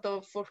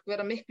íþróttafólk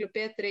vera miklu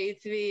betri í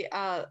því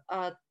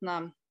að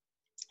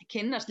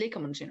kynnast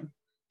líkamanum sínum.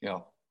 Já,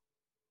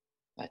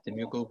 þetta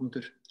mjög góð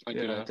punktur.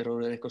 Þetta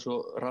orðið eitthvað svo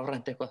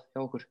rafrænt eitthvað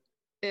hjá okkur.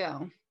 Já.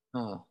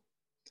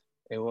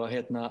 Ef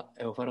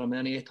að fara með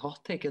hann í eitt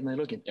hot take í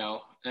lokin. Já,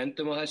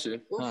 endum á þessu.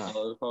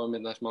 Þá fáum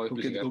við smá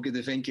upplýsingar. Þú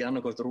getur fengið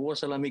annarkvort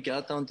rosalega mikið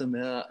aðdáendum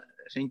eða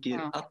fengið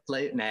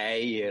alla...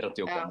 Nei, ég er að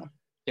djóka.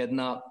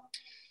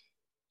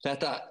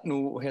 Þetta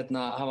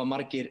hafa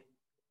margir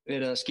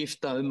verið að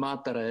skipta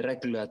mataræði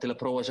reglulega til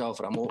að prófa sig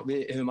áfram og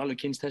við höfum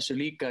alveg kynnst þessu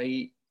líka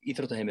í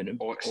íþróttaheiminum.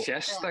 Og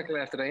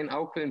sérstaklega eftir að einn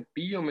ákveðin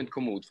bíómynd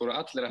kom út fóru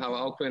allir að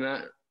hafa ákveðina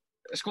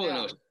skoðun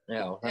á þessu.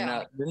 Já, þannig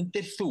að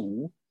myndir þú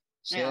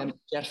sem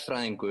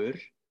sérfræðingur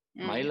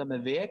mæla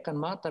með vegan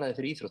mataræði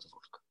fyrir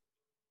íþróttafólk?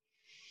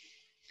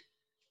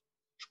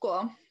 Sko,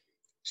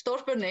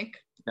 stór spurning,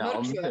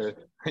 mörg svör.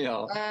 Já,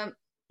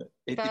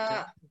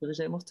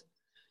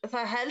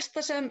 það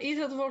helsta sem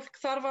íþróttafólk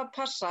þarf að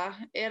passa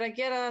er að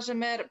gera það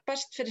sem er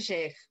best fyrir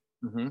sig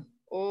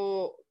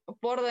og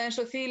borða eins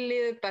og því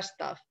líður best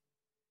af.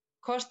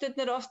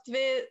 Kostirnir oft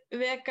við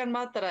vegan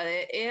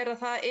mataræði að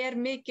það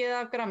mikið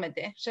af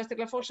grænmeti,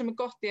 sérstaklega fólk sem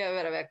gott í að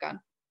vera vegan.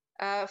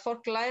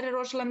 Fólk lærir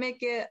rosalega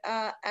mikið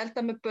að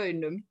elda með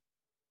baunum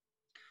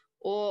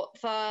og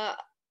það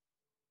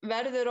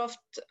verður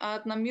oft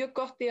mjög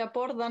gott í að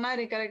borða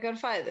næringarríkar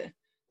fæðu.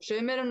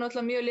 Sumir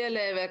náttúrulega mjög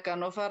lélegir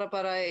vegan og fara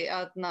bara í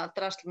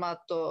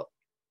draslmat og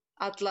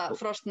alla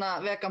frosna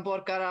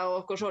veganborgara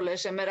og okkur svoleið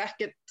sem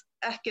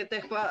ekkert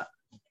eitthvað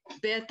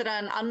betra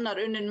en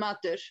annar unnin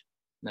matur.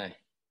 Nei.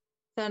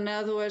 Þannig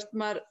að þú veist,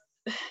 maður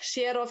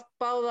sér oft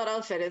báðar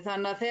aðferðir,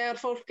 þannig að þegar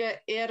fólk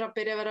að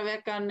byrja að vera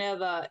vegan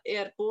eða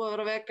búið að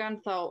vera vegan,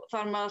 þá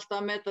þarf maður alltaf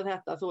að meta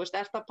þetta. Þú veist,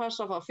 ert að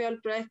passa að fá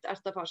fjölbreytt,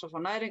 ert að passa að fá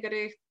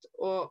næringaríkt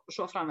og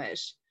svo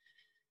framvegis.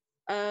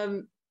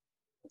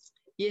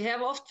 Ég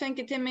hef oft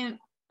fengið til mín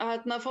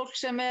fólk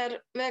sem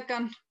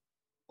vegan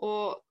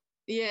og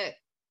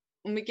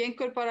mér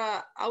gengur bara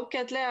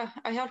ágætlega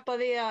að hjálpa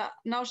því að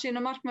ná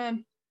sínum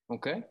markmiðum.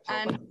 Okay,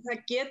 en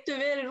það getur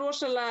verið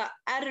rosalega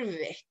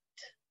erfitt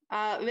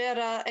að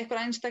vera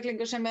einhver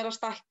einstaklingur sem að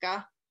stækka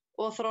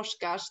og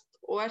þroskast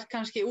og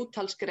kannski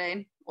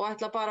úthaldsgrein og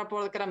ætla bara að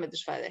borða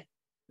grænmetisfæði.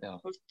 Já.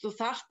 Þú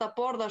þarft að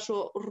borða svo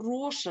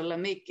rosalega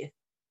mikið.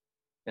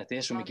 Þetta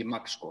svo mikið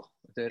magn sko.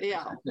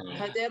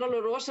 Þetta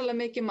alveg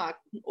rosalega mikið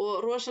magn og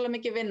rosalega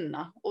mikið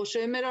vinna og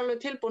sumir alveg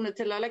tilbúinu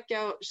til að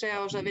leggja sig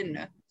á þessa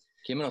vinnu.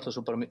 Svo kemur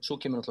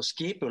náttúrulega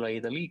skipulag í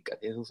þetta líka,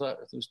 því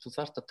þú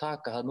þarft að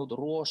taka það út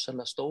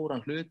rosalega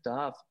stóran hluta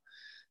af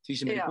því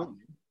sem í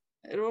búinu.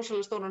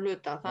 Rosalega stóran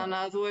hluta, þannig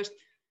að þú veist,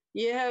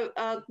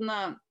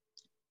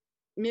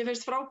 mér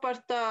finnst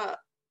frábært að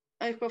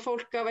eitthvað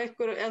fólk af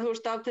einhver, eða þú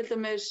veist, af til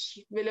dæmis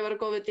vilja vera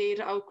góð við dýr,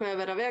 ákveða að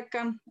vera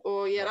vegan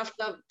og ég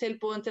alltaf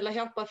tilbúin til að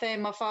hjálpa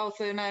þeim að fá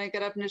þau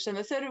næringarefni sem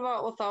þau þurfa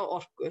og þá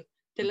orku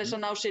til þess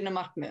að ná sínum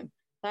markmiðum.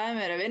 Það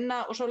mér að vinna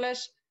og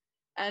svoleiðis,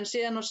 en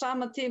síðan á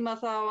sama tíma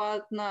þá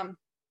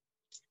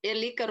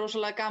líka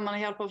rosalega gaman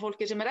að hjálpa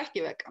fólki sem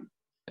ekki vegan.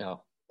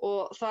 Já.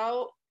 Og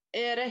þá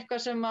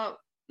eitthvað sem að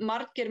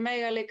margir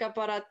mega líka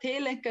bara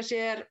tileinka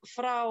sér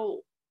frá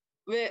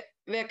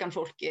vegan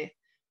fólki.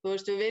 Þú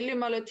veist, við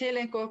viljum alveg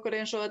tileinka okkur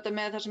eins og þetta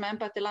með það sem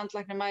embætti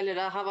landlæknir mælir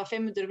að hafa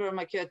 500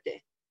 grömm af kjöti,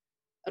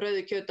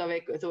 rauðu kjöti á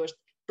viku, þú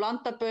veist,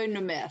 blanda baunu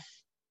með.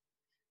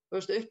 Þú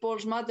veist,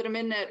 uppbólsmaturinn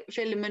minn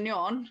filet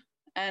mignon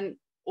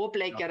og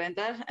bleikja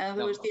reyndar, en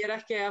þú veist, ég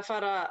ekki að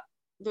fara,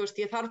 þú veist,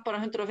 ég þarf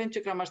bara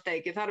 150 gramma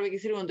steik, ég þarf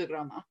ekki 300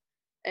 gramma,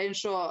 eins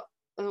og,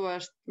 þú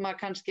veist,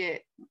 maður kannski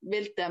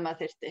vildi að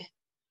maður þyrfti.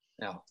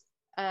 Já.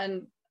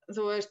 En,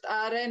 þú veist,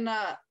 að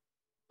reyna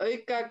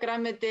auka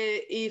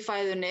grænmeti í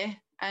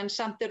fæðunni, en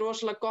samt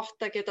rosalega gott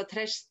að geta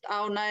treyst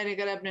á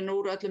næringarefnin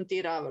úr öllum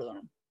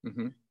dýraafurðunum.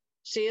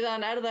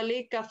 Síðan það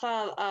líka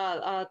það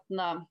að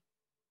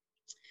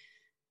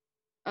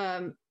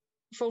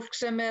fólk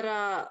sem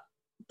að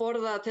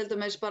borða til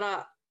dæmis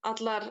bara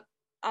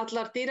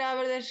allar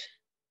dýraafurðir,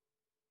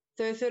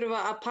 þau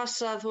þurfa að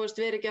passa, þú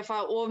veist, vera ekki að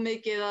fá of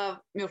mikið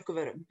af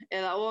mjólkurvörum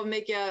eða of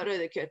mikið af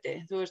rauðu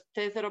kjöti. Þú veist,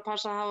 þau þurfa að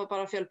passa að hafa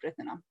bara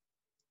fjölbreytnina.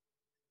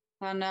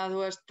 Þannig að, þú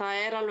veist,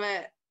 það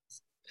alveg...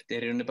 Þetta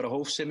í rauninni bara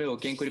hófsemi og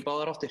gengur í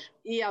báðar áttir.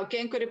 Já,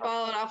 gengur í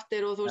báðar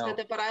áttir og þú veist,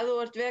 þetta bara ef þú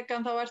ert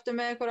vegan þá ertu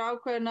með einhverja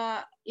ákveðna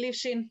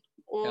lífsýn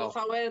og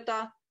þá þetta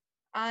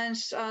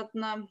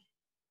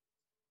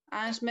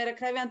aðeins meira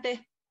krefjandi,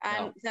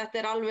 en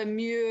þetta alveg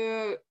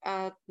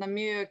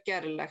mjög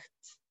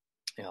gerlegt.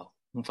 Já,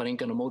 hún fær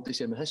engan á móti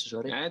sér með þessu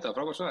svari. Nei, þetta var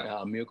frábært svar. Já,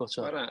 mjög gott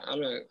svar.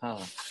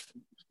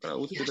 Bara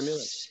útbytta mjög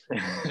vel.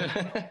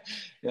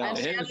 En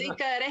síðan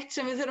líka eitt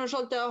sem við þurfum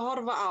svolítið að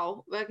horfa á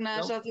vegna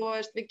þess að þú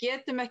veist, við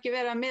getum ekki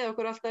verið að miða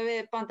okkur alltaf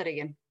við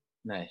Bandaríkin.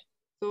 Nei.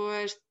 Þú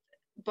veist,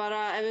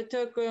 bara ef við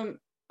tökum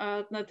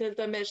til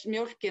dæmis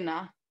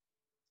mjólkina,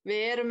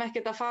 við erum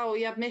ekkert að fá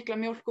jafn mikla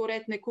mjólk úr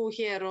einni kú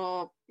hér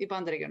og í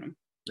Bandaríkjunum.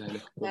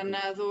 Þannig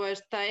að þú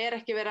veist, það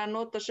ekki verið að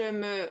nota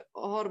sömu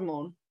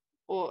hormón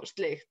og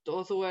slíkt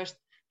og þú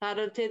veist,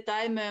 það til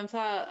dæmi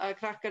það að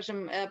krakkar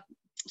sem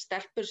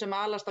stelpur sem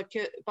alast á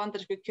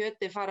bandarísku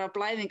kjöti fara að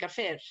blæðingar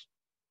fyrr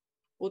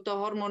út á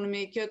hormónum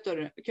í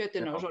kjötinu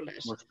og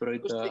svoleiðis. Og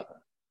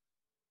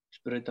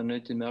sprauta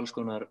nautið með alls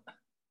konar.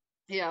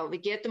 Já, við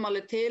getum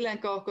alveg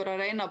tilenga okkur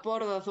að reyna að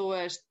borða, þú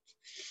veist,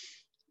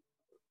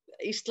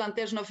 Ísland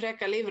svona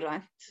freka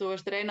lífrænt, þú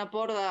veist, reyna að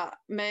borða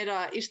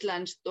meira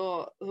íslenskt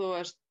og þú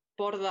veist,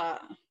 borða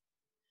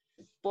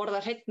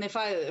hreinni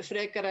fæðu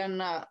frekar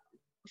en að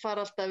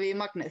fara alltaf í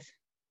magnið.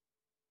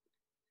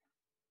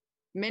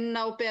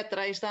 Minna og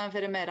betra í staðan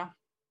fyrir meira.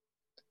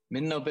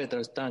 Minna og betra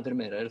í staðan fyrir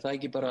meira. Það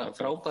ekki bara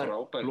frábær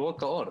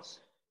loka orð?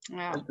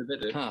 Já.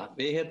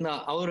 Við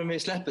áðurum við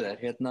sleppu þér,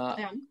 þú ert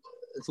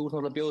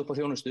náttúrulega að bjóða upp á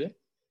þjónustu.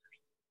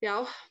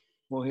 Já.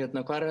 Og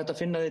hvað þetta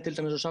að finna þig til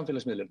dæmis á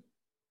samfélagsmiðlum?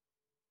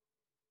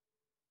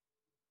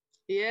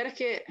 Ég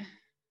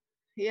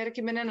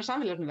ekki með neina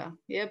samfélagsmiðla.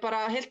 Ég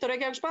bara Hildur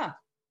Reykjavík spa.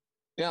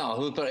 Já,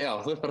 þú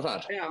ert bara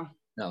þar. Já.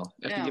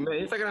 Ertu ekki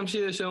með Instagram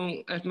síðu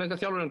sem ert með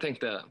eitthvað þjálfurum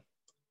tengt eða?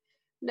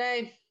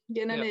 Nei,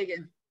 ég nenni ekki.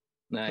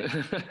 Nei.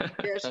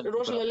 Ég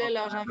rosalega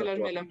leiðilega á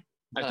samfélagsmiðlum.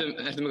 Ertu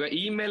með eitthvað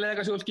e-mail eða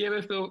eitthvað sem þú vilt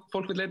gefa upp og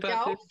fólk vil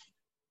leita til?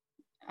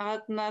 Já,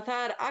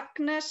 það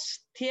Agnes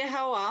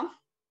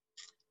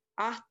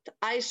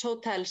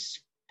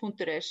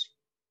THA@icehotels.is.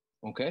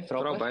 Ok,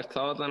 frábært.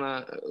 Þá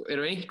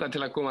erum við einhvað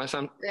til að koma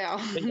saman. Já.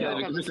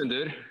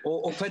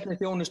 Og hvernig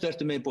þjónustu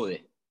ertu með í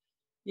boði?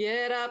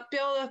 Ég að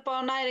bjóða upp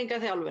á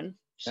næringarþjálfun.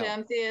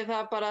 Sem því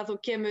það bara að þú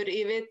kemur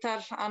í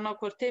viðtal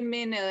annarkvort til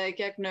mín eða í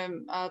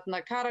gegnum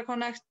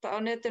Caraconnect á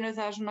netinu,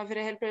 það svona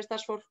fyrir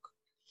heilbrigðisstarfsfólk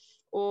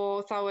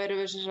og þá erum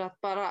við sem sagt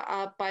bara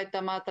að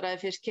bæta mataræði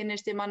fyrst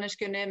kynnist í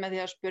manneskjunni með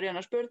því að spyrja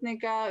hana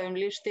spurninga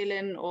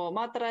lífstílinn og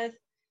mataræð,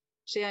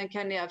 síðan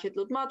kenni ég að fylla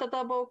út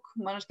matardagbók,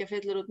 manneskja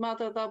fyllir út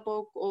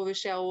matardagbók og við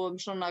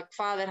sjáum svona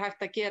hvað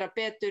hægt að gera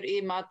betur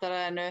í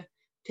mataræðinu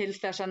til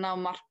þess að ná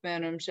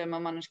markmiðunum sem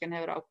að manneskjan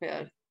hefur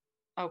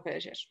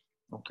ákveðið sér.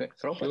 Ok,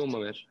 frábært. Hljóma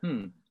vel.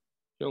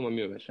 Hljóma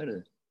mjög vel. Heyrðu,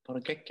 bara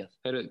geggjað.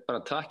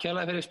 Bara takk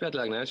hérlega fyrir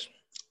spjallið, Agnes.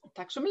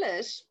 Takk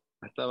sömuleiðis.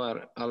 Þetta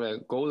var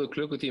alveg góður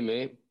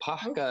klukkutími,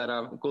 pakkaður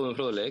af góðum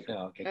fróðuleik.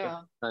 Já,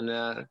 geggjað. Þannig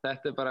að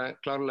þetta bara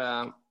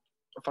klárlega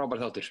frábær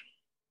þáttur.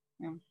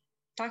 Já.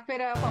 Takk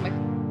fyrir að fá mig.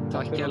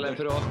 Takk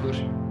hérlega fyrir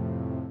okkur.